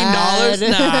my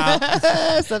 $13?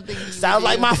 Nah. Something Sounds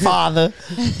like my father.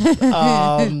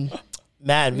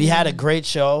 Man, we had a great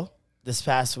show this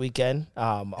past weekend.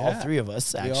 All three of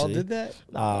us, actually. We all did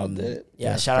that.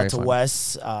 Yeah, shout out to fun.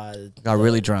 Wes. Got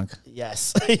really drunk.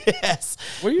 Yes. Yes.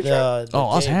 Were you drunk? I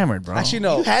was hammered, bro. Actually,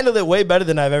 no. You handled it way better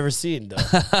than I've ever seen, though.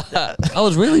 I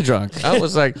was really drunk. I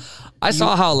was like, I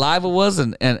saw how live it was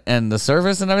and the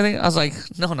service and everything. I was like,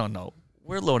 no.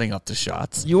 We're loading up the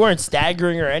shots. You weren't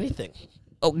staggering or anything.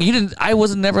 Oh, you didn't. I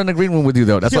was never in agreement with you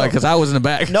though. That's why, because I was in the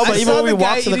back. No, but even when we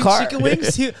walked to the car, chicken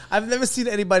wings. I've never seen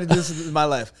anybody do this in my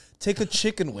life. Take a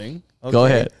chicken wing. Okay, Go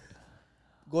ahead.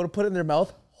 Go to put it in their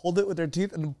mouth. Hold it with their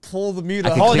teeth and pull the meat I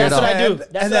off. can clear that's it what off. I do.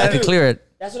 That's what I I do. could clear it.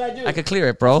 That's what I do. I could clear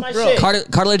it, bro. That's my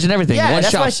shit. Cartilage and everything. Yeah, one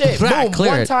that's shot. my shit. Boom,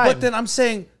 clear one it. time. But then I'm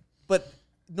saying,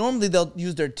 normally they'll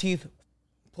use their teeth,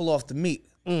 pull off the meat.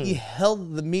 He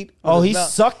held the meat. Oh, he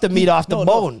sucked the meat off the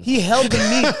bone. He held the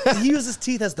meat. He used his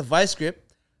teeth as the vice grip.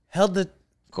 Held the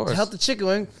chicken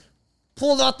wing.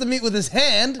 Pulled out the meat with his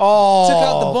hand. Oh, took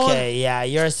out the bone. Okay, yeah,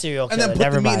 you're a serial killer. And then put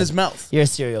Never the meat in mind. his mouth. You're a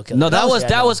serial killer. No, that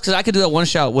was because I could do that one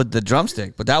shot with the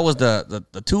drumstick, but that was the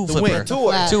two flipper, wing.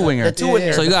 two winger. The two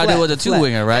winger. So you gotta do it with the two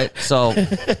winger, right? So,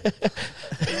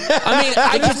 I mean,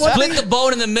 I could split the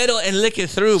bone in the middle and lick it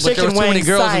through, but there was too many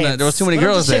girls in there. There was too many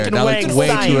girls there. Chicken That wing was way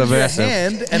science. too Your aggressive.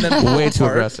 Hand and then Way too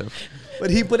aggressive. But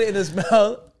he put it in his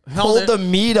mouth. Pulled the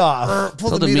meat off.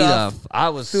 Pulled Pulled the meat off. I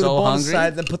was Threw the so bone hungry.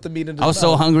 aside, then put the meat in his I was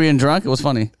so mouth. hungry and drunk. It was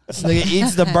funny. This nigga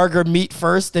eats the burger meat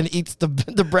first, then eats the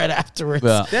bread afterwards.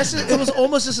 Yeah. It was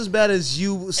almost just as bad as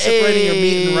you separating your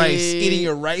meat and rice, eating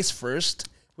your rice first.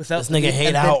 Without This the nigga meat, hate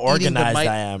and how then eating organized the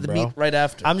I am, the bro. meat right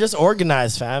after. I'm just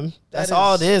organized, fam. That's That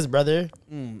all is- it is, brother.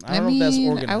 I don't I know if that's mean,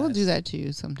 organized. I will do that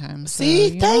too sometimes.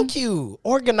 See, so, thank you.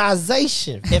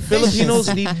 Organization. If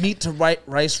Filipinos need meat to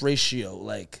rice ratio,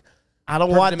 like I don't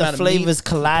perfect want the amount of flavors meat,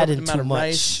 colliding perfect amount too of much.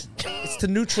 rice. It's to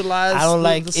neutralize. I don't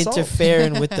like the salt.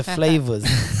 interfering with the flavors.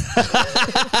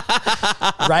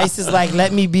 Rice is like,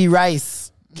 let me be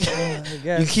rice.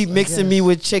 You keep mixing me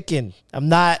with chicken. I'm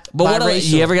not. But what biracial.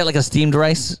 you ever get like a steamed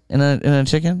rice in a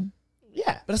chicken?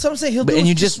 Yeah. But that's what I'm saying. He'll do And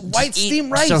you just white eat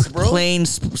steamed rice, some bro. plain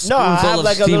No, I have of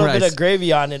like a steamed little rice. bit of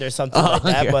gravy on it or something like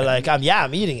that. okay. But like,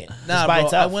 I'm eating it. Nah, Just by bro. I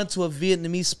itself. went to a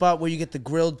Vietnamese spot where you get the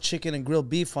grilled chicken and grilled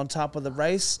beef on top of the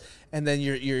rice, and then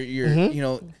your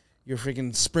your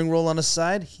freaking spring roll on the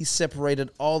side. He separated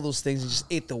all those things and just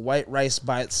ate the white rice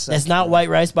by itself. It's not white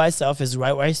rice by itself. It's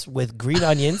white rice with green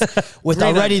onions, with Green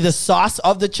already onions. the sauce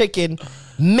of the chicken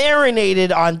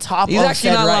marinated on top He's of actually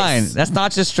said not rice. lying. That's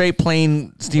not just straight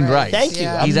plain steamed rice. Thank you.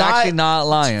 Yeah. He's actually not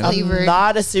lying. Flavored. I'm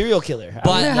not a serial killer.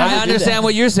 But I understand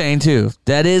what you're saying too.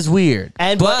 That is weird.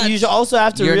 But you should also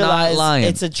have to you're not realize lying.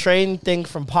 it's a trained thing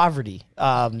from poverty.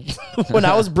 When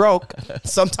I was broke,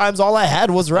 sometimes all I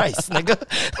had was rice. Nigga.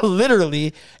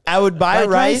 Literally, I would buy White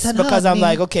rice rice and because I'm honey.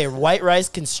 like, okay, white rice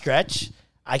can stretch.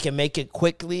 I can make it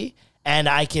quickly, and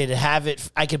I could have it.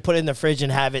 I could put it in the fridge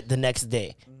and have it the next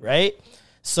day, right?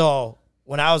 So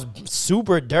when I was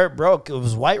super dirt broke, it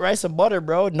was white rice and butter,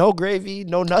 bro. No gravy,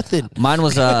 no nothing. Mine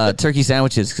was turkey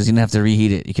sandwiches because you didn't have to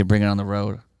reheat it. You could bring it on the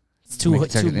road. It's too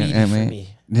Make turkey- meaty I for mean- me.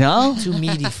 No, Too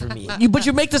meaty for me. but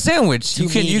you make the sandwich. You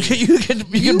can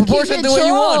meaty. proportion it the way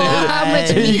you want it. how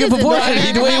much meat You can is in proportion there.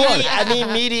 it the way you want it. I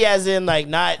mean meaty as in like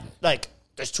not like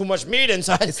there's too much meat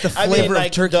inside. It's the I mean, flavor of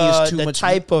like turkey is too the much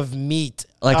type of meat.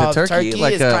 Like the of turkey?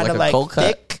 Like is a- kind like of a like cold cut?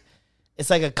 thick. It's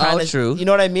like a kind of true. You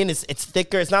know what I mean? It's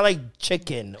thicker. It's not like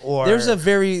chicken or There's a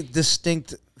very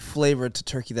distinct flavor to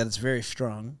turkey that is very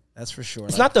strong. That's for sure.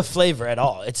 It's not the flavor at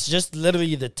all. It's just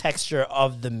literally the texture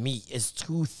of the meat is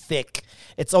too thick.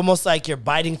 It's almost like you're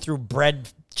biting through bread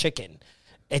chicken.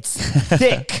 It's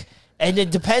thick. And it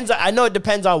depends. I know it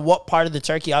depends on what part of the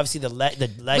turkey. Obviously, the leg But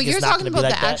is you're not talking going to be about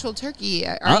like the that. actual turkey.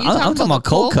 Are I'm you talking about the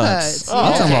cold cuts. cuts?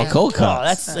 I'm talking Okay. about cold Oh,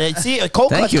 cuts. that's see, cold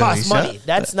Thank cuts you, cost Alicia. money.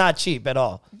 That's not cheap at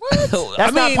all. I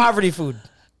That's not mean, poverty food.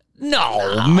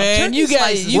 No, man. You turkey get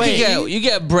slices. Wait. you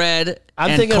get bread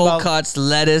I'm and thinking cold about- cuts,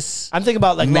 lettuce. I'm thinking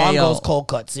about like Mayo. Longo's cold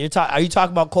cuts. Are you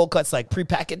talking about cold cuts like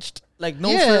prepackaged? like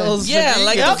no Yeah. frills. Yeah,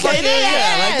 like the Okay, fucking,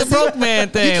 yeah, like the broke man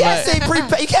thing. You can't like,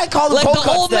 say you can't call them like cold the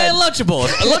cuts old then. man Lunchables.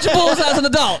 Lunchables as an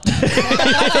adult.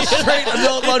 straight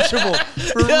adult lunchable.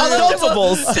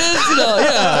 Adultables. Just, you know,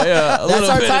 yeah. a That's little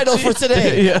our bit of title for cheese.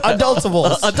 today. Yeah.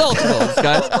 Adultables. Adultables,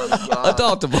 guys.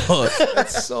 Adultables.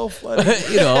 That's so funny.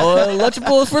 You know,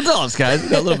 Lunchables for adults, guys. You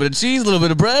got a little bit of cheese, a little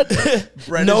bit of bread.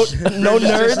 Bread No- is- no bread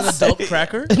is just nerds. an adult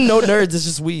cracker. No nerds. It's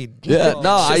just weed. Yeah,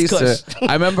 no, I Just used to.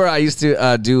 I remember I used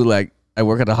to do like I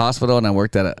work at a hospital and I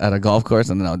worked at a golf course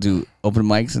and then I'll do open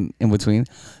mics in between.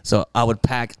 So I would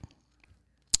pack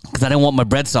because I didn't want my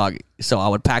bread soggy. So I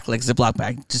would pack like Ziploc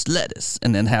bag, just lettuce,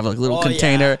 and then have like a little Oh,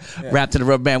 container wrapped in a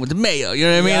rubber band with the mayo. You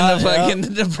know what I mean? Yeah, And the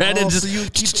fucking the bread and Oh, just so you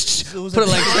keep it- it was put it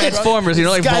a like deconstruct- Transformers. You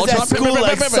know, like Guys at Voltron. school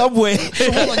like Subway. So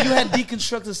hold on, you had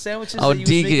deconstructed sandwiches. I would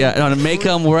to make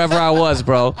them wherever I was,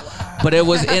 bro. But it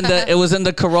was in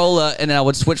the Corolla, and then I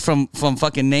would switch from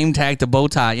fucking name tag to bow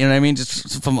tie. You know what I mean?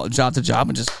 Just from job to job,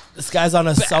 and just This guy's on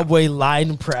a Subway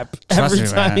line prep every me,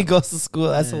 time man. he goes to school.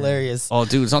 That's hilarious. oh,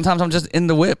 dude. Sometimes I'm just in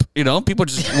the whip. You know, people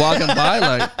just walking by.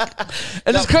 Like,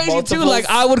 and it's crazy too. Like,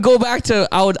 I would go back to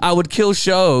I would kill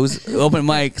shows, open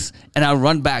mics, and I would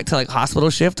run back to like hospital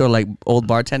shift or like old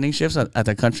bartending shifts at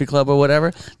the country club or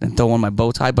whatever, and throw on my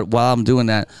bow tie. But while I'm doing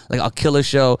that, like, I'll kill a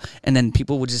show, and then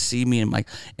people would just see me in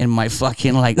my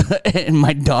fucking like in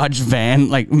my Dodge van,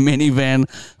 like minivan.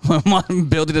 My mom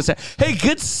building a set. Hey,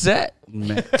 good set.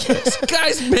 Man, this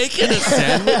guy's making a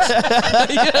sandwich.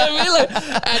 You know what I mean?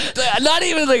 Like, not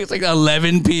even like it's like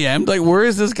 11 p.m. Like, where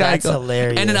is this guy? That's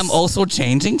hilarious. And then I'm also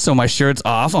changing, so my shirt's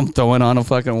off. I'm throwing on a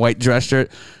fucking white dress shirt,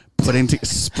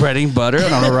 spreading butter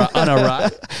on a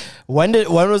rock. When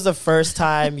was the first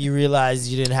time you realized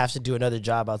you didn't have to do another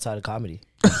job outside of comedy?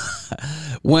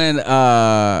 when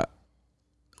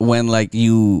like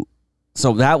you,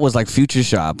 so that was like Future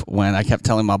Shop when I kept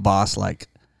telling my boss like,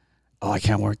 oh, I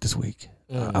can't work this week.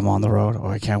 I'm on the road.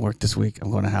 Or I can't work this week. I'm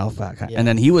going to Halifax. Yeah. And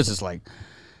then he was just like,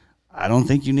 I don't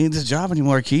think you need this job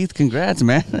anymore, Keith. Congrats,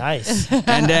 man. Nice.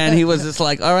 And then he was just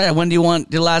like, all right, when do you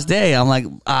want your last day? I'm like,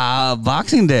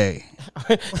 Boxing Day.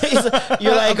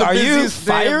 You're like, are you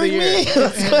firing me?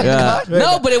 Yeah.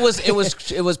 No, but it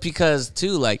was because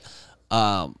too, like,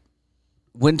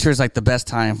 winter's like the best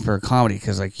time for comedy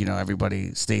because, like, you know,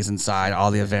 everybody stays inside,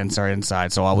 all the events are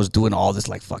inside. So I was doing all this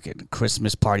like fucking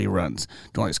Christmas party runs,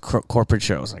 doing all these corporate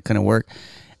shows. I couldn't work.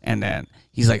 And then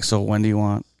he's like, so when do you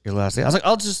want your last day? I was like,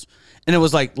 I'll just, and it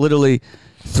was like literally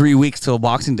 3 weeks till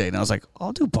Boxing Day. And I was like,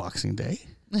 I'll do Boxing Day.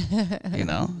 You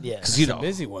know, yeah, because you know, a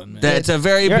busy one, man. It's a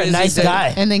very You're busy a nice day.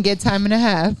 guy, and then get time and a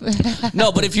half.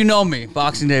 No, but if you know me,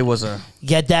 Boxing Day was a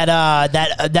get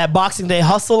that Boxing Day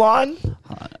hustle on.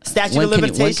 Statute of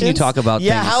limitations. When can you talk about?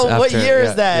 Yeah, things what year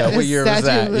is that? Yeah, what year was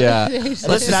that? Yeah, let's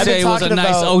just say it was a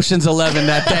nice Ocean's 11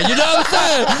 that day. You know what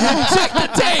I'm saying? Check the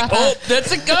tape. Oh,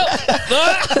 that's a go.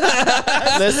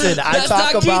 Listen, I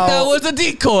talk about that was a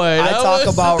decoy. I talk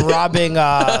about robbing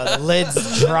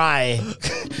lids dry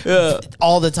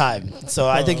all the time. So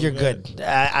I think you're good.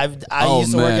 I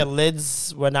used to work at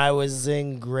lids when I was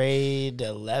in grade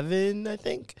 11, I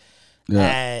think. Yeah.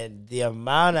 And the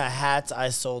amount of hats I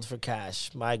sold for cash,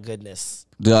 my goodness.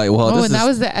 Yeah, well, and that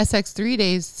was the SX3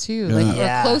 days too, like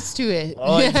or close to it.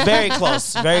 Oh, it's very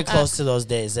close to those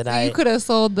days. And you could have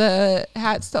sold the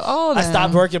hats to all of them. I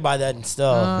stopped working by then. Still,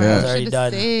 I was already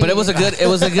done. But it was a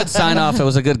good sign off. It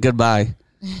was a good goodbye.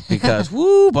 Because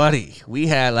woo, buddy, we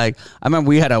had I remember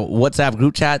we had a WhatsApp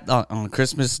group chat on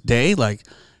Christmas Day, like,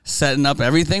 setting up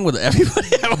everything with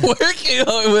everybody at work. You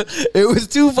know, it was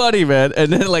too funny, man.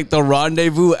 And then like the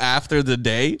rendezvous after the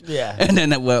day, and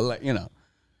then you know,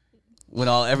 when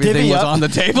everything was on the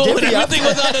table, when everything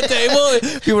was on the table,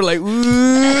 people were like, ooh.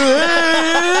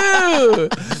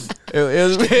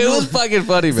 It was fucking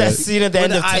funny, man. That scene at the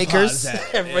end of Takers,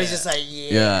 everybody's just like,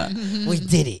 yeah, we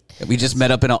did it. We just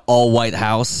met up in an all-white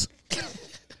house,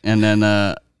 and then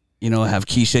you know, have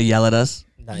Keisha yell at us.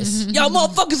 Nice. Y'all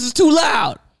motherfuckers is too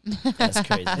loud. That's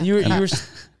crazy. And you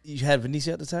had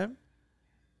Vinicio at the time?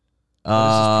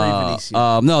 This is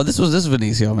pre-Vinicio. No, this was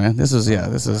Vinicio, man. This was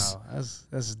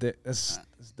That's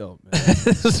dope, man.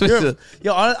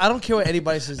 I don't care what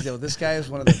anybody says. Yo, this guy is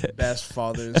one of the best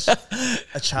fathers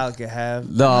a child can have.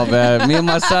 No, man. Me and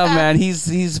my son, man.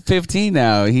 He's 15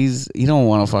 now. He don't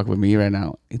want to fuck with me right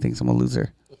now. He thinks I'm a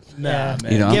loser. Nah,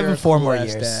 man. You know? Give him 4 more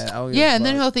years. Yeah, and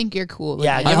then he'll think you're cool.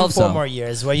 Yeah, give him 4 more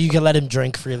years where you can let him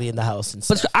drink freely in the house and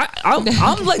stuff. But I'm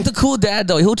like the cool dad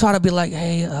though. He'll try to be like,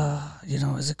 hey, you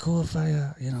know, is it cool if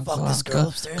I, you know, fuck this girl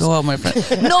upstairs? Go out, my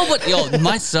friend. No, but yo,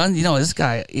 my son, you know, this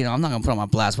guy, you know, I'm not gonna put him on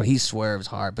blast, but he swerves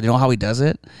hard. But you know how he does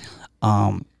it?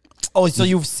 Oh, so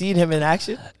you've seen him in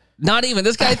action? Not even.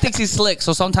 This guy thinks he's slick.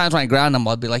 So sometimes when I ground him,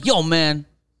 I'll be like, yo, man,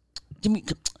 you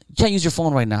can't use your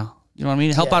phone right now. You know what I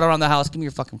mean? Help out around the house. Give me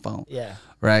your fucking phone. Yeah.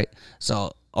 Right?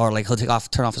 So, or like he'll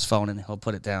turn off his phone and he'll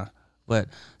put it down. But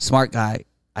smart guy,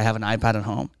 I have an iPad at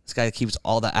home. This guy keeps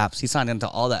all the apps. He signed into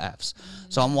all the apps.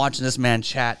 So I'm watching this man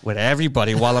chat with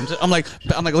everybody while I'm like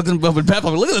looking up at Pep.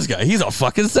 I'm like, look at this guy. He's a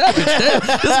fucking savage. Damn,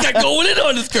 this guy going in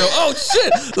on this girl. Oh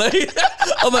shit. Like,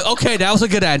 I'm like, okay, that was a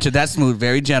good answer. That's smooth,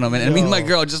 very gentleman. And me and my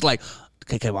girl just like,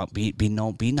 okay, come on,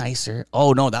 be nicer.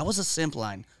 Oh no, that was a simp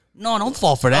line. No, don't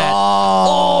fall for that.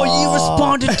 Oh, you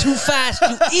responded too fast,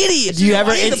 you idiot. Do you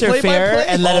ever interfere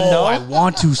and let him know? I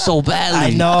want to so badly. I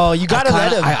know. You got to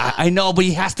let him. I know, but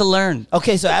he has to learn.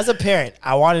 Okay, so as a parent,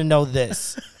 I want to know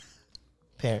this.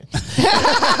 Parents.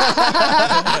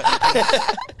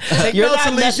 You're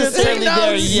not necessarily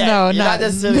there yet. No, You're not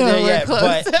necessarily there yet.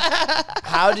 Close. But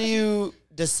how do you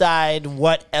decide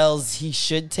what L's he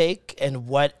should take and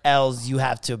what L's you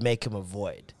have to make him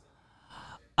avoid?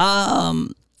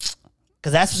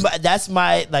 Because that's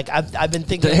my like I've been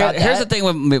thinking about that. Here's the thing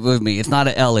with me. It's not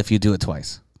an L if you do it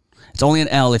twice. It's only an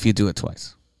L if you do it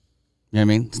twice. You know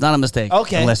what I mean? It's not a mistake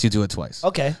unless you do it twice.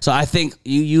 Okay. So I think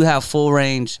you have full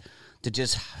range to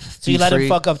just So you let him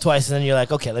fuck up twice, and then you're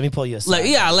like, okay, let me pull you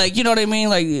aside. Like you know what I mean?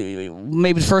 Like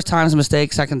maybe the first time's a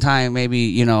mistake, second time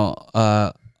maybe,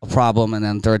 a problem, and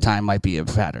then third time might be a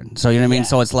pattern. So you know what I mean?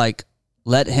 So it's like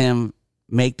let him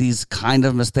make these kind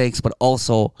of mistakes, but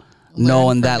also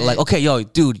knowing that like, okay, yo,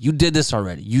 dude, you did this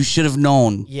already. You should have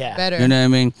known. Yeah. Better. You know what I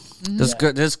mean?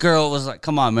 This girl was like,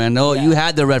 come on, man. No, you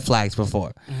had the red flags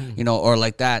before, or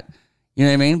like that. You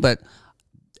know what I mean? But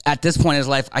at this point in his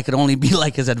life, I could only be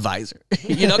like his advisor,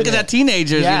 because at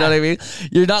teenagers, you know what I mean?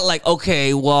 You're not like,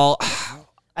 okay, well,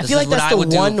 I feel like that's the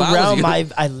one realm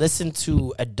I listened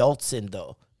to adults in,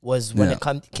 though, was when it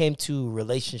came to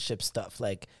relationship stuff,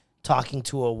 like talking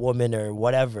to a woman or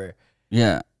whatever.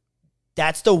 Yeah.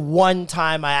 That's the one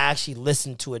time I actually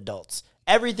listened to adults.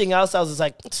 Everything else, I was just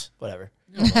like, whatever.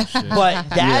 But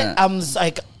that, I'm just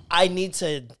like, I need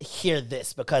to hear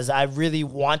this because I really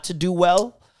want to do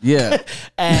well. Yeah.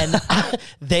 And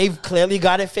they've clearly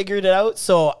got it figured out.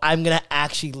 So I'm going to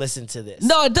actually listen to this.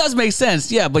 No, it does make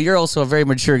sense. Yeah, but you're also a very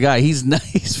mature guy. He's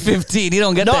 15. He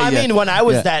don't get that No, I yet. mean, when I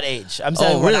was that age. I'm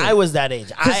saying when I was that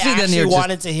age. I actually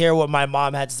wanted to hear what my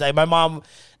mom had to say. My mom,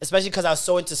 especially because I was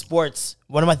so into sports,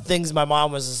 one of my things my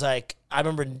mom was just like, I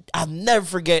remember, I'll never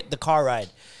forget the car ride.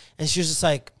 And she was just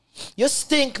like, you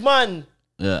stink, man.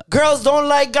 Yeah. Girls don't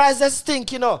like guys that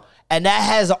stink, And that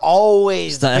has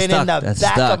always been in the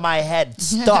back of my head,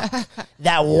 stuck.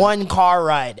 That one car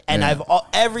ride. And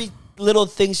every little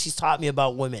thing she's taught me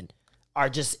about women are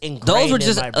just ingrained Those were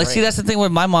just, in my brain. see, that's the thing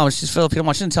with my mom. She's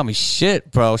Filipino. She didn't tell me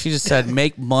shit, bro. She just said,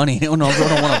 make money. No, I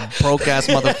don't want a broke-ass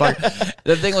motherfucker.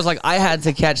 The thing was, like, I had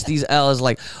to catch these L's.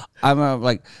 Like, I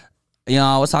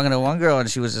was talking to one girl, and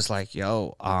she was just like,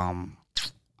 yo,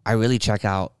 I really check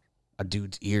out a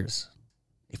dude's ears.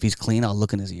 If he's clean, I'll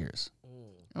look in his ears.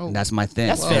 Oh. And that's my thing.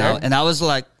 That's fair. And I was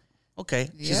like, okay.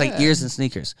 She's like, ears and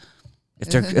sneakers. If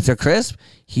they're crisp,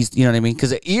 he's, you know what I mean? Because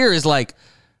the ear is like,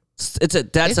 that's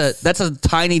a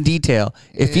tiny detail.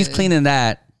 If he's cleaning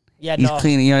that, he's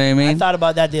cleaning. You know what I mean? I thought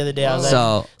about that the other day. I was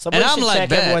like, somebody should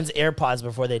check everyone's AirPods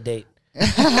before they date.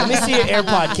 Let me see your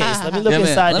AirPod case. Let me look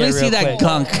inside. Let me see that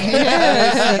gunk.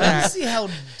 Let me see how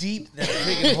deep that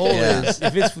freaking hole is.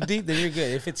 If it's deep, then you're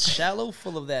good. If it's shallow,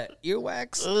 full of that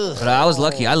earwax. But I was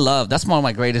lucky. That's one of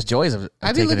my greatest joys of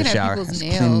taking a shower.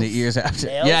 Cleaning the ears after.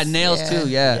 Nails? Yeah, nails too.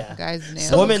 Yeah. Guys'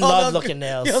 nails. Women love looking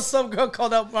nails. Some girl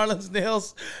called out Marlon's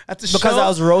nails at the show because I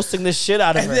was roasting the shit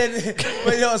out of her.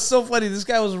 But it's so funny. This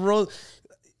guy was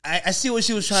I see what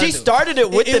she was trying to do. She started it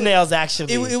with the nails,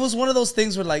 actually. It was one of those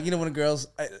things where, like, when a girl's...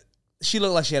 she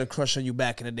looked like she had a crush on you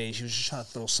back in the day. She was just trying to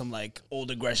throw some, like,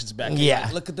 old aggressions back. Yeah.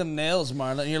 Like, look at them nails,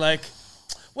 Marlon. And you're like,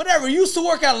 whatever. You used to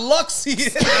work at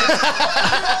Luxie.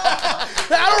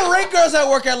 I don't rate girls that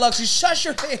work at Luxie. Shut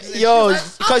your face. Yo,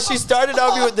 because she started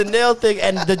on me with the nail thing,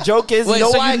 and the joke is, wait, you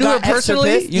know so why you knew I her got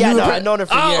personally? extra pissed? I've known her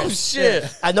for years. Oh,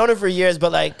 shit. I've known her for years,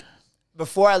 but, like,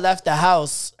 before I left the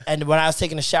house, and when I was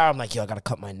taking a shower, I'm like, yo, I got to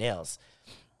cut my nails.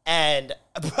 And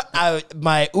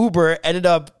my Uber ended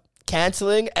up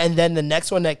canceling, and then the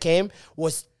next one that came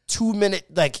was 2 minutes.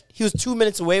 Like, he was 2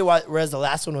 minutes away, whereas the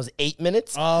last one was 8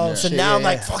 minutes. Oh, so now I'm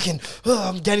like,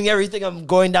 I'm getting everything. I'm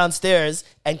going downstairs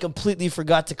and completely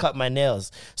forgot to cut my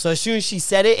nails. So as soon as she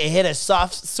said it hit a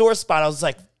soft sore spot. I was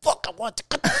like, fuck, I want to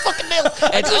cut the fucking nails.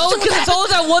 It's always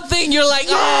that one thing. You're like,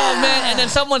 oh man, and then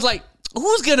someone's like,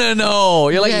 who's gonna know?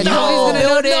 You're like, nobody's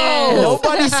gonna know.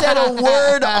 Nobody said a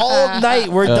word all night.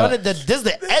 We're done at this is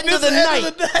the end of the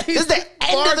night. This is the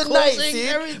end of the night.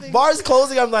 See? Bar's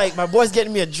closing. I'm like, my boy's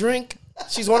getting me a drink.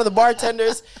 She's one of the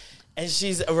bartenders, and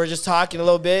we're just talking a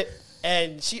little bit,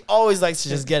 and she always likes to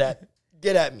just get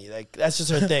at me. Like, that's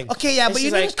just her thing. Okay, yeah, and but you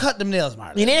need to cut them nails,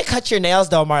 Marlon. You need to cut your nails,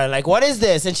 though, Marlon. Like, what is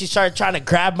this? And she started trying to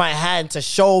grab my hand to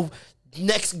show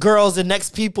next girls and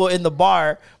next people in the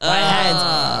bar my hands,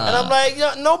 and I'm like,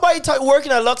 nobody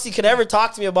working at Luxie could ever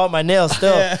talk to me about my nails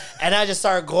still. And I just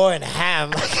started going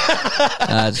ham.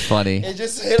 That's funny. It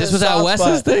just hit this was at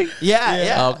Wes's thing.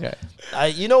 Yeah. Okay.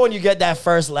 When you get that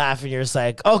first laugh and you're just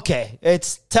like, okay,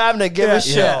 it's time to give a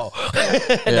show.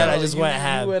 And then I just went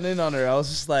ham. You went in on her. I was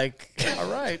just like, all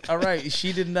right.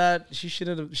 She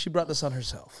brought this on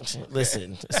herself.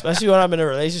 Listen, especially when I'm in a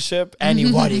relationship,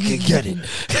 anybody can get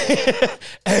it.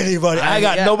 Anybody. I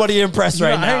got nobody impressed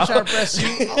right now. I ain't trying to press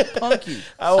you. I'll punk you.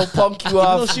 I will punk you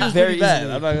off she was very bad.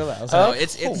 easily. I'm not gonna lie. I was like,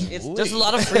 It's there's a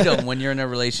lot of freedom when you're in a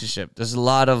relationship. There's a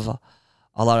lot of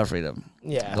freedom.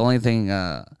 Yeah. The only thing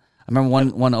I remember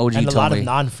one OG and told me. a lot of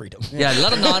non-freedom. Yeah, a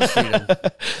lot of non-freedom.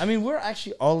 I mean, we're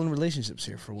actually all in relationships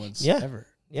here for once. Yeah. Ever.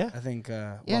 Yeah. I think,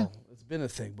 it's been a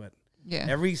thing, but Yeah.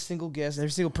 Every single guest,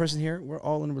 every single person here, we're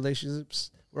all in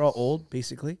relationships. We're all old,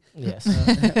 basically. Yes,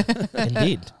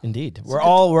 indeed. We're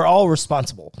all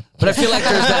responsible, But I feel like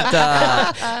there's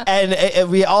that. and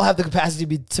we all have the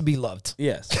capacity to be loved.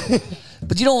 Yes.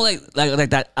 But you don't like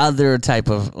that other type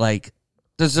of like.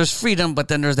 There's freedom, but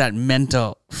then there's that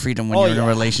mental freedom when you're in a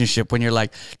relationship. When you're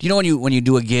like, when you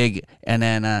do a gig and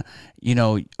then or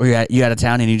you're out of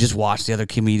town and you just watch the other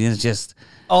comedians just.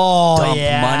 Dump money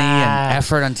and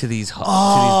effort onto these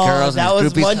girls. That and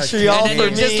was groupies. Montreal and for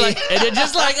then me. They're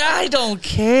just like, I don't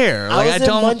care. Like, I was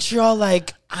in Montreal,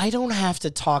 like, I don't have to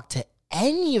talk to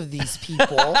any of these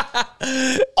people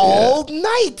all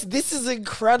night. This is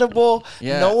incredible.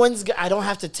 Yeah. I don't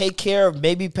have to take care of,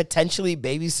 maybe potentially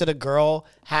babysit a girl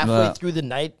halfway through the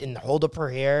night and hold up her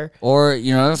hair. Or,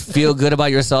 feel good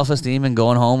about your self-esteem and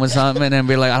going home with something and then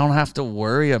be like, I don't have to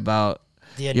worry about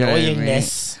The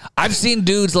annoyingness. I've seen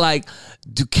dudes like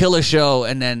kill a show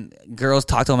and then girls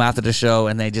talk to them after the show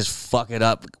and they just fuck it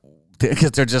up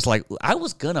because they're just like, I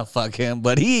was gonna fuck him,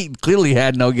 but he clearly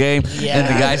had no game. Yeah. And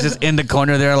the guy's just in the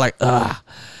corner there like,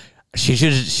 she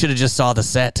should have just saw the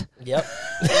set. Yep.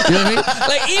 You know what I mean?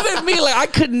 Like even me, like I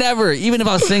could never, even if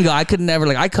I was single, I could never,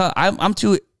 like I'm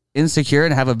too insecure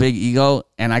and have a big ego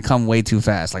and I come way too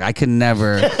fast. Like I could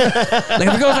never like if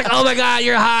a girl's like, oh my God,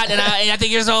 you're hot and I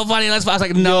think you're so funny, let's I was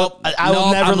like, nope, I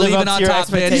will never I'm live leaving up on to your top,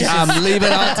 bitch. expectations. I'm leaving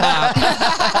on top.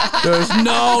 There's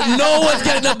no one's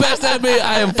getting the best out of me.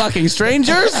 I am fucking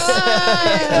strangers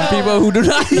and people who do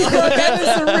not know. That is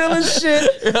the realest shit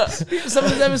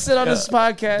someone's ever said on this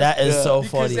podcast. That is so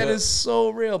because funny. that is so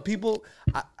real. People,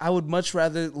 I would much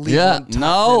rather leave on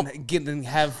top than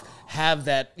have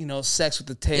that, sex with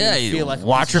the tail. Yeah, and feel like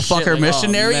watch her fuck her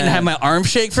missionary and have my arm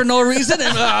shake for no reason.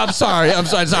 And I'm sorry,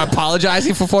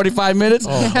 apologizing for 45 minutes.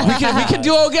 We can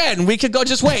do it again. We could go.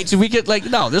 Just wait. So we could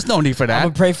no. There's no need for that. I'm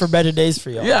gonna pray for better days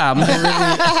for y'all. Yeah,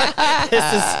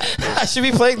 I should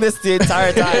be playing this the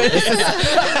entire time.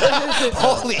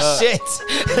 Holy shit,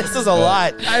 this is a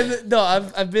lot.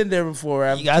 I've been there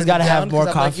before. You guys gotta have more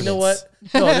confidence. You know what?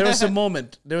 No, there was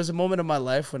a moment in my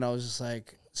life when I was just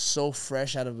like so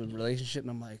fresh out of a relationship, and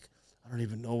I'm like, I don't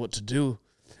even know what to do.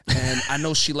 And I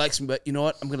know she likes me, but you know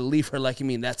what? I'm going to leave her liking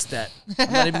me, and that's that.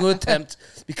 I'm not even going to attempt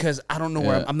because I don't know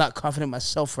where I'm not confident in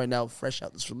myself right now, fresh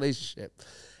out this relationship.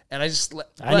 And I just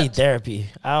I need therapy.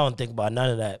 I don't think about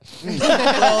none of that.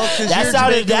 Well,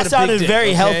 that sounded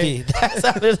very healthy.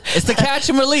 It's the catch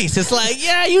and release. It's like,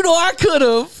 I could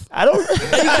have. I don't. You could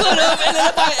have, and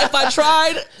then if I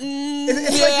tried,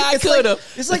 I could have.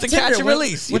 It's like the Tinder. catch and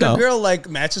release. When a girl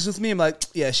matches with me, I'm like,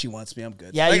 yeah, she wants me. I'm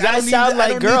good. Yeah, you guys sound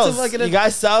like girls. You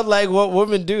guys sound like what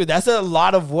women do. That's a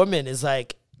lot of women. Is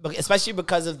like, especially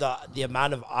because of the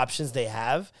amount of options they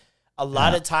have. A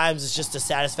lot of times it's just the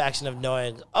satisfaction of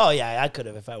knowing, oh yeah, I could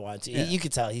have if I wanted to. Yeah. You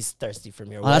could tell he's thirsty for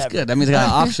me or whatever. That's good. That means I got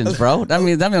options, bro. That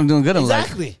means I'm doing good in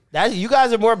life. Exactly. You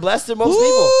guys are more blessed than most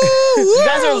people. You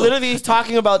guys are literally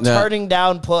talking about turning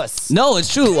down puss. No,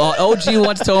 it's true. OG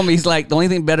once told me, he's like, the only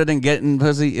thing better than getting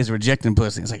pussy is rejecting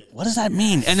pussy. It's like, what does that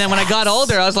mean? And then when I got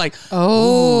older, I was like,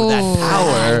 ooh, that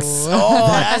power.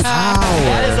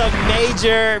 That is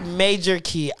a major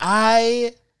key.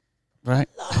 Right.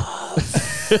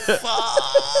 I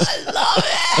love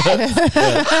it.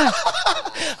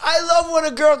 I love when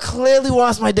a girl clearly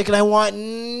wants my dick and I want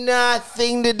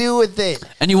nothing to do with it.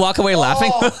 And you walk away laughing?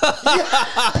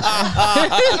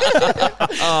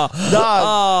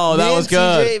 Dog, that was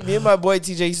good. Me and my boy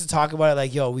TJ used to talk about it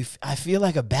like, yo, I feel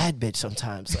like a bad bitch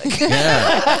sometimes. Like,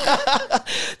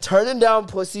 turning down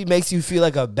pussy makes you feel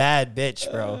like a bad bitch,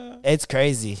 bro. It's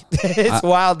crazy. It's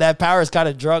wild. That power is kind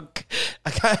of drunk.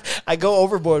 I go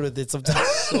overboard with it sometimes.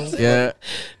 Yeah.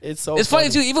 It's so funny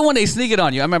too, even when they sneak it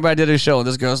on you. I remember I did a show and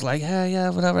this girl's like, yeah,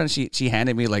 whatever. And she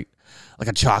handed me like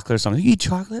a chocolate or something. You eat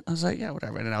chocolate? I was like, yeah,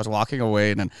 whatever. And then I was walking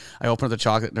away and then I opened up the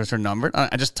chocolate. There's her number.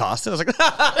 I just tossed it. I was like,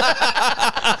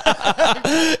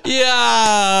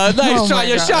 yeah, nice try.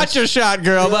 You shot your shot,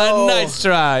 girl, but nice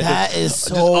try. That is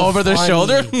so just over the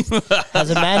shoulder.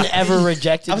 Has a man ever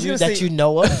rejected you that you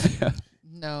know of?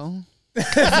 No. We're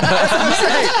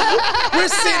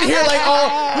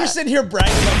sitting here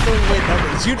bragging about throwing away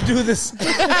numbers. You do this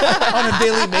on a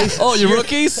daily basis. Oh, you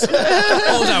rookies?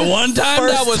 That one time?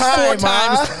 That was 4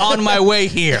 times on my way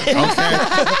here. Okay, you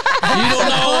don't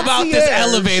know about this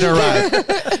elevator ride.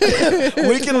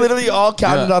 We can literally all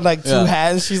count it on like 2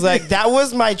 hands. She's like, that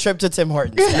was my trip to Tim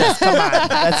Hortons. Yes, come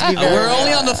on. We're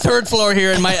only on the 3rd floor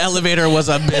here, and my elevator was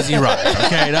a busy ride.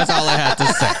 Okay, that's all I have to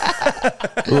say.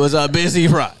 It was a busy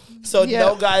ride. So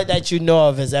no guy that you know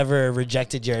of has ever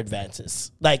rejected your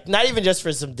advances? Like, not even just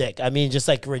for some dick. I mean, just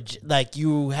like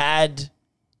you had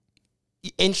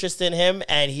interest in him,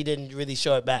 and he didn't really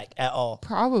show it back at all.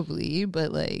 Probably,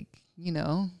 but like, you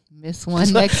know, miss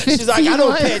one next 15 She's like, I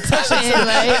don't pay attention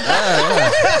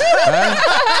to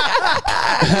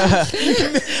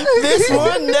this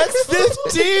one next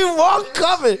 15 won't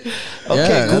coming.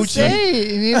 Okay, Gucci.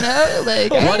 Hey, you know,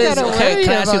 like, Can I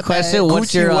ask you a question?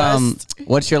 Gucci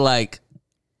What's your like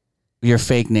your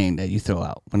fake name that you throw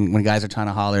out when guys are trying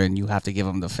to holler and you have to give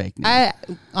them the fake name? I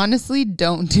honestly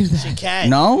don't do that. She can't.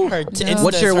 No?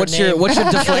 What's your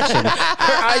deflection?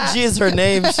 Her IG is her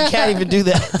name. She can't even do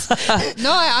that.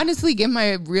 No, I honestly give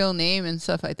my real name and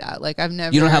stuff like that. Like I've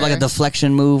never. You don't have like a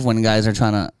deflection move when guys are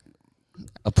trying to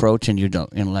approach and you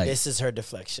don't, and like This is her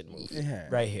deflection move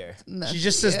right here. No. She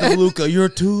just says to Luca, "You're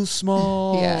too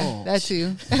small." Yeah, that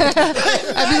too.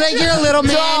 I'd be like, "You're a little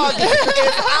man." Dog,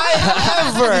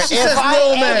 if says I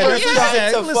little man. ever That's what tried she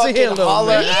said. to Listen fucking here, little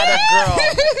holler man. at a girl,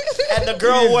 and the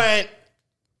girl went,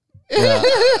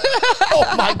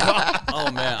 oh my God.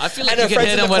 oh man, I feel like And you her can friends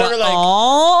hit in him the with corner like,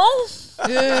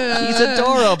 "Aww, he's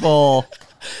adorable."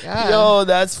 Yeah. Yo,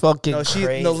 that's fucking No,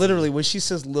 crazy. literally, when she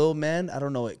says "little man," I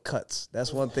don't know, it cuts.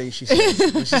 That's one thing she says.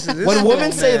 When, she says, "This When is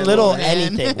women say man, little man."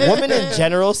 anything, women in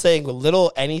general saying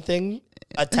little anything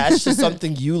attached to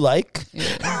something you like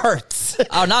hurts.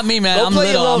 Oh, not me, man. Go I'm play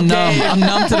little. your I'm little numb. game. I'm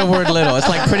numb to the word little. It's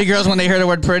like pretty girls when they hear the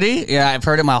word pretty. Yeah, I've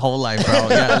heard it my whole life, bro.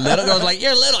 Yeah, little girls like,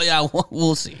 you're little. Yeah,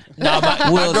 we'll see. Nah, my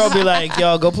girl be like,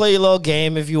 yo, go play your little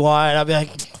game if you want. And I'll be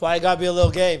like, why it gotta be a little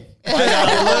game? Why it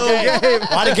gotta be a little game?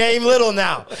 Why the game little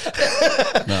now?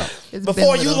 No. It's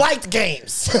Before been you little. liked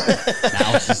games.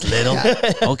 Now it's just little.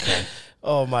 Okay.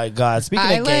 Oh my God.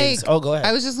 Speaking of games. Oh, go ahead.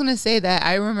 I was just gonna say that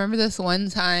I remember this one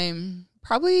time,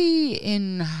 probably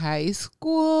in high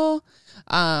school.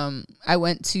 I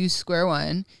went to Square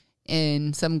One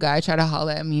and some guy tried to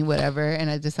holler at me, whatever, and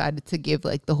I decided to give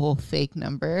like the whole fake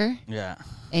number. Yeah.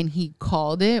 And he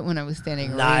called it when I was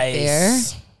standing Nice. right there.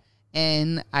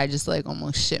 And I just like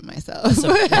almost shit myself.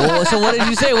 Well, so what did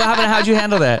you say? What happened? How'd you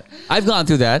handle that? I've gone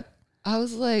through that. I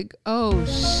was like, oh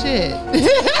shit.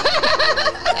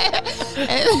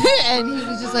 and he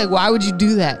was just like, why would you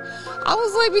do that? I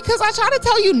was like, because I tried to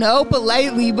tell you no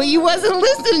politely, but you wasn't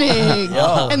listening.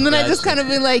 Yo, and then I just kind of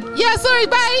been like, yeah, sorry,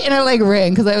 bye. And I like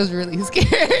ran because I was really scared.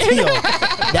 Yo,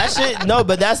 that shit. No,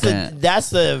 but that's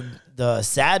the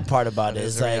sad part about it.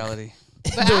 Is like reality.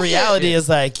 the reality is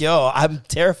like, yo, I'm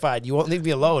terrified. You won't leave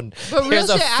me alone. But real Here's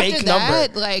a shit, fake after number.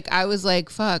 that, like, I was like,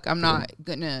 fuck, I'm not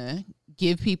gonna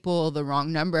give people the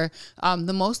wrong number.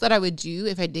 The most that I would do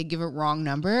if I did give a wrong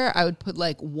number, I would put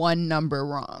like one number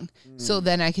wrong. So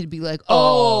then I could be like,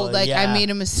 Oh, like yeah. I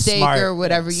made a mistake Smart. or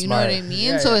whatever. You know Smart. what I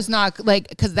mean? So it's not like,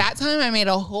 because that time I made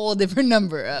a whole different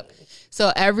number up.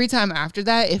 So every time after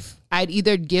that, if I'd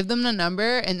either give them the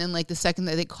number and then like the second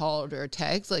that they called or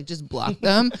text, like just block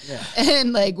them.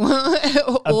 And like,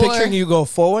 I'm picturing you go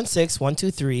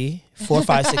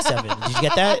 416-123-4567. Did you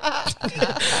get that?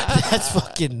 That's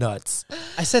fucking nuts.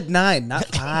 I said 9, not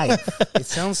 5. It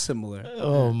sounds similar.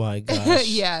 Oh my gosh.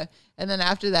 yeah. And then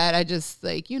after that, I just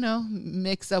like, you know,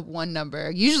 mix up one number.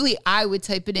 Usually I would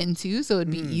type it in too, so it'd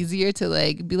be easier to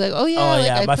like be like, oh yeah, Oh, like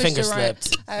yeah, I my pushed finger the wrong-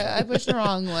 slipped. I pushed the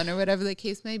wrong one or whatever the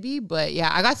case may be. But yeah,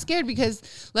 I got scared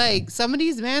because like some of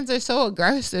these mans are so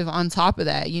aggressive on top of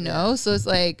that, you know? So it's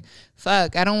like,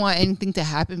 fuck, I don't want anything to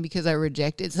happen because I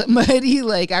rejected somebody.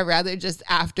 Like I'd rather just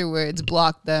afterwards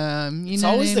block them. You It's know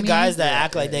always what the I mean? guys that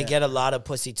act like they get a lot of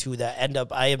pussy too that end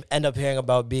up hearing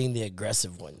about being the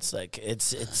aggressive ones. Like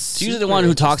it's Usually the one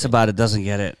who talks about it doesn't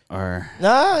get it, or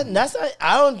Nah, that's not.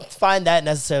 I don't find that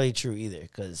necessarily true either.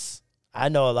 Because I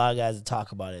know a lot of guys that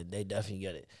talk about it. They definitely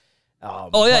get it.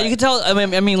 oh yeah, but you can tell. I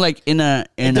mean, like it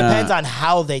depends on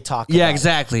how they talk. Yeah, about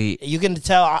exactly. It. You can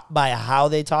tell by how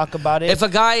they talk about it. If a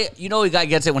guy, you know, a guy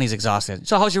gets it when he's exhausted.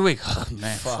 So how's your week? Oh,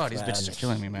 man, fuck, these man. bitches are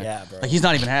killing me, man. Yeah, bro. Like he's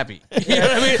not even happy. You know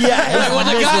what I mean? Yeah, Like, when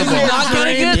the guy who's miserable. not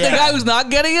getting it, Yeah. the guy who's not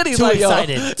getting it, he's Too like,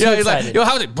 excited. yo, Too yeah, he's like, excited. yo,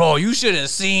 how's it, bro? You should have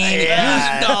seen.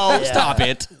 Yeah. No, Yeah. stop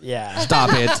it. yeah,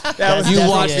 Stop it. That was You definitely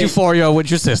watched it. Euphoria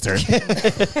with your sister.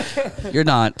 You're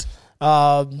not.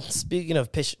 Speaking of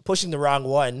pushing the wrong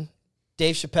one,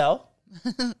 Dave Chappelle,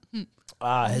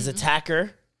 his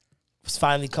attacker, was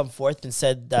finally come forth and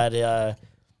said that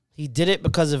he did it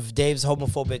because of Dave's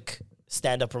homophobic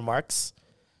stand-up remarks,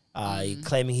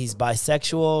 claiming he's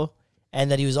bisexual,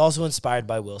 and that he was also inspired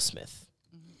by Will Smith.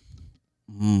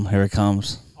 Here it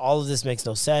comes. All of this makes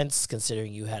no sense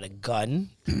considering you had a gun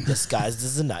disguised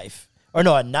as a knife. Or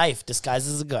no, a knife disguised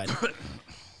as a gun.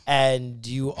 And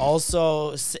he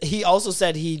also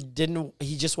said he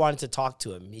just wanted to talk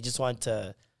to him. He just wanted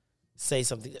to say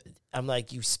something. I'm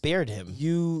like, you spared him.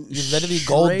 You literally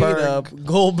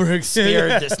Goldberg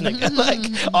spared this nigga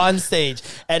like on stage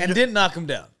and didn't knock him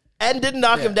down. And didn't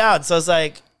knock him down. So it's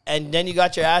like, and then you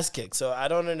got your ass kicked. So I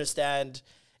don't understand.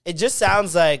 It just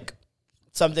sounds like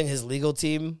something his legal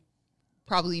team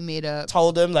probably made up.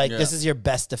 Told him like, this is your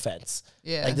best defense.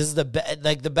 Yeah, like this is the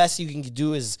the best you can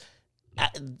do is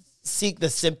seek the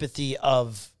sympathy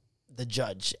of the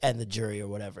judge and the jury or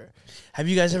whatever. Have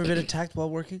you guys ever been attacked while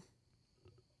working?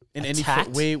 In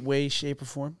Attacked? any way, shape, or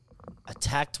form?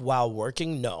 Attacked while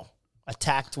working? No.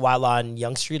 Attacked while on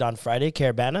Yonge Street on Friday,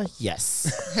 Carabana?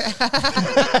 Yes.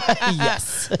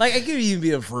 Yes. Like, it could even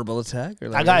be a verbal attack. Or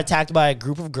like I got attacked by a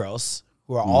group of girls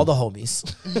who are all the homies.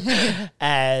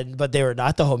 But they were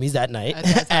not the homies that night.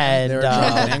 And they were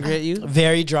drunk and angry at you?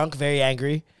 Very drunk, very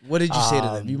angry. What did you say to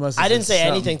them? You must. I didn't say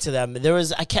anything to them. There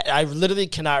was I literally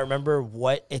cannot remember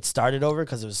what it started over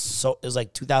because it was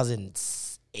like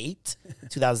 2008,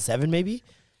 2007 maybe.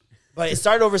 But it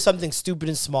started over something stupid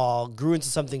and small, grew into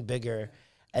something bigger,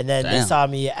 and then they saw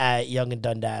me at Yonge and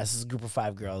Dundas. This is a group of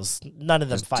 5 girls. None of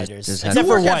them fighters, except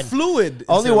for one. Fluid.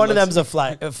 Only one of them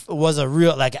was a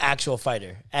real actual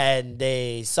fighter, and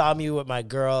they saw me with my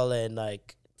girl and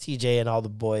like TJ and all the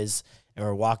boys, and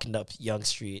we're walking up Yonge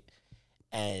Street,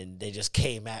 and they just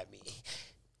came at me.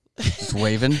 Just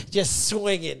waving? Just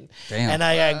swinging. Damn. And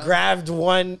I grabbed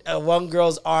one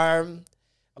girl's arm.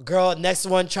 A girl next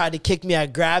one tried to kick me. I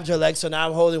grabbed her leg. So now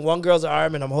I'm holding one girl's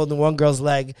arm and I'm holding one girl's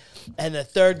leg. And the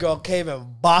third girl came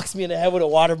and boxed me in the head with a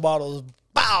water bottle.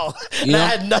 Bow. And I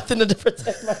had nothing to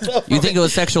protect myself. You think it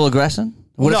was sexual aggression?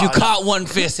 What if you caught one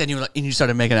fist and you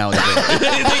started making out with it? You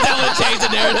think that would change the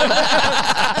narrative?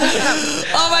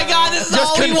 Oh my God, this is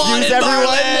just all we wanted,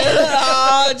 everyone.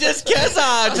 Oh, just kiss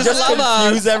us. Just love us.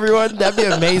 Confuse everyone. That'd be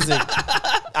amazing.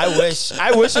 I wish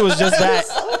it was just that.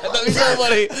 That'd be so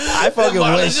funny. I fucking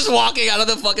wish. Just walking out of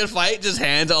the fucking fight, just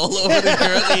hands all over the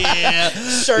girl. Yeah.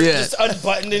 Shirt just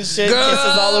unbuttoned and shit. Girl,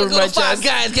 kisses all over my chest.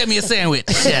 Guys, get me a sandwich.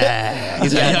 Yeah.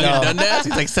 He's done that.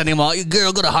 He's like sending them all.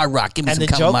 Girl, go to Hard Rock. Give me some calamari.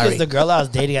 And the joke is the girl I was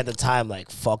dating at the time like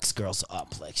fucks girls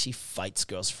up. Like she fights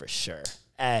girls for sure.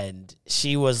 And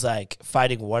she was like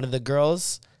fighting one of the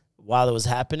girls while it was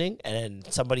happening. And then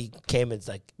somebody came and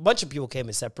like a bunch of people came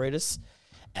and separated us.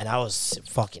 And I was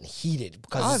fucking heated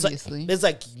because it's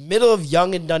like middle of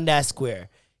Yonge and Dundas Square.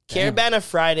 Carabana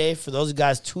Friday, for those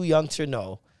guys too young to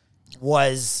know,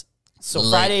 was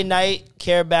Friday night,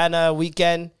 Carabana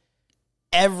weekend.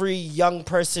 Every young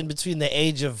person between the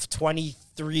age of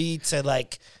 23 to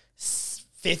like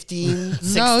 15,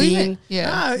 16.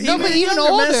 But even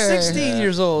older. 16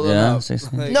 years old. Yeah,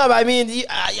 no, but I mean,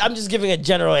 I'm just giving a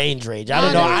general age range.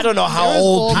 I don't know how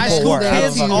old people were.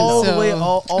 Kids all the way.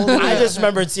 I just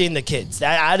remember seeing the kids.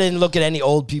 I didn't look at any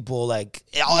old people. Like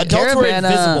adults were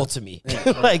invisible to me.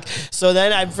 Like so,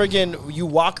 then you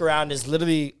walk around. There's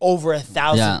literally over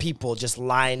 1,000 people just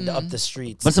lined up the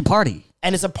streets. What's a party?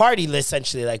 And it's a party,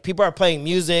 essentially. Like, people are playing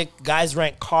music. Guys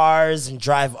rent cars and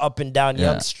drive up and down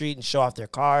Yonge Street and show off their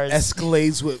cars.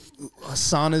 Escalades with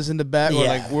saunas in the back or,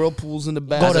 like, whirlpools in the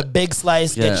back. Go to Big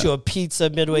Slice, get you a pizza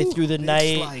midway through the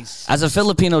night. Slice. As a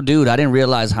Filipino dude, I didn't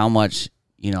realize how much,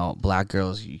 black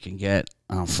girls you can get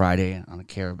on Friday on a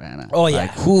Carabana. Oh, yeah.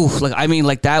 Like, whew,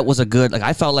 that was a good,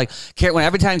 I felt like,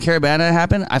 every time Carabana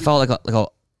happened, I felt like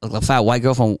a fat white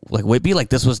girl from like Whitby, like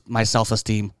this was my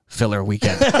self-esteem filler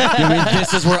weekend. You know what I mean?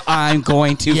 This is where I'm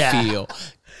going to feel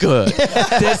good.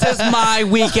 This is my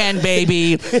weekend,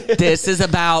 baby. This is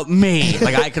about me.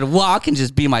 Like I could walk and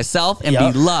just be myself and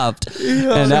be loved.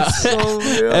 And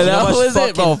that was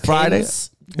it, bro. Friday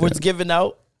was given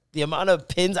out. The amount of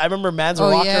pins, I remember mans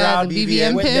were walking around the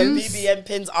BBM with pins. their BBM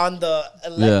pins on the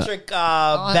electric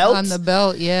belt. On the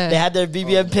belt, yeah. They had their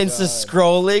BBM pins just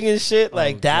scrolling and shit.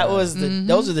 Like that was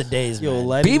those are the days, man.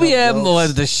 BBM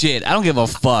was the shit. I don't give a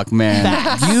fuck, man.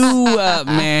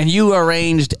 You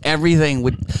arranged everything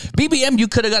with BBM. You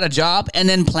could have got a job and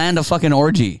then planned a fucking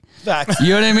orgy. Facts. You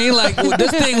know what I mean? Like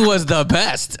this thing was the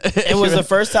best. It was the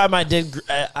first time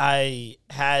I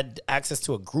had access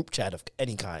to a group chat of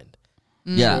any kind.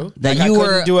 Yeah, that like you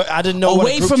were I didn't know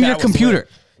away from your computer.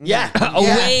 Yeah,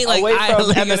 away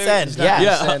from MSN.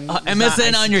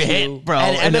 MSN on your head, bro.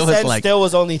 And MSN still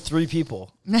was only 3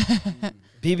 people.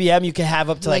 BBM you can have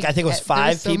up to I think it was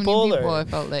 5 people or I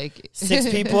felt like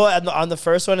 6 people on the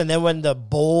first one, and then when the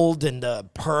Bold and the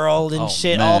Pearl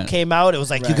and all came out, it was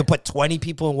like you could put 20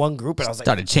 people in one group, and I was like,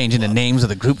 started changing the names of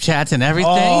the group chats and everything.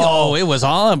 Oh, it was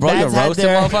on, bro. You roasted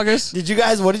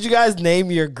motherfuckers. What did you guys name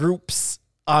your groups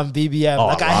on BBM?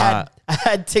 I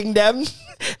had Ting Dem,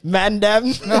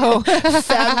 Mandem,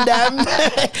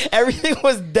 Famdem. Everything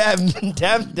was dem.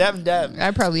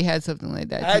 I probably had something like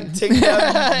that. I had Tingdem,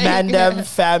 Mandem,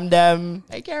 Famdem.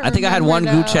 I think I had one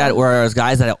group chat where it was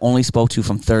guys that I only spoke to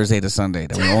from Thursday to Sunday.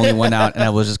 That we only went out, and I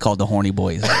was just called the horny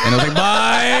boys. And it was like,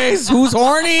 boys, who's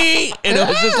horny? And it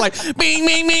was just like, bing,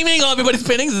 bing, bing, bing. Oh, everybody's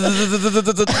spinning. You know what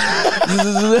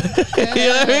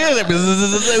I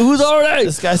mean? Who's horny?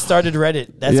 This guy started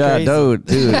Reddit. That's crazy. Dude.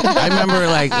 I remember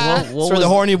like, That's where the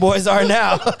horny boys are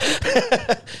now.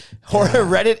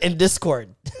 Reddit and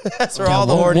Discord. That's where all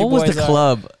the horny boys are. What was the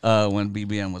club when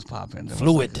BBM was popping?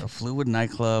 Fluid. Was like a Fluid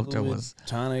nightclub. There was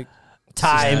Tonic.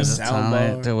 Times.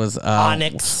 There was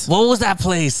Onyx. What was that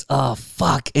place? Oh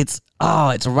fuck! It's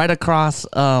right across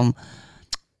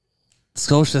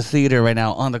Scotia Theater right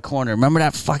now on the corner. Remember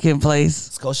that fucking place?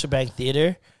 Scotiabank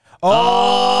Theater.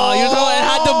 Oh, you're talking about it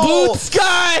had the boots,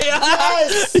 guy.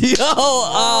 Yes. Yo,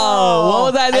 what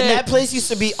was that? And that place used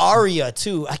to be Aria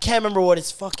too. I can't remember what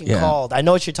it's fucking called. I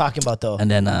know what you're talking about though. And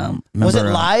then was it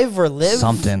Live or Live?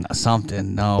 Something.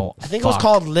 No, I think it was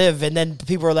called Live. And then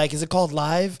people were like, "Is it called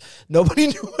Live?" Nobody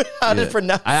knew how to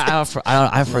pronounce it.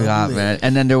 I forgot, man.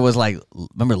 And then there was like,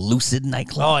 remember Lucid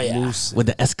nightclub? Oh yeah, with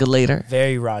the escalator.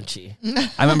 Very raunchy.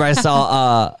 I remember I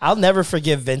saw. I'll never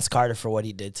forgive Vince Carter for what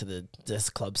he did to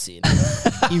this club scene.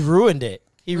 He ruined it.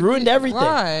 He ruined everything.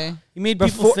 Why? He made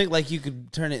people think like you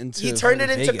could turn it into. He turned it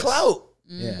into Vegas. clout.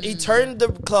 Yeah. He turned the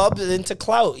club into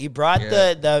clout. He brought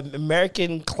the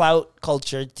American clout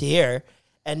culture to here,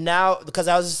 and now because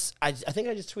I think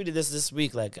I just tweeted this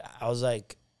week. Like I was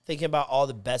like thinking about all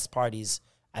the best parties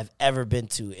I've ever been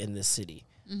to in this city,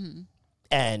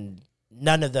 and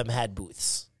none of them had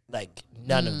booths. Like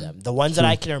none of them. The ones that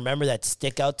I can remember that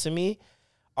stick out to me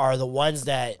are the ones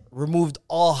that removed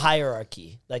all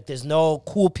hierarchy. Like there's no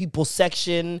cool people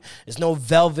section, there's no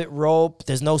velvet rope,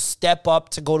 there's no step up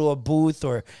to go to a booth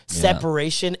or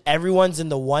separation. Everyone's in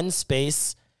the one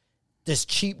space. There's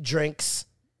cheap drinks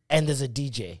and there's a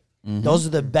DJ. Those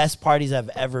are the best parties I've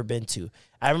ever been to.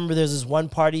 I remember there's this one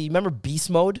party, you remember Beast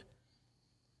Mode?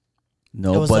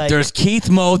 No, but like, there's Keith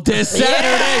Mode this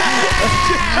Saturday.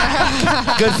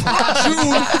 Good.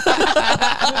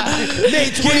 May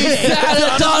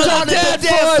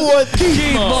 28th.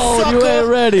 Keith Mode. You ain't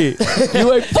ready.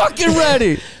 You ain't fucking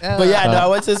ready. But yeah, no, I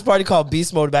went to this party called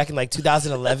Beast Mode back in like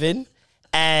 2011,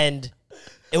 and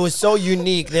it was so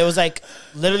unique. There was like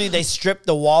literally they stripped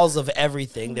the walls of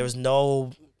everything. There was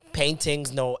no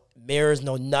paintings, no mirrors,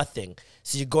 no nothing.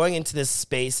 So you're going into this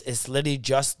space. It's literally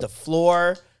just the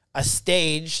floor, a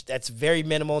stage that's very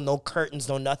minimal, no curtains,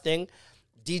 no nothing.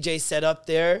 DJ set up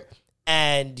there,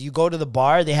 and you go to the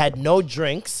bar. They had no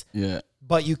drinks,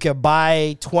 but you could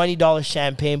buy $20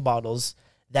 champagne bottles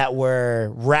that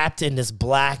were wrapped in this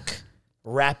black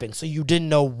wrapping, so you didn't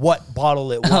know what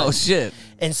bottle it was. Oh shit!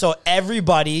 And so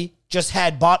everybody just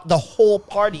had the whole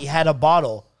party had a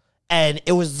bottle. And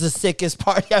it was the sickest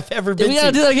party I've ever been to. We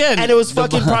gotta do that again. And it was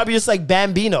fucking probably just like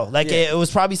Bambino. Like it was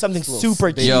probably something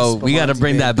super cheap. Yo, we gotta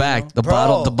bring that back. The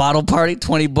bottle party,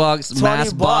 $20,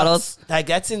 mass bottles. Like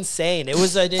that's insane. It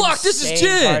was an this is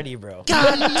gin. party, bro.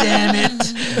 God damn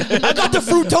it! I got the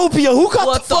Fruitopia. Who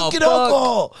got the fucking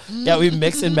alcohol? Yeah, we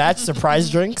mix and match surprise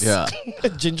drinks. Yeah,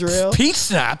 ginger ale, peach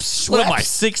snaps. What am I,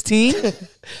 16?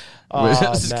 Oh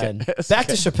man! Back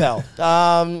to Chappelle.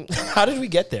 How did we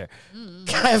get there?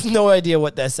 I have no idea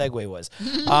what that segue was.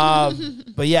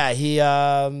 But yeah, he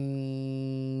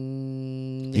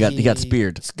got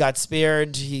speared. Got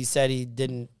speared. He said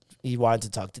he wanted to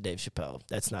talk to Dave Chappelle.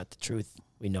 That's not the truth.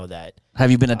 We know that.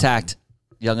 Have you been attacked?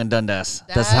 Young and Dundas.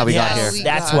 That's how we got here.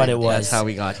 That's what it was. That's how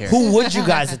we got here. Who would you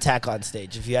guys attack on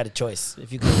stage if you had a choice?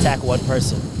 If you could attack one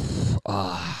person?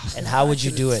 And how would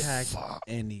you do it?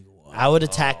 Anyone. I would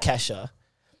attack Kesha.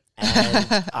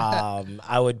 And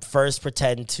I would first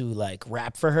pretend to like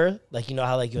rap for her. Like, you know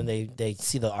how like when they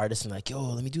see the artist and like, yo,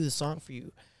 let me do this song for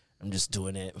you. I'm just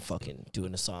doing it, fucking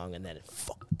doing a song, and then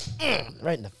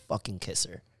right in the fucking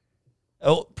kisser.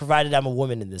 Oh, provided I'm a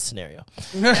woman in this scenario.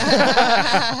 This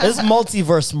is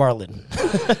multiverse Marlon.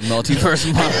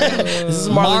 Multiverse Marlon. This is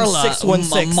Marlon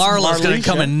 616. Marla's going to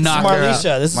come and knock her out.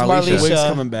 This is Marlisha. Wig's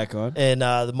coming back on. In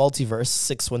the multiverse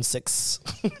 616.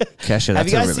 Kesha, Have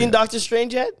you guys seen Doctor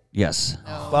Strange yet? Yes.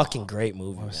 No. Fucking great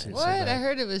movie. Man. What? I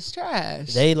heard it was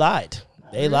trash. They lied.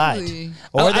 They lied.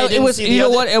 Or they didn't see you know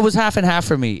what? It was half and half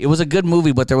for me. It was a good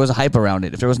movie, but there was a hype around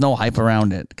it. If there was no hype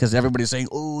around it, because everybody's saying,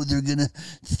 "Oh, they're gonna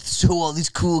show all these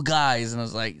cool guys," and I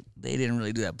was like, they didn't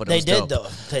really do that. But they did though.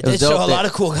 They did show a lot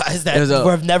of cool guys that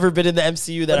have never been in the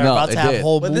MCU that are about to have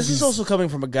whole movies. But this is also coming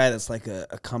from a guy that's like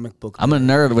a comic book. I'm a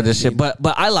nerd with this shit, but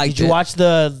I liked it. Did you watch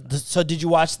So did you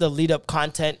watch the lead up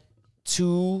content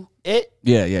to it.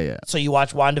 Yeah. So you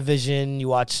watch WandaVision, you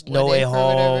watch No Way If or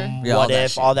Home, whatever. What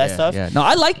If, all that stuff. Yeah. No,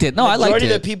 I liked it. No, I liked Majority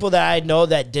it. of the people that I know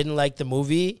that didn't like the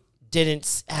movie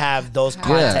didn't have those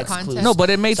context clues. No, but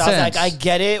it made so sense. I was like, I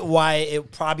get it why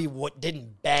it probably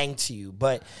didn't bang to you,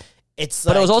 but it's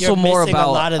But like it was also you're more missing about,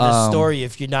 a lot of the story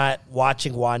if you're not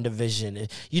watching WandaVision.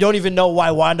 You don't even know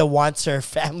why Wanda wants her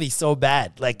family so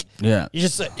bad. Like,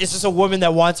 it's just a woman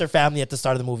that wants her family at the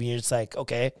start of the movie. You're just like,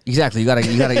 okay, exactly. You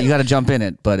gotta jump in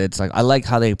it. But it's like I like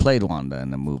how they played Wanda in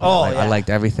the movie. I liked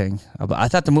everything. I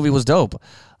thought the movie was dope,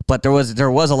 but there was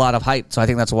a lot of hype. So I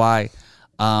think that's why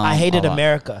I hated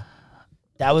America.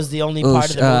 That was the only part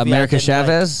of the movie. America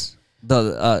Chavez,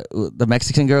 the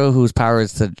Mexican girl whose power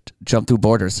is to jump through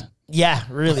borders. Yeah,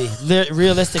 really.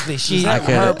 Realistically, I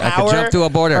could jump through a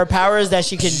border. Her power is that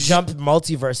she can jump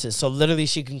multiverses. So literally,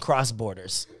 she can cross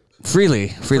borders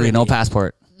freely, no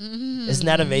passport. Isn't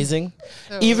that amazing?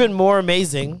 Even more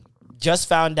amazing. Just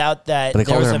found out that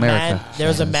there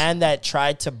was a man that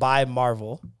tried to buy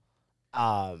Marvel,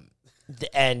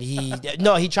 and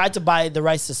he tried to buy the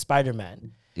rights to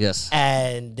Spider-Man. Yes.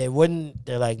 And they wouldn't.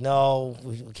 They're like, no,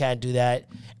 we can't do that.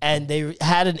 And they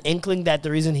had an inkling that the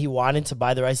reason he wanted to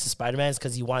buy the rights to Spider-Man is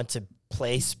because he wanted to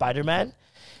play Spider-Man.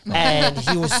 And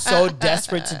he was so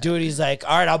desperate to do it. He's like,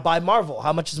 all right, I'll buy Marvel.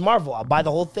 How much is Marvel? I'll buy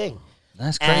the whole thing.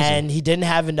 That's crazy. And he didn't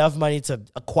have enough money to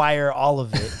acquire all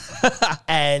of it.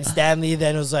 And Stan Lee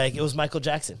then was like, it was Michael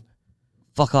Jackson.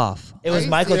 Fuck off. It was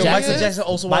Michael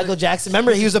Jackson. Michael Jackson.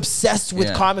 Remember, he was obsessed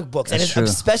with comic books, and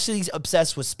especially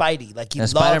obsessed with Spidey. Like he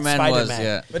loved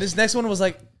Spider-Man. But his next one was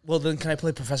like, well, then can I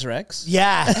play Professor X?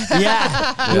 Yeah.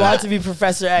 He wanted to be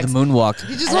Professor X. The moonwalk.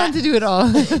 He just wanted to do it all.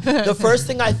 The first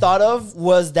thing I thought of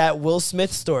was that Will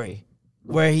Smith story,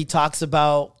 where he talks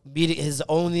about meeting his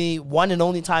one and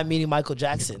only time meeting Michael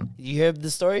Jackson. You hear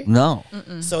the story? No.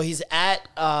 So he's at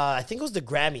I think it was the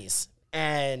Grammys,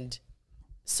 and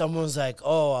someone was like,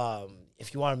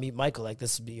 if you want to meet Michael, like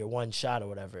this would be your one shot or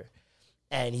whatever.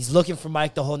 And he's looking for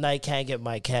Mike the whole night, can't get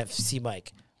Mike, can't see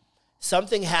Mike.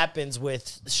 Something happens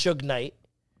with Suge Knight,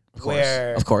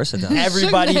 where of course it does.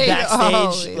 Everybody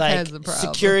backstage, like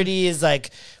security is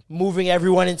like moving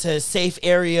everyone into safe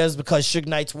areas because Suge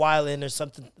Knight's wilding or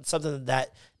something of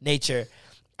that nature.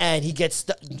 And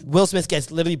Will Smith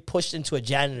gets literally pushed into a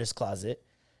janitor's closet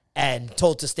and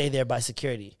told to stay there by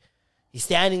security. He's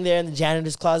standing there in the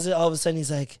janitor's closet. All of a sudden,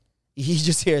 he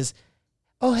just hears,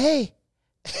 oh, hey.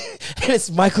 And it's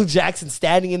Michael Jackson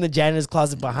standing in the janitor's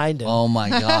closet behind him. Oh, my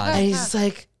God. And he's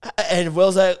like, and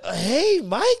Will's like, hey,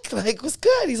 Mike, like, what's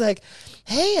good? He's like,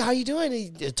 hey, how you doing?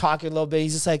 He's talking a little bit.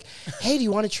 He's just like, hey, do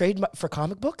you want to trade for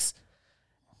comic books?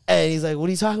 And he's like, what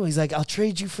are you talking about? He's like, I'll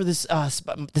trade you for this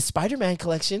the Spider-Man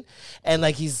collection. And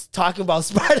like he's talking about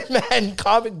Spider-Man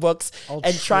comic books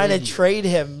and trying to trade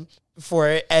him for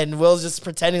it. And Will's just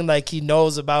pretending like he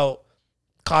knows about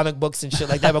comic books and shit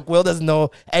like that. But Will doesn't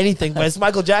know anything. But it's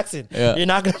Michael Jackson. Yeah. You're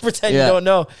not going to pretend you don't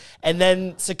know. And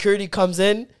then security comes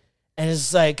in and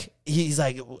it's like, he's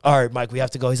like, all right, Mike, we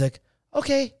have to go. He's like,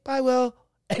 okay, bye, Will.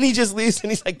 And he just leaves,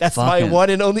 and he's like, "That's my one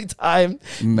and only time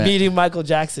meeting Michael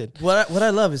Jackson." What I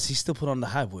love is he still put on the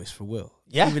high voice for Will,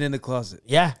 even in the closet.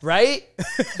 Yeah, right.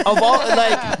 Of all,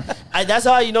 that's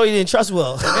how you know you didn't trust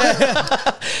Will.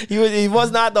 He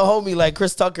was not the homie like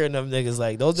Chris Tucker and them niggas.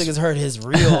 Like those niggas heard his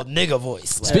real nigga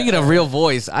voice. Speaking of real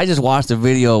voice, I just watched a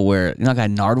video where that guy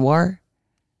Nardwuar.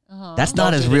 That's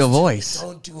not his real voice.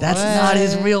 That's not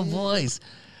his real voice.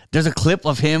 There's a clip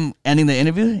of him ending the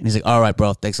interview, and he's like, all right,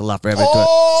 bro, thanks a lot for everything.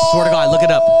 Swear to God, look it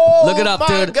up. Look it up,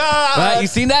 dude. God. Right? You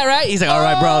seen that, right? He's like, all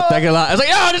right, bro, thank you a lot. I was like,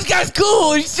 yo, this guy's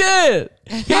cool. Shit.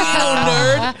 He's no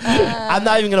nerd. I'm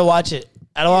not even going to watch it.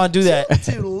 I don't want to do that.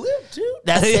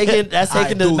 That's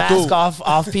taking the mask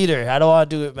off Peter. I don't want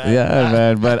to do it, man. Yeah,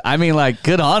 man. But, I mean, like,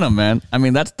 good on him, man. I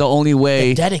mean, that's the only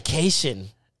way. The dedication.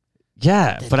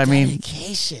 Yeah, but I mean,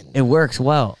 dedication. It works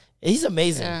well. He's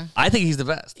amazing. Yeah. I think he's the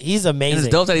best. He's amazing. And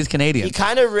it's dope that he's Canadian. He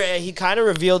kind of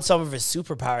revealed some of his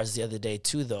superpowers the other day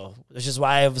too, though, which is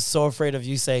why I was so afraid of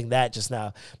you saying that just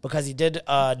now, because he did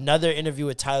another interview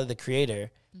with Tyler the Creator,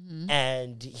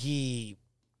 and he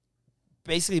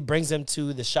basically brings him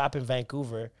to the shop in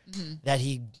Vancouver that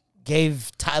he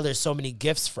gave Tyler so many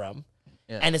gifts from,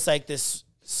 and it's like this.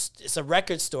 It's a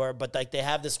record store, but like they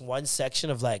have this one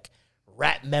section of like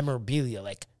rap memorabilia,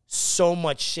 like so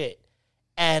much shit.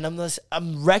 And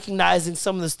I'm recognizing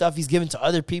some of the stuff he's given to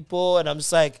other people, and I'm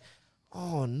just like,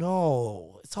 oh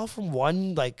no, it's all from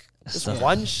one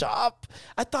one shop.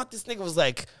 I thought this nigga was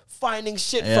like finding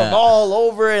shit from all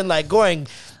over and like going.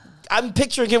 I'm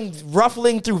picturing him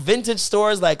ruffling through vintage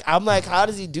stores. Like I'm like, how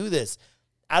does he do this?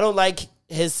 I don't like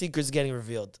his secret's getting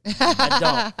revealed.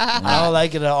 I don't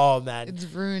like it at all, man. It's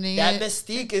ruining that it.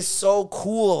 Mystique is so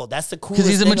cool. That's the coolest Because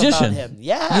he's a thing magician. about him.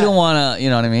 Yeah. You don't want to, you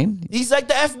know what I mean? He's like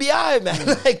the FBI,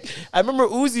 man. Like, I remember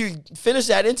Uzi finished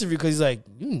that interview because he's like,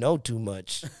 you know too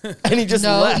much. And he just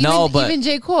left. Even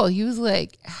J. Cole, he was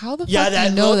like, how the fuck do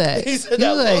you know that? He said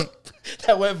that look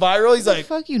that went viral. He's like,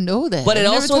 fuck you know that? But it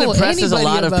also impresses a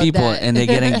lot of people and they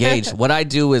get engaged. What I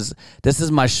do is, this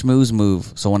is my schmooze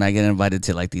move. So when I get invited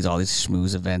to like all these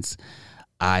schmooze events,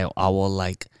 I will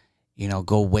like, you know,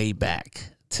 go way back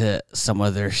to some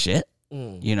of their shit.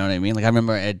 You know what I mean? Like I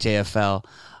remember at JFL,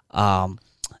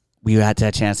 we had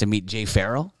a chance to meet Jay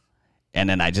Farrell. And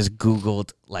then I just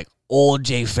Googled like old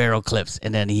Jay Farrell clips.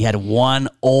 And then he had one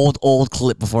old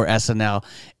clip before SNL.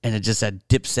 And it just said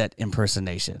Dipset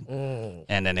impersonation.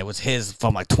 And then it was his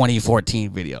from like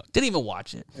 2014 video. Didn't even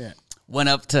watch it. Yeah. Went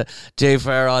up to Jay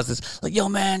Farrell. I was just like, yo,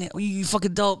 man, you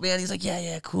fucking dope, man. He's like,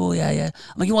 yeah, cool, yeah. I'm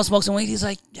like, you want to smoke some weed? He's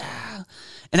like, yeah.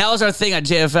 And that was our thing at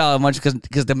JFL, much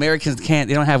because the Americans they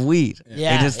don't have weed.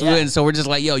 Yeah, they just do it. And so we're just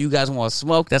like, yo, you guys want to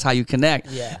smoke? That's how you connect.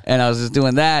 Yeah. And I was just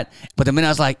doing that. But the minute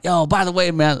I was like, yo, by the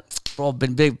way, man, bro,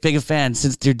 been big fan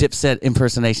since your Dipset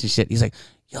impersonation shit. He's like,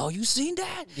 yo, you seen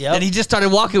that? Yep. And he just started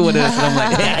walking with us. And I'm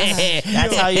like, hey.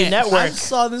 That's how you network. I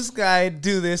saw this guy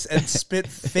do this and spit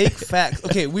fake facts.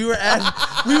 Okay, we were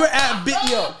at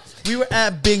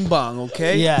Bing Bong,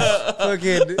 okay? Yeah.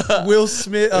 Fucking Will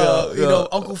Smith, you know,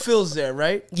 Uncle Phil's there,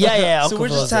 right? Yeah. So we're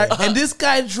just and this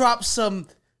guy dropped some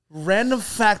random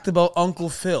fact about Uncle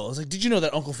Phil. I was like, did you know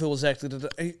that Uncle Phil was actually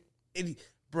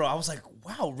bro, I was like,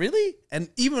 wow, really? And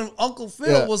even Uncle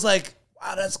Phil was like,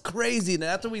 wow, that's crazy. And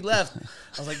after we left,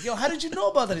 I was like, yo, how did you know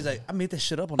about that? He's like, I made that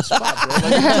shit up on the spot, bro.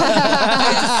 Like,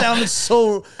 it just sounded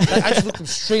so, like, I just looked him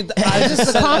straight in the eye.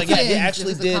 Just said, like, yeah, he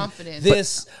actually did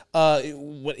this.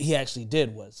 What he actually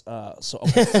did was, so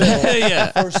Uncle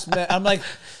Phil first met, I'm like,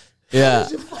 yeah,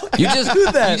 you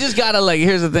just gotta like.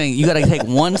 Here's the thing: you gotta take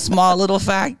one small little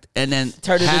fact and then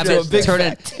turn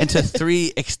it into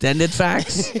 3 extended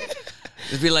facts.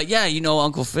 Just be like, yeah, you know,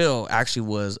 Uncle Phil actually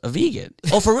was a vegan.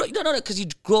 Oh, for real? No, because he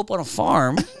grew up on a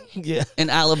farm in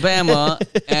Alabama,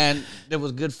 and there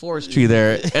was good forestry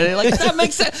there. And they're like, that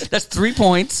makes sense. That's 3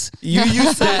 points. You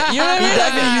used to,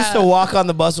 definitely used to walk on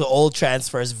the bus with old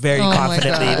transfers very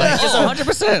confidently. Like, it's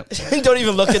 100%. Don't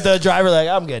even look at the driver like,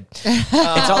 I'm good.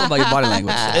 It's all about your body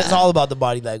language. It's all about the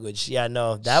body language. Yeah,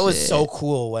 no, that was so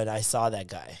cool when I saw that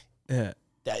guy. Yeah.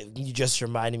 That you just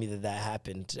reminded me that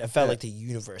happened. I felt like the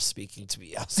universe speaking to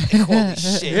me. I was like, "Holy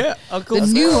shit!" Yeah, Uncle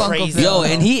Phil. Yo,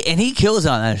 and he kills it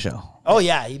on that show. Oh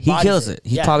yeah, he kills it.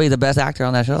 He's probably the best actor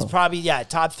on that show. He's probably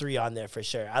top 3 on there for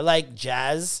sure. I like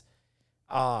Jazz,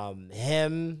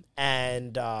 him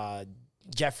and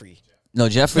Jeffrey. No,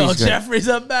 Jeffrey's great. Jeffrey's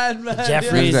a bad man.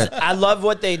 Jeffrey's. I love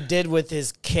what they did with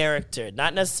his character.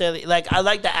 Not necessarily like I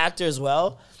like the actor as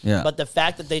well. Yeah. But the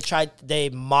fact that they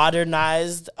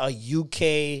modernized a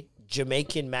UK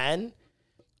Jamaican man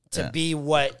to be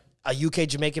what a UK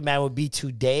Jamaican man would be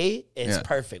today is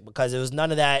perfect because it was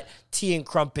none of that tea and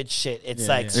crumpet shit. It's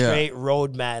straight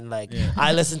road man. Like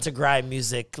I listen to grime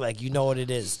music. Like you know what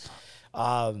it is.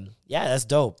 That's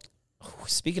dope.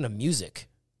 Speaking of music,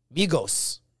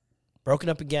 Migos broken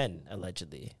up again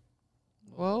allegedly.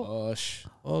 Whoa.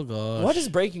 Oh gosh. What is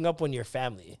breaking up when you're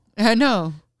family? I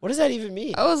know. What does that even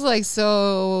mean? I was like,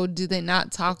 so do they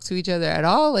not talk to each other at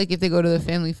all? Like if they go to the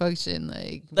family function,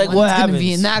 like what happens? Gonna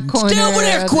be in that corner, stay over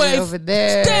there, Quave. Over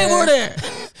there, stay over there.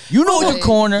 You know your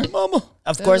corner, mama.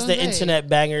 Of course, the internet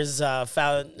bangers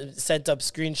sent up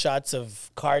screenshots of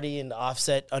Cardi and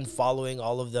Offset unfollowing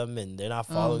all of them, and they're not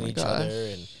following each other.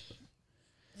 And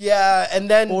and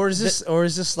then or is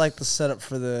this like the setup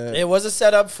for the? It was a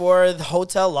setup for the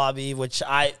hotel lobby, which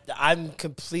I'm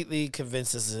completely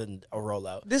convinced this is a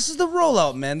rollout. This is the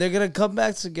rollout, man. They're gonna come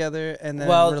back together and then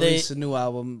release a new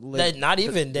album. Not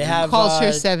even. They have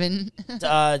Culture 7.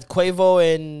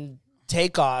 Quavo and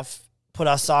Takeoff put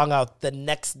a song out the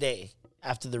next day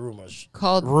after the rumors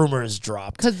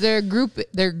dropped. Because their group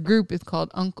is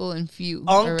called Uncle and Few.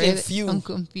 Uncle and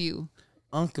Few.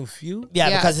 Uncle Few? Yeah,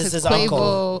 because it's his Quavo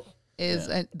uncle. Is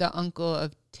the uncle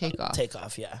of Takeoff.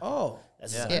 Takeoff, yeah. Oh.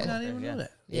 That's I did not even know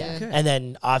that. Yeah. Okay. And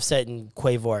then Offset and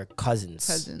Quavo are cousins.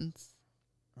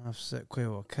 Offset,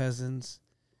 Quavo, cousins.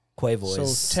 Quavo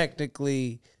is... So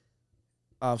technically,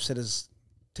 Offset is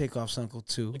Takeoff's uncle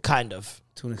too. Kind of.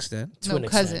 To an extent.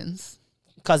 Cousins.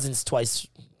 Cousins twice.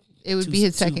 It would be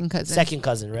his second cousin. Second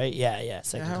cousin, right? Yeah.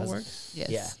 Second cousin. How it works? Yes.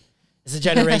 Yeah. It's a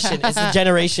generation.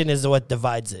 Generation is what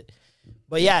divides it.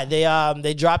 But yeah,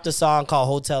 they dropped a song called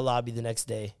Hotel Lobby the next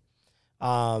day.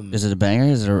 Is it a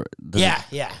banger? Yeah.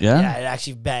 It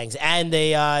actually bangs. And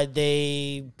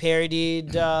they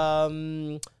parodied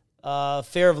Fear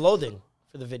of Loathing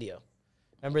for the video.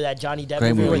 Remember that Johnny Depp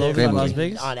movie where they were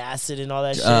on acid and all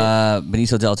that shit?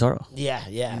 Benicio del Toro.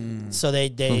 Yeah. So they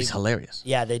it's hilarious.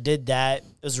 Yeah, they did that.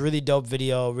 It was a really dope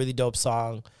video, really dope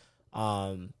song.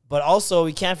 But also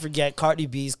we can't forget Cardi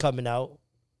B's coming out.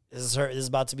 This is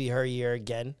about to be her year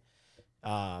again.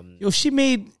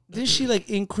 Didn't she like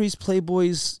increase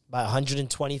Playboy's by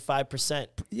 125%?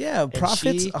 Yeah,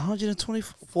 profits 120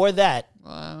 for that.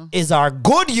 Wow. Is our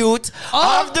good youth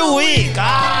of the week.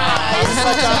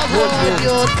 Such a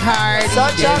good card.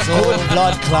 Such a good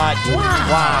blood clot.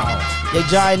 Wow. They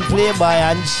joined Playboy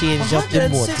and change up the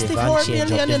motive and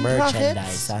change up the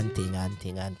merchandise and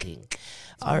thing.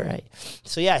 All right.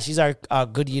 So yeah, she's our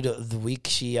good youth of the week.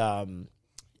 She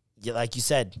like you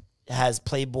said, has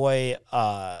Playboy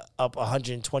up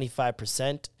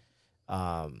 125%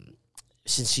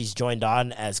 since she's joined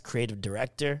on as creative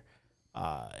director.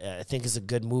 I think it's a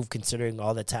good move considering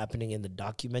all that's happening in the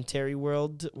documentary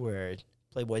world where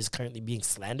Playboy is currently being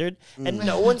slandered and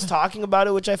no one's talking about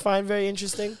it, which I find very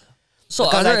interesting. So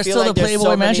are there still the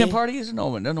Playboy Mansion parties? No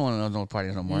one knows no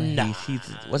parties no more. Nah,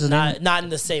 what's his name? Not in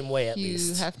the same way, at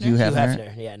least. Hugh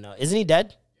Hefner. Yeah, no. Isn't he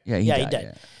dead? Yeah, he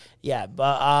died. Yeah,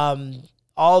 but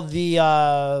all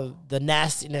the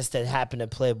nastiness that happened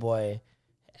at Playboy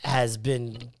has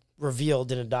been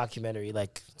revealed in a documentary.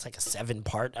 Like it's like a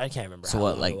 7-part. I can't remember how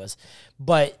long it was.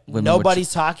 But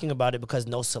nobody's talking about it because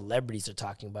no celebrities are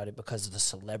talking about it because the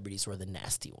celebrities were the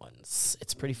nasty ones.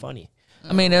 It's pretty funny.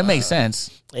 I mean, it makes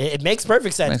sense. It makes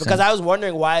perfect sense because I was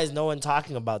wondering why is no one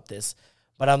talking about this.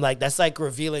 But I'm like, that's like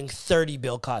revealing 30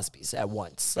 Bill Cosbys at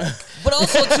once. Like, but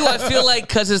also, too, I feel like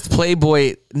because it's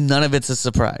Playboy, none of it's a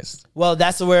surprise. Well,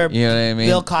 that's where you know what I mean?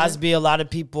 Bill Cosby, a lot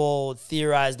of people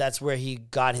theorize that's where he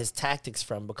got his tactics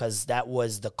from because that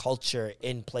was the culture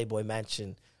in Playboy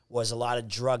Mansion, was a lot of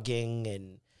drugging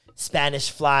and Spanish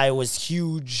Fly was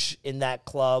huge in that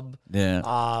club.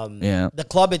 Yeah. The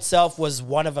club itself was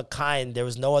one of a kind. There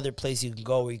was no other place you could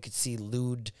go where you could see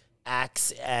lewd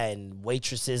acts and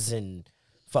waitresses and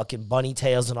fucking bunny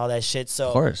tails and all that shit. So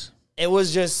of course. It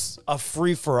was just a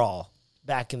free-for-all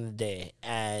back in the day.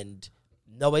 And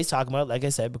nobody's talking about it, like I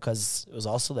said, because it was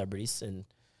all celebrities and,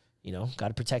 you know, got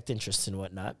to protect interests and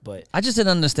whatnot. But I just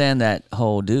didn't understand that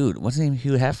whole dude. What's his name?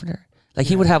 Hugh Hefner? Like,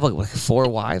 he would have, like 4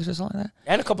 wives or something like that?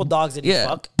 And a couple dogs that he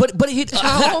fuck. But he...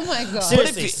 Oh, my God.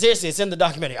 Seriously, it's in the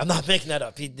documentary. I'm not making that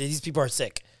up. These people are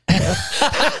sick.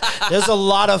 There's a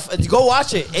lot of... Go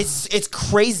watch it. It's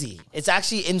crazy. It's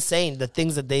actually insane, the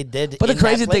things that they did. But the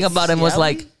crazy thing about him was,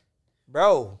 like...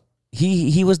 Bro...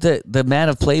 He was the man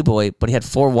of Playboy, but he had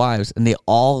 4 wives, and they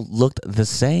all looked the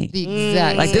same.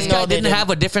 Exactly. Like this guy didn't have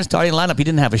a different starting lineup. He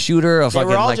didn't have a shooter. They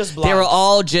were all just blonde. They were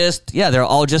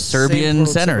all just Serbian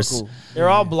centers. They're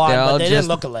all blonde, but they didn't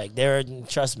look alike.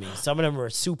 Trust me, some of them were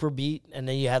super beat, and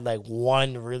then you had like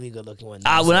one really good looking one.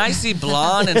 When I see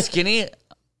blonde and skinny,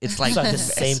 it's like the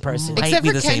same person. Except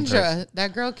for Kendra,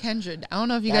 that girl Kendra. I don't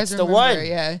know if you guys remember. That's the one.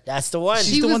 Yeah, that's the one.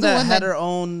 She's the one that had her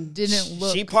own. Didn't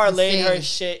look. She parlayed her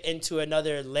shit into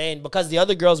another lane because the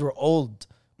other girls were old.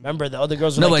 Remember, the other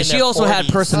girls were but she also 40s. had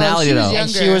personality though.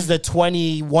 And she was the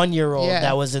 21-year-old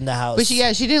that was in the house. But she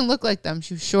didn't look like them.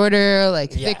 She was shorter,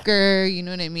 like thicker. You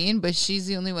know what I mean? But she's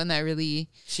the only one that really.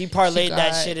 She parlayed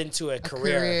that shit into a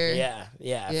career.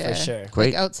 Yeah, for sure.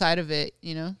 Great. Like outside of it,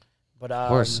 you know. But of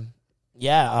course.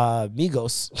 Yeah,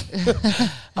 Migos.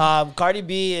 Cardi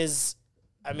B is,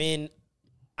 I mean,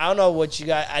 I don't know what you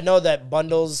got. I know that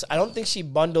bundles. I don't think she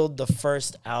bundled the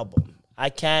first album. I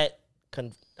can't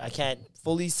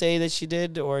fully say that she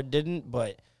did or didn't,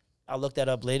 but I'll look that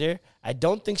up later. I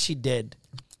don't think she did.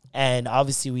 And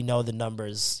obviously we know the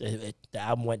numbers. The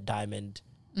album went diamond.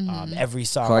 Every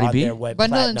song Cardi on B? there went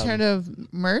bundle platinum. in terms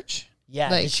of merch?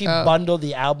 Yeah, did she bundle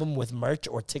the album with merch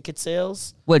or ticket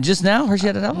sales? What, just now? She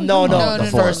had an album? No,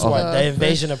 the first one, the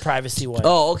Invasion of Privacy one.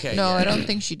 Oh, okay. No, I don't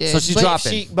think she did. So she's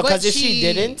dropping. Because if she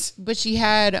didn't... But she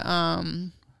had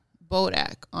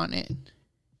Bodak on it.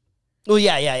 Oh,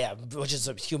 yeah, which is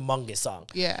a humongous song.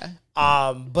 Yeah.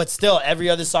 But still, every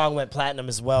other song went platinum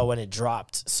as well when it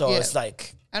dropped. So it's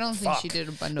like... I don't think she did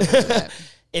a bundle with that.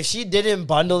 If she didn't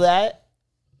bundle that,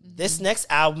 this next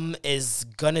album is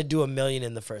going to do $1 million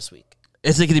in the first week.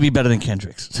 Is it going to be better than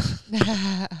Kendrick's?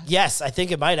 Yes, I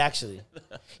think it might actually.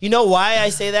 You know why I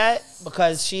say that?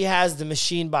 Because she has the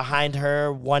machine behind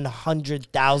her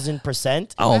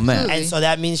 100,000%. Oh, man. And so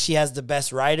that means she has the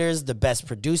best writers, the best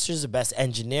producers, the best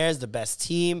engineers, the best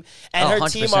team. And her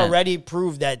 100%. team already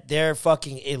proved that they're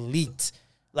fucking elite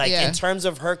Like in terms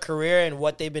of her career and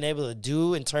what they've been able to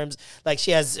do in terms, like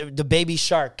she has the Baby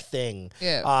Shark thing,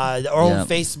 her own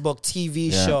Facebook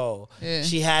TV show. Yeah.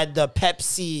 She had the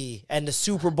Pepsi and the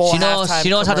Super Bowl. She knows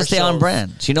how to stay on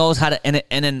brand. She knows how to and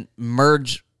then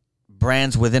merge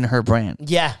brands within her brand.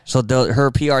 Yeah. So her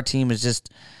PR team is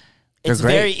just it's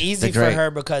very easy for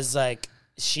her because like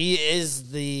she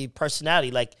is the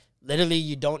personality. Like literally,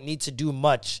 you don't need to do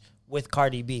much with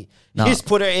Cardi B. No. You just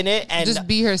put her in it and just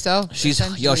be herself. She's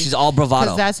all bravado.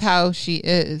 Because that's how she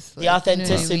is. Like, the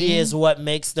authenticity is what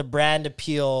makes the brand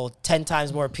appeal 10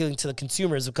 times more appealing to the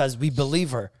consumers because we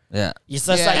believe her. Yeah. It's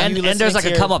just like and there's like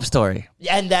a come up story.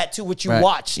 And that too, which you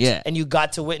watched and you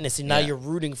got to witness and now you're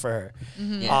rooting for her.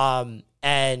 Mm-hmm. Yeah.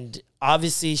 And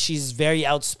obviously she's very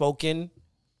outspoken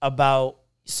about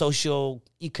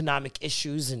socio-economic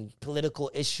issues and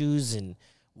political issues and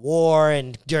war,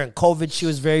 and during COVID she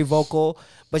was very vocal,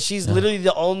 but she's literally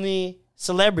the only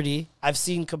celebrity I've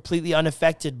seen completely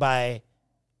unaffected by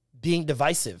being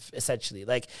divisive, essentially.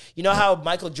 Like, you know how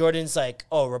Michael Jordan's like,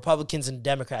 oh, Republicans and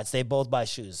Democrats, they both buy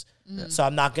shoes. So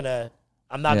I'm not gonna,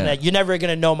 you're never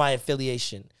gonna know my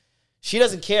affiliation. She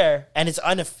doesn't care, and it's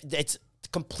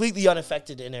completely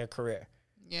unaffected in her career.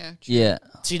 Yeah. True. Yeah.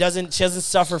 She doesn't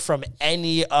suffer from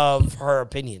any of her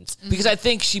opinions. Because I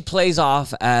think she plays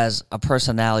off as a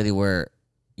personality where,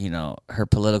 you know, her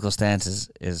political stance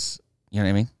is you know what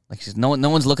I mean? Like she's no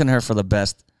one's looking at her for the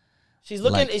best. She's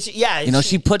looking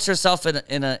she puts herself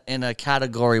in a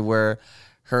category where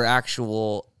her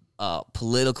actual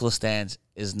political stance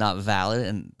is not valid.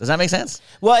 And does that make sense?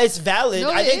 Well, it's valid. No,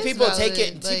 I think people take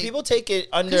it. Like, people take it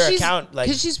under account, like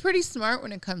because she's pretty smart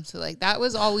when it comes to like that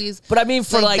was always. But I mean,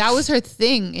 for like that was her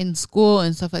thing in school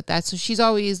and stuff like that. So she's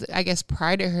always, I guess,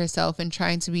 prided herself in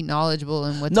trying to be knowledgeable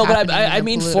and what's happening. No, but I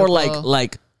mean for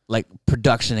like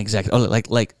production executive,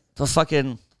 like the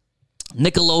fucking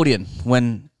Nickelodeon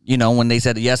when they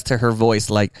said yes to her voice,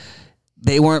 like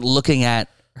they weren't looking at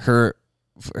her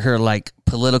like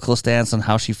political stance on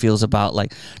how she feels about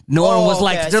like no one was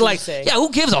like they're like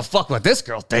who gives a fuck what this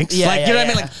girl thinks you know what I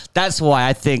mean, like that's why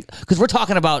I think because we're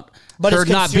talking about her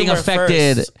not being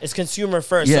affected first. It's consumer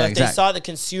first, so if they saw the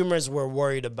consumers were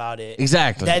worried about it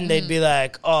then they'd be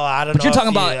like, oh, I don't know. You're talking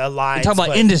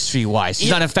about industry wise, she's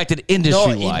not affected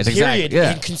industry wise, period,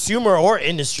 in consumer or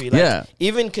industry, like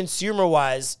even consumer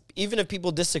wise, even if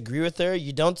people disagree with her,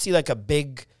 you don't see like a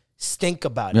big stink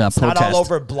about it. It's protest. Not all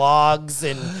over blogs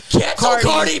and cancel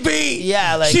Cardi B.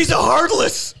 Yeah, like she's a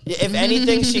heartless. If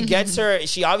anything,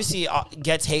 she obviously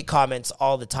gets hate comments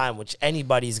all the time, which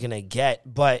anybody's gonna get,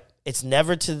 but it's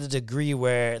never to the degree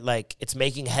where like it's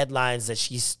making headlines that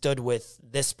she stood with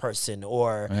this person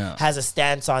or has a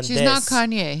stance on she's not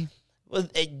Kanye. Well,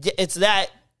 it's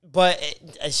that. But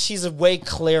she's way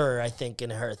clearer, I think, in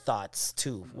her thoughts,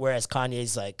 too. Whereas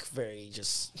Kanye's, like, very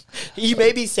just... He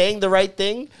may be saying the right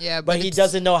thing, but he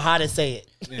doesn't know how to say it.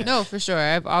 Yeah. No, for sure.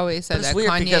 I've always said that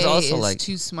Kanye is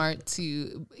too smart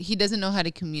to... He doesn't know how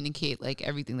to communicate, like,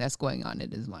 everything that's going on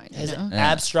in his mind. His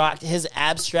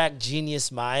abstract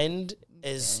genius mind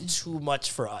is too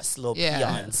much for us little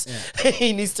peons. Yeah.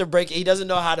 He needs to break... He doesn't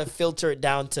know how to filter it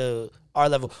down to our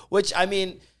level, which, I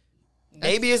mean...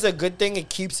 Maybe it's a good thing. It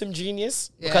keeps him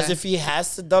genius because if he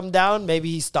has to dumb down, maybe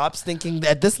he stops thinking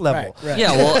at this level. Right.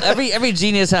 Yeah, well, every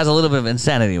genius has a little bit of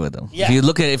insanity with them. Yeah. If you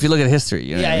look at history,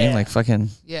 you know what I mean? Like fucking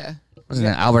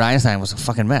Albert Einstein was a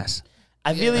fucking mess.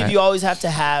 I believe you always have to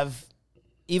have,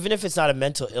 even if it's not a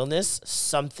mental illness,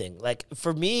 something. Like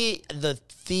for me, the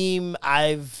theme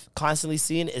I've constantly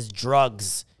seen is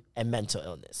drugs and mental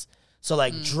illness. So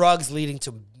like drugs leading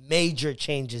to major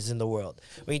changes in the world.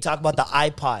 When you talk about the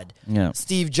iPod,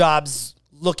 Steve Jobs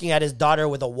looking at his daughter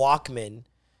with a Walkman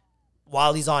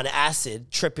while he's on acid,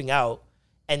 tripping out,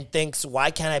 and thinks, why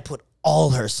can't I put all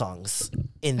her songs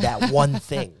in that one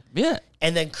thing?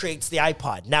 And then creates the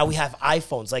iPod. Now we have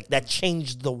iPhones. Like, that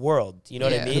changed the world. You know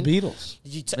what I mean? The Beatles.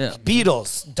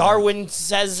 Beatles. Darwin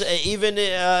says, even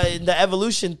in the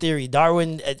evolution theory,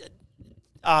 Darwin...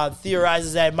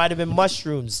 theorizes that it might have been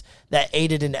mushrooms that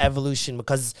aided in evolution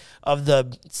because of the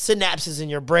synapses in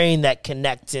your brain that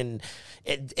connect, and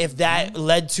if that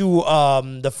led to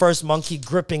the first monkey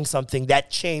gripping something,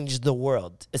 that changed the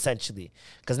world essentially,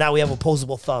 because now we have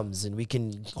opposable thumbs and we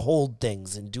can hold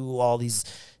things and do all these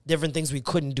different things we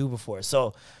couldn't do before.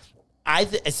 So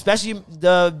especially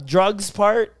the drugs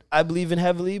part, I believe in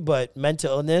heavily, but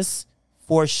mental illness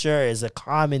for sure is a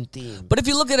common theme. But if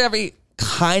you look at every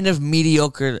kind of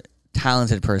mediocre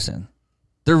talented person,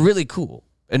 they're really cool.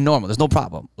 and normal. There's no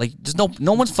problem. Like, just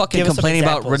no one's fucking complaining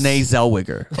about examples. Renee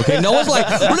Zellweger. Okay, no one's like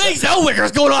Renee Zellweger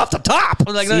is going off the top.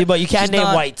 Like, See, but you can't name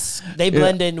not, whites. They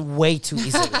blend in way too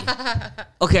easily.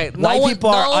 Okay, White people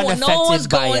are unaffected no one's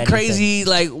by going anything. crazy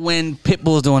like when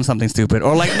Pitbull's doing something stupid,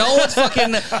 or like no one's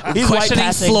fucking questioning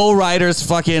passing. Flow Riders.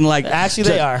 Fucking like Actually,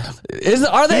 they are.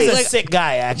 Are they He's a like? sick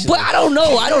guy, actually. But I don't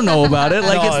know. I don't know about it.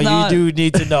 Like, No, it's not. you do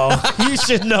need to know. You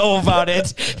should know about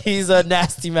it. He's a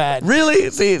nasty man. Really?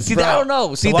 See, Bro, I don't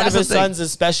know. See, one that's of his the thing. sons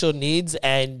is special needs,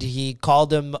 and he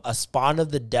called him a spawn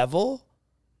of the devil,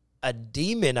 a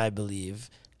demon, I believe,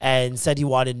 and said he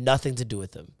wanted nothing to do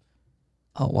with him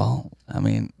Oh well, I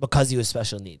mean, because he was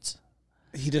special needs.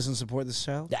 He doesn't support this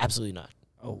child? Absolutely not.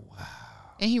 Oh, wow.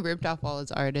 And he ripped off all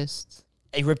his artists.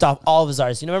 He ripped off all of his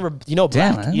artists. Black? Damn,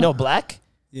 I didn't You know know. Black?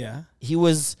 Yeah. He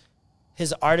was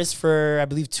his artist for, I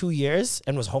believe, 2 years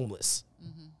and was homeless.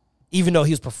 Even though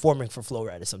he was performing for Flow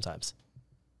Riders sometimes.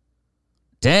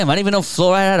 damn, I didn't even know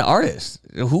Flo Rida had an artist.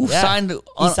 Who Yeah. signed He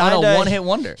on signed a one-hit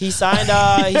wonder? He signed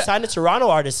a Toronto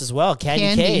artist as well,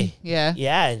 Candy K. Yeah.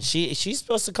 Yeah, and she's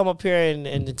supposed to come up here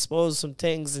and expose some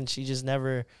things, and she just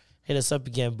never hit us up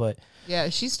again. But Yeah,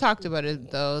 she's talked about it,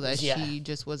 though, that Yeah. she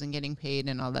just wasn't getting paid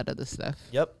and all that other stuff.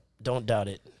 yep, don't doubt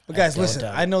it. But guys, Don't listen,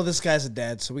 doubt I it. know this guy's a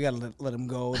dad, so we got to let him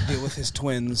go deal with his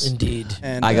twins. Indeed.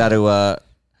 And I got to.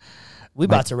 We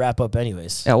about to wrap up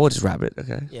anyways. Yeah, we'll just wrap it.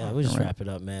 Okay. Yeah, we'll just wrap it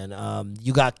up, man.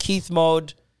 You got Keith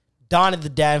Mode, Dawn of the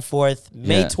Danforth,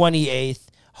 May Yeah. 28th,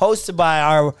 hosted by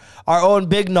our own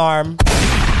Big Narm.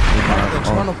 the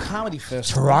Toronto Comedy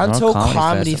Festival. Toronto Comedy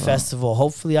Comedy Festival. Festival.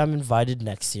 Hopefully, I'm invited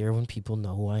next year when people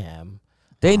know who I am.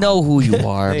 They know who you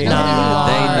are. They man. know.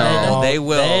 They know. don't. They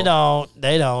will. They don't.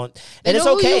 They And it's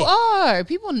know okay. who you are.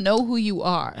 People know who you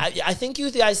are. I think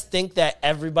you guys think that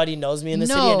everybody knows me in the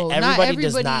city, No, and not everybody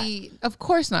does everybody. not. Of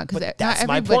course not, because But not that's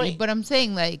my everybody. point. But I'm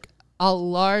saying, like, a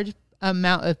large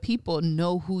amount of people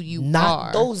know who you Not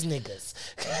are. those niggas.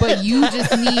 But you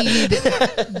just need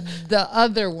the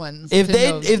other ones. If to they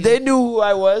know if you. they knew who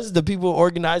I was, the people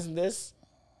organizing this,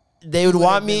 they would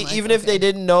want me, been like, even if they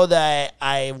didn't know that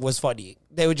I was funny.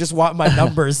 They would just want my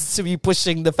numbers to be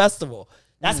pushing the festival.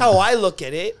 That's how I look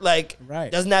at it. Like,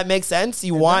 Right. doesn't that make sense?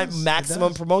 You want does. It maximum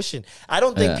does. promotion. I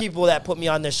don't think Yeah. people that put me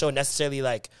on their show necessarily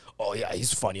like, oh yeah,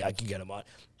 he's funny, I can get him on.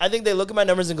 I think they look at my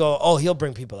numbers and go, oh, he'll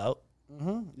bring people out.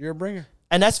 You're a bringer.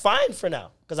 And that's fine for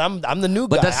now because I'm the new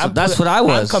But guy. that's what I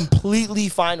was. I'm completely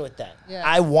fine with that. Yeah.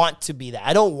 I want to be that.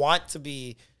 I don't want to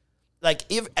be like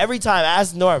if every time.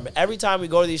 Ask Norm. Every time we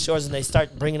go to these shows and they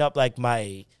start bringing up like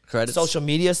my Credits. social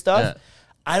media stuff, Yeah.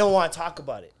 I don't want to talk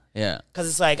about it Yeah. because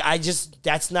it's like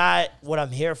that's not what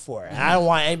I'm here for. And I don't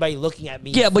want anybody looking at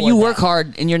me. Yeah, but for you that. work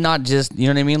hard, and you're not just, you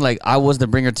know what I mean? Like, I was the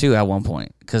bringer, too, at one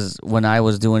point. Because when I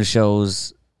was doing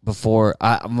shows before,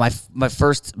 my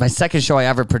second show I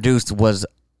ever produced was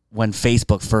when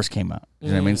Facebook first came out. You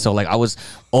know what I mean? So, like, I was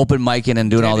open micing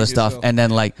and doing all this stuff. yourself. And then,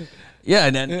 like, yeah,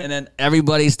 and then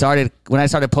everybody started, when I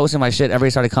started posting my shit, everybody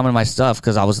started coming to my stuff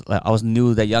because I was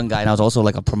new, that young guy, and I was also,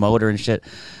 like, a promoter and shit.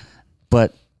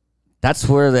 But that's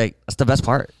where that's the best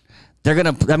part.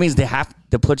 That means they have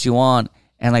to put you on.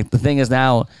 And like the thing is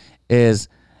now is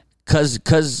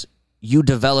cause you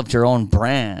developed your own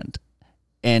brand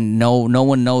and no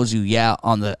one knows you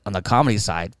on the comedy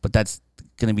side, but that's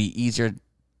gonna be easier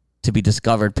to be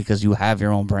discovered because you have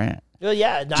your own brand. Well,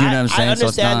 yeah, no, Do you know what I'm saying? I So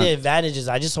it's understand not- the advantages.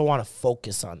 I just don't want to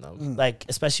focus on them. Like,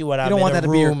 especially when You I'm don't in want a that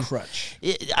to be room. your crutch.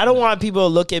 I don't want people to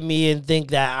look at me and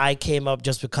think that I came up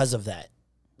just because of that.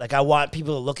 Like, I want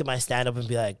people to look at my stand-up and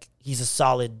be like, he's a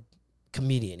solid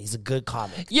comedian. He's a good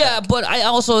comic. Yeah, but I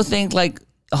also think like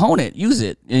hone it, use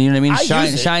it. You know what I mean? I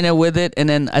use it. Shine it with it, and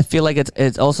then I feel like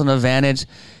it's also an advantage,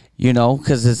 you know,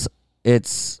 because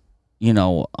it's you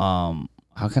know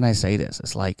how can I say this?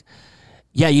 It's like,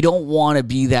 yeah, you don't want to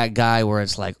be that guy where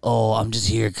it's like, oh, I'm just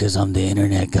here because I'm the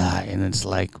internet guy, and it's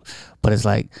like, but it's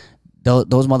like those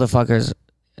motherfuckers.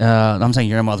 I'm saying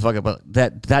you're a motherfucker, but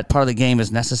that part of the game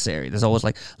is necessary. There's always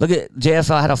like, look at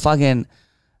JFL had a fucking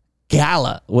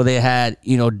gala where they had,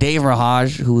 you know, Dave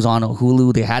Rahaj, who's on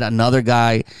Hulu. They had another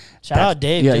guy. Shout out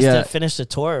Dave Yeah, just yeah. to finish the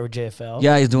tour with JFL.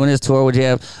 Yeah, he's doing his tour with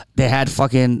JF. They had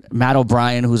fucking Matt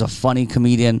O'Brien, who's a funny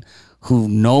comedian who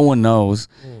no one knows,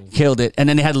 killed it. And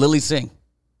then they had Lily Singh.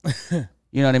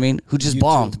 You know what I mean? Who just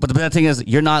bombed. But the bad thing is,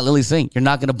 you're not Lily Singh. You're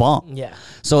not going to bomb. Yeah.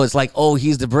 So it's like, oh,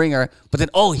 he's the bringer. But then,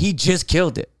 oh, he just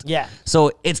killed it. Yeah.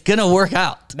 So it's going to work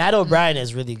out. Matt O'Brien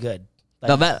is really good. Like,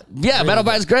 No, Matt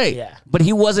O'Brien's great. Yeah. But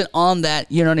he wasn't on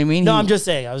that, you know what I mean? no, He- I'm just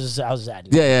saying. I was just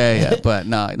adding. Yeah. But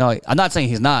no, I'm not saying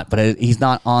he's not, but he's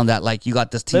not on that, like, you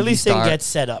got this TV Lily Singh star. gets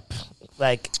set up.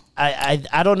 Like,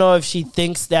 I don't know if she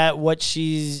thinks that what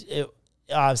she's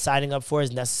signing up for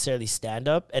is necessarily stand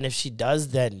up, and if she does,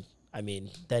 then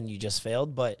then you just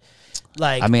failed. But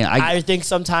like, I think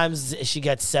sometimes she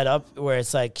gets set up where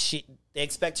it's like they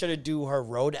expect her to do her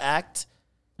road act.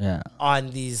 Yeah.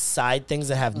 On these side things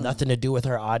that have nothing to do with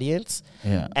her audience.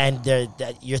 Yeah. And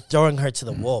you're throwing her to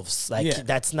the wolves. Like,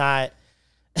 that's not.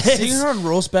 Seeing her on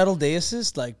roast battle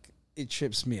daises, like, it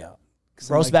trips me out.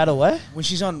 Roast battle what? When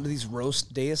she's on these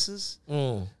roast daises,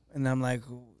 and I'm like,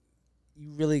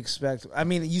 you really expect. I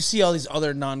mean, you see all these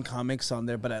other non-comics on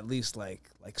there, but at least like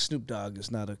Snoop Dogg is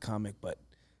not a comic, but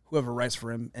whoever writes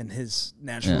for him and his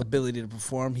natural ability to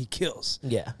perform, he kills.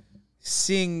 Yeah.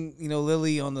 Seeing,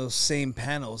 Lily on those same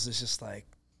panels, it's just like,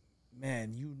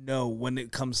 man, when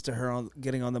it comes to her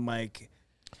getting on the mic,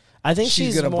 I think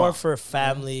she's more for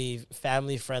family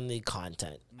friendly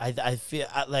content. I feel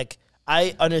like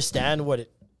I understand what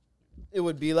it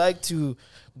would be like to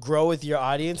grow with your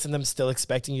audience and them still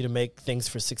expecting you to make things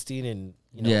for 16 and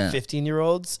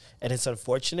 15-year-olds, and it's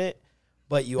unfortunate,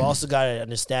 but you also got to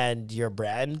understand your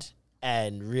brand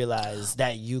and realize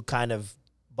that you kind of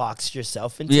boxed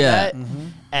yourself into that,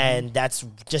 and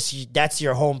that's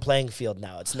your home playing field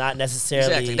now. It's not necessarily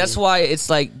exactly. That's why it's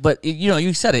like, but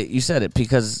you said it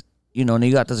because you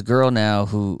got this girl now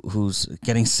who's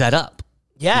getting set up.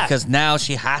 Yeah, because now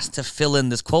she has to fill in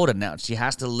this quota. Now she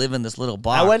has to live in this little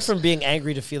box. I went from being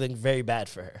angry to feeling very bad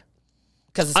for her,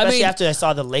 because especially after I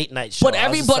saw the late night show. But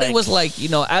everybody was like,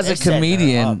 as a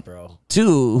comedian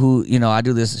too, who I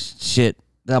do this shit.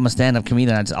 I'm a stand-up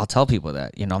comedian. I'll tell people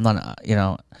that, I'm not,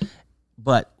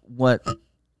 but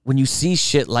when you see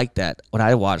shit like that, when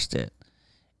I watched it,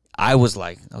 I was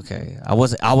like, okay, I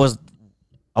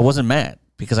wasn't mad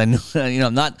because I knew,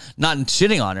 not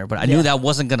shitting on her, but I knew that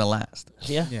wasn't gonna last.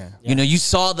 Yeah. You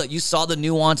saw the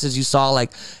nuances. You saw and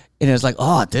it was like,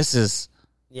 oh, this is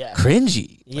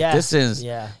cringy. Yeah, this is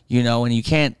and you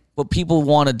can't. What people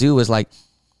want to do is like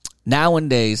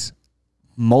nowadays,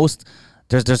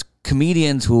 there's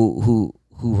comedians who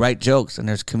write jokes and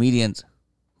there's comedians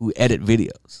who edit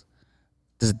videos.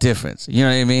 There's a difference. You know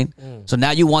what I mean? So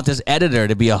now you want this editor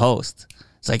to be a host.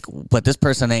 It's like, but this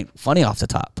person ain't funny off the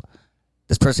top.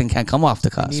 This person can't come off the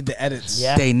cusp. They need the edits.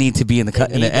 Yeah. They need to be in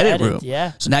the edit room.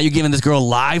 Yeah. So now you're giving this girl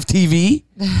live TV,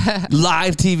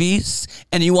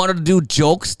 and you want her to do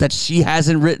jokes that she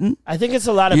hasn't written. I think it's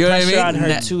a lot of pressure on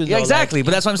her too. Though. Yeah, exactly.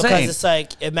 But that's what I'm saying. Because it's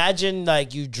like, imagine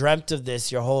you dreamt of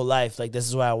this your whole life. Like, this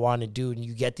is what I want to do, and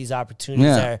you get these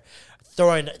opportunities that are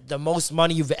throwing the most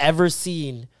money you've ever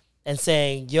seen and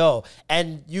saying, "Yo,"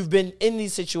 and you've been in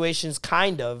these situations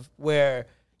kind of where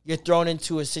you're thrown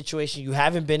into a situation you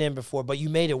haven't been in before, but you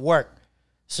made it work.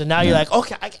 So now you're like,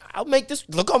 okay, I'll make this.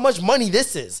 Look how much money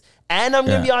this is. And I'm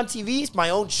going to be on TV. It's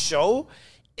my own show.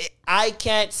 I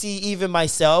can't see even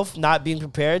myself not being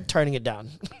prepared, turning it down.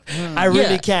 I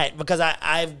really can't, because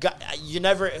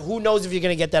who knows if you're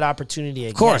going to get that opportunity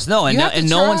again. Of course, no. And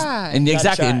no one's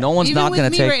not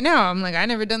going to take. Right now, I'm like, I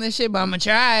never done this shit, but I'm going to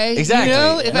try.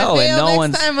 Exactly. If I fail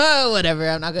next time, whatever,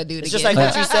 I'm not going to do it again. It's just like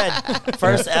what you said.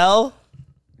 First L.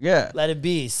 Yeah, let it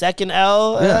be. Second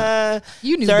L,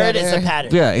 you knew third better. Is a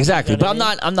pattern. Yeah, exactly. But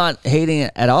I'm not hating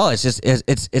it at all. It's just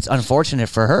it's unfortunate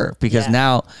for her because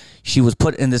now she was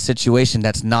put in this situation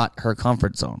that's not her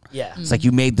comfort zone. Yeah, it's like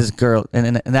you made this girl,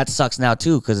 and that sucks now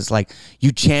too, because it's like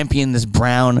you champion this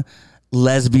brown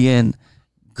lesbian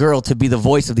girl to be the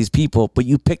voice of these people, but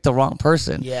you picked the wrong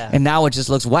person. Yeah, and now it just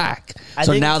looks whack.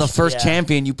 So now the first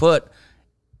champion you put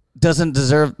doesn't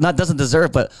deserve,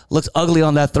 but looks ugly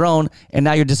on that throne, and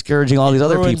now you're discouraging all these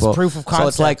other people. Proof of concept. So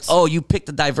it's like, oh, you picked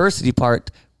the diversity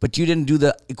part, but you didn't do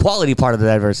the equality part of the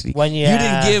diversity.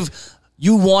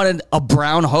 You wanted a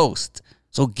brown host,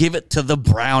 so give it to the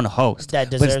brown host.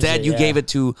 But instead, you gave it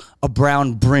to a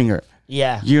brown bringer.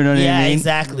 Yeah, you know what I mean? Yeah,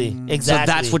 exactly. So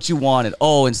that's what you wanted.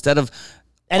 Oh, instead of,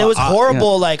 and it was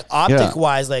horrible, optic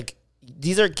wise,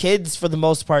 these are kids for the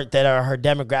most part that are her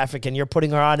demographic, and you're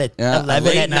putting her on at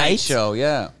 11 at night show.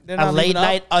 Yeah, a late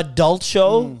night adult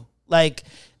show.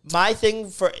 My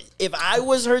thing if I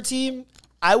was her team,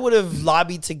 I would have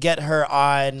lobbied to get her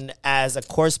on as a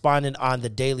correspondent on the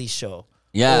Daily Show.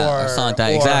 Yeah, or something like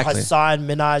that. Exactly. Hassan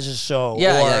Minaj's show,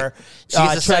 or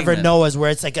Trevor Noah's,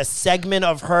 where it's like a segment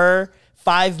of her,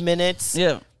 5 minutes.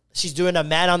 Yeah. She's doing a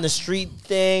man on the street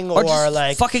thing, or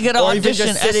just fucking get an audition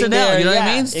SNL. There. You know what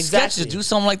I mean? Exactly. Sketches, do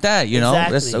something like that. You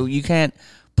know, so you can't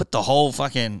put the whole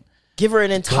fucking. Give her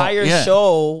an entire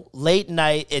show, late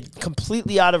night,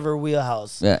 completely out of her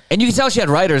wheelhouse. Yeah, and you can tell she had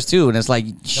writers too, and it's like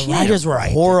the writers were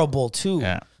horrible too.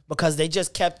 Yeah. Because they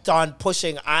just kept on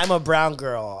pushing. I'm a brown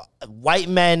girl. White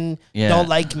men don't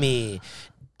like me.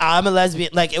 I'm a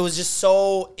lesbian. Like, it was just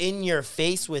so in your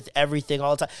face with everything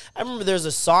all the time. I remember there's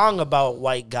a song about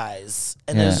white guys,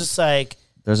 and there's just like...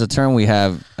 There's a term we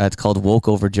have that's called woke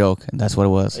over joke, and that's what it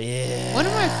was. Yeah. One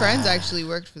of my friends actually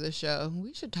worked for the show.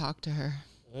 We should talk to her.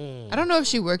 I don't know if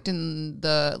she worked in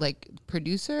the like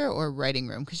producer or writing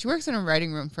room, because she works in a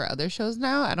writing room for other shows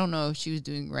now. I don't know if she was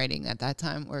doing writing at that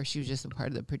time or if she was just a part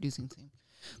of the producing team,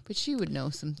 but she would know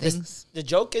some things. The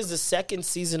joke is the second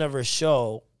season of her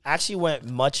show actually went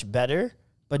much better,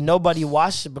 but nobody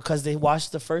watched it because they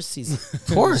watched the first season. Of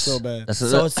course. So bad. It's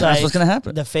that's like what's going to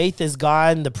happen. The faith is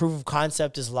gone. The proof of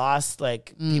concept is lost.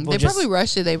 Like people They probably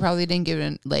rushed it. They probably didn't give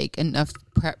it like enough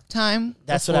prep time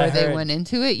That's before what I they heard. went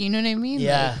into it. You know what I mean?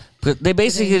 Yeah. Like, But they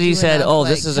basically do said, enough, oh,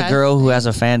 this like, is a girl who testing. has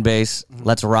a fan base.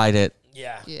 Let's ride it.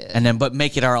 Yeah. yeah. And then, but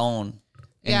make it our own.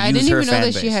 and I use didn't her even know fan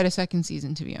that she base. had a second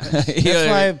season, to be honest. That's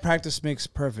why practice makes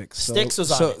perfect. So, Sticks was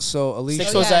on it. So Alicia,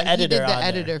 Sticks was the he editor did the on there.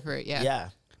 editor for it, yeah. Yeah.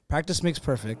 practice makes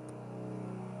perfect.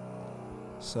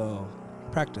 So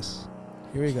practice.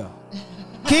 Here we go.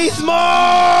 Keith Moore!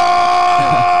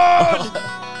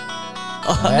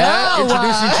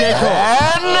 Introducing J. Cole.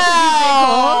 And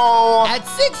now, At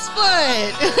 6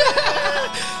 foot,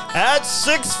 at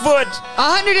 6 foot,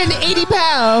 180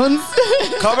 pounds,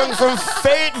 coming from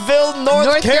Fayetteville,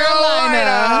 North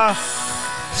Carolina.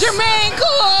 Jermaine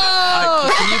Cole.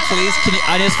 Can you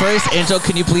on his first intro,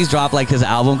 can you please drop like his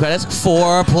album credits?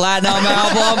 4 platinum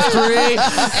albums,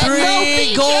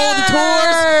 3 gold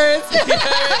tours.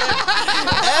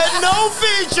 And no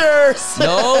features.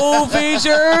 No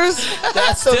features.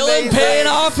 That's Still amazing. paying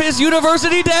off his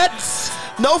university debts.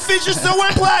 No features, still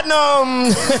went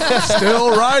platinum.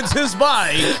 Still rides his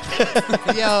bike.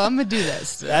 Yo, I'm gonna do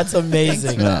this. That's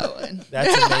amazing. That one.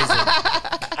 That's amazing.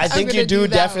 I think you gonna do do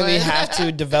that definitely one. have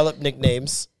to develop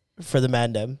nicknames for the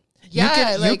Mandem.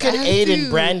 Yeah, you like, can I have aid in to-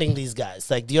 branding these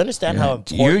guys. Like, do you understand how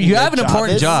important You your have an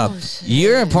important is? job.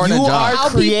 You're an important You job. are How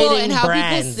people creating and how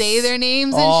brands. people say their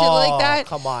names and shit Oh, like that.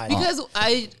 come on. Because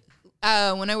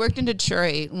when I worked in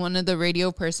Detroit, one of the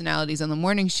radio personalities on the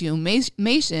morning show,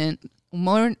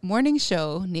 morning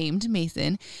show named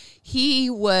Mason, he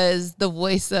was the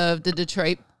voice of the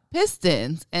Detroit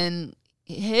Pistons, and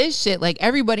his shit, like,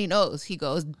 everybody knows. He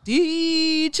goes,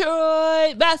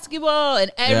 Detroit basketball, and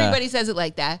everybody says it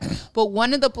like that. But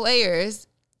one of the players,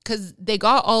 because they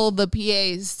got all of the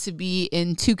PAs to be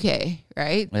in 2K,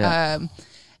 right? Yeah.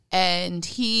 And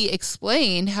he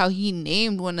explained how he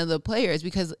named one of the players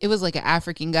because it was like an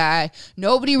African guy.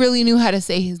 Nobody really knew how to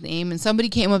say his name. And somebody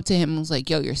came up to him and was like,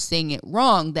 yo, you're saying it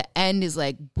wrong. The end is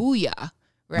like booyah,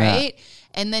 right? Yeah.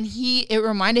 And then it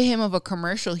reminded him of a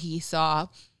commercial he saw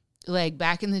like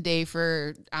back in the day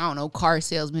for, I don't know, car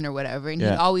salesman or whatever. And he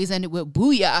always ended with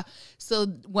booyah. So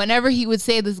whenever he would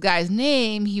say this guy's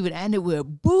name, he would end it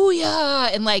with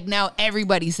booyah. And like now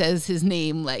everybody says his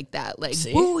name like that, like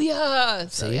booyah.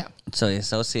 So yeah. So you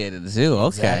associated the zoo. Okay.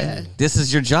 Exactly. This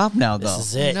is your job now, though. This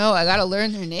is it. No, I got to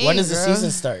learn their name. When does the bro.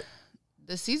 season start?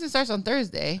 The season starts on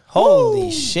Thursday.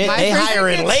 Holy shit. My They first-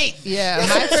 hiring late. Yeah,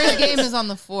 my first game is on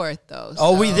the 4th, though.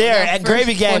 Oh, we so there that at first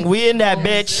Gravy Gang. We in that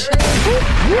bitch.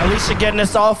 Alicia getting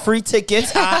us all free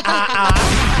tickets.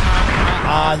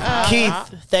 Keith,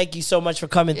 thank you so much for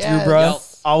coming through, bro. Yes.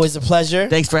 Always a pleasure.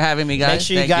 Thanks for having me, guys. Make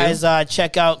sure you Thank guys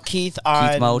check out Keith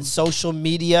on Mode. social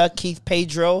media, Keith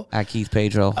Pedro. At Keith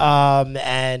Pedro.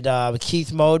 And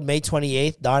Keith Mode, May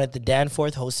 28th, Dawn at the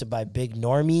Danforth, hosted by Big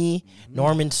Normie,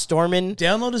 Norman Stormin.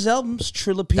 Download his albums.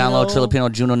 Trilipino. Download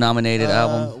Trilipino Juno nominated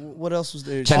album. What else was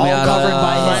there? Check All me out covered on,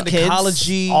 by his kids.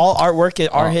 Gynecology. All artwork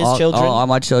are his children. All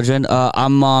my children.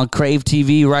 I'm on Crave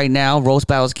TV right now. Roast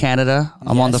Battles Canada.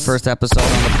 I'm on the first episode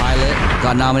on the pilot.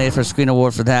 Got nominated for a Screen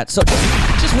Award for that. So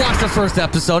just watch the first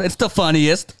episode. It's the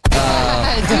funniest.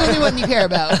 It's the only one you care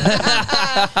about.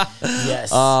 Yes.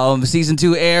 Season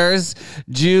 2 airs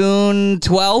June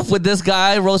 12th with this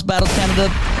guy, Roast Battles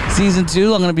Canada Season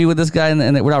 2. I'm going to be with this guy, and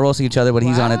we're not roasting each other, but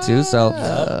he's on it too. So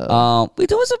we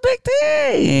doing some big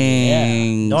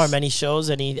things. Norm, any shows?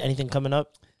 Anything coming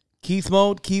up? Keith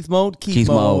Mode. Keith Mode. Keith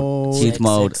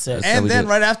Mode. Sick. And then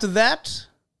right after that,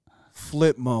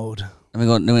 Flip Mode. We're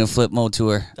going to Flip Mode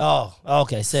tour. Oh,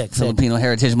 okay, sick. Filipino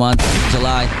Heritage Month,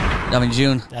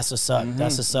 June. That's what's up.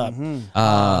 That's what's up.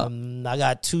 I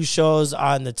got 2 shows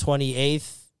on the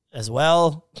 28th as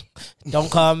well. Don't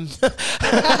come.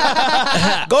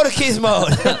 Go to Keith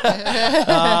Mode.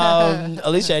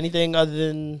 Alicia, anything other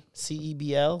than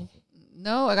CEBL?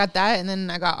 No, I got that, and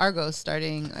then I got Argos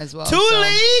starting as well. 2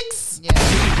 leagues? Yeah.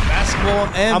 Basketball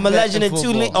and I'm a legend in 2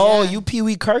 leagues. Oh, you Pee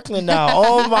Wee Kirkland now.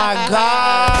 Oh, my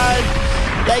God.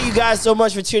 Thank you guys so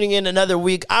much for tuning in another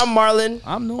week. I'm Marlon.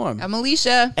 I'm Norm. I'm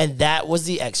Alicia. And that was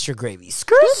the Extra Gravy.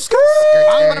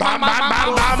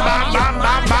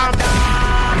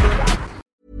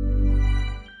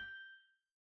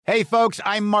 Hey, folks,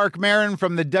 I'm Mark Maron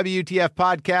from the WTF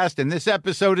Podcast, and this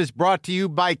episode is brought to you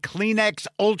by Kleenex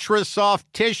Ultra Soft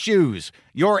Tissues,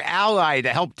 your ally to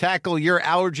help tackle your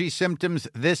allergy symptoms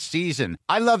this season.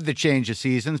 I love the change of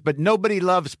seasons, but nobody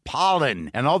loves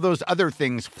pollen and all those other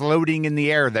things floating in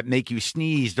the air that make you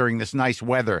sneeze during this nice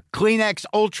weather. Kleenex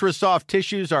Ultra Soft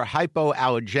Tissues are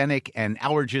hypoallergenic and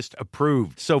allergist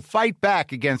approved, so fight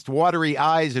back against watery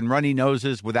eyes and runny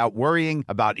noses without worrying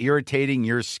about irritating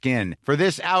your skin. For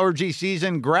this allergy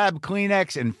season, grab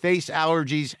Kleenex and face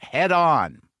allergies head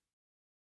on.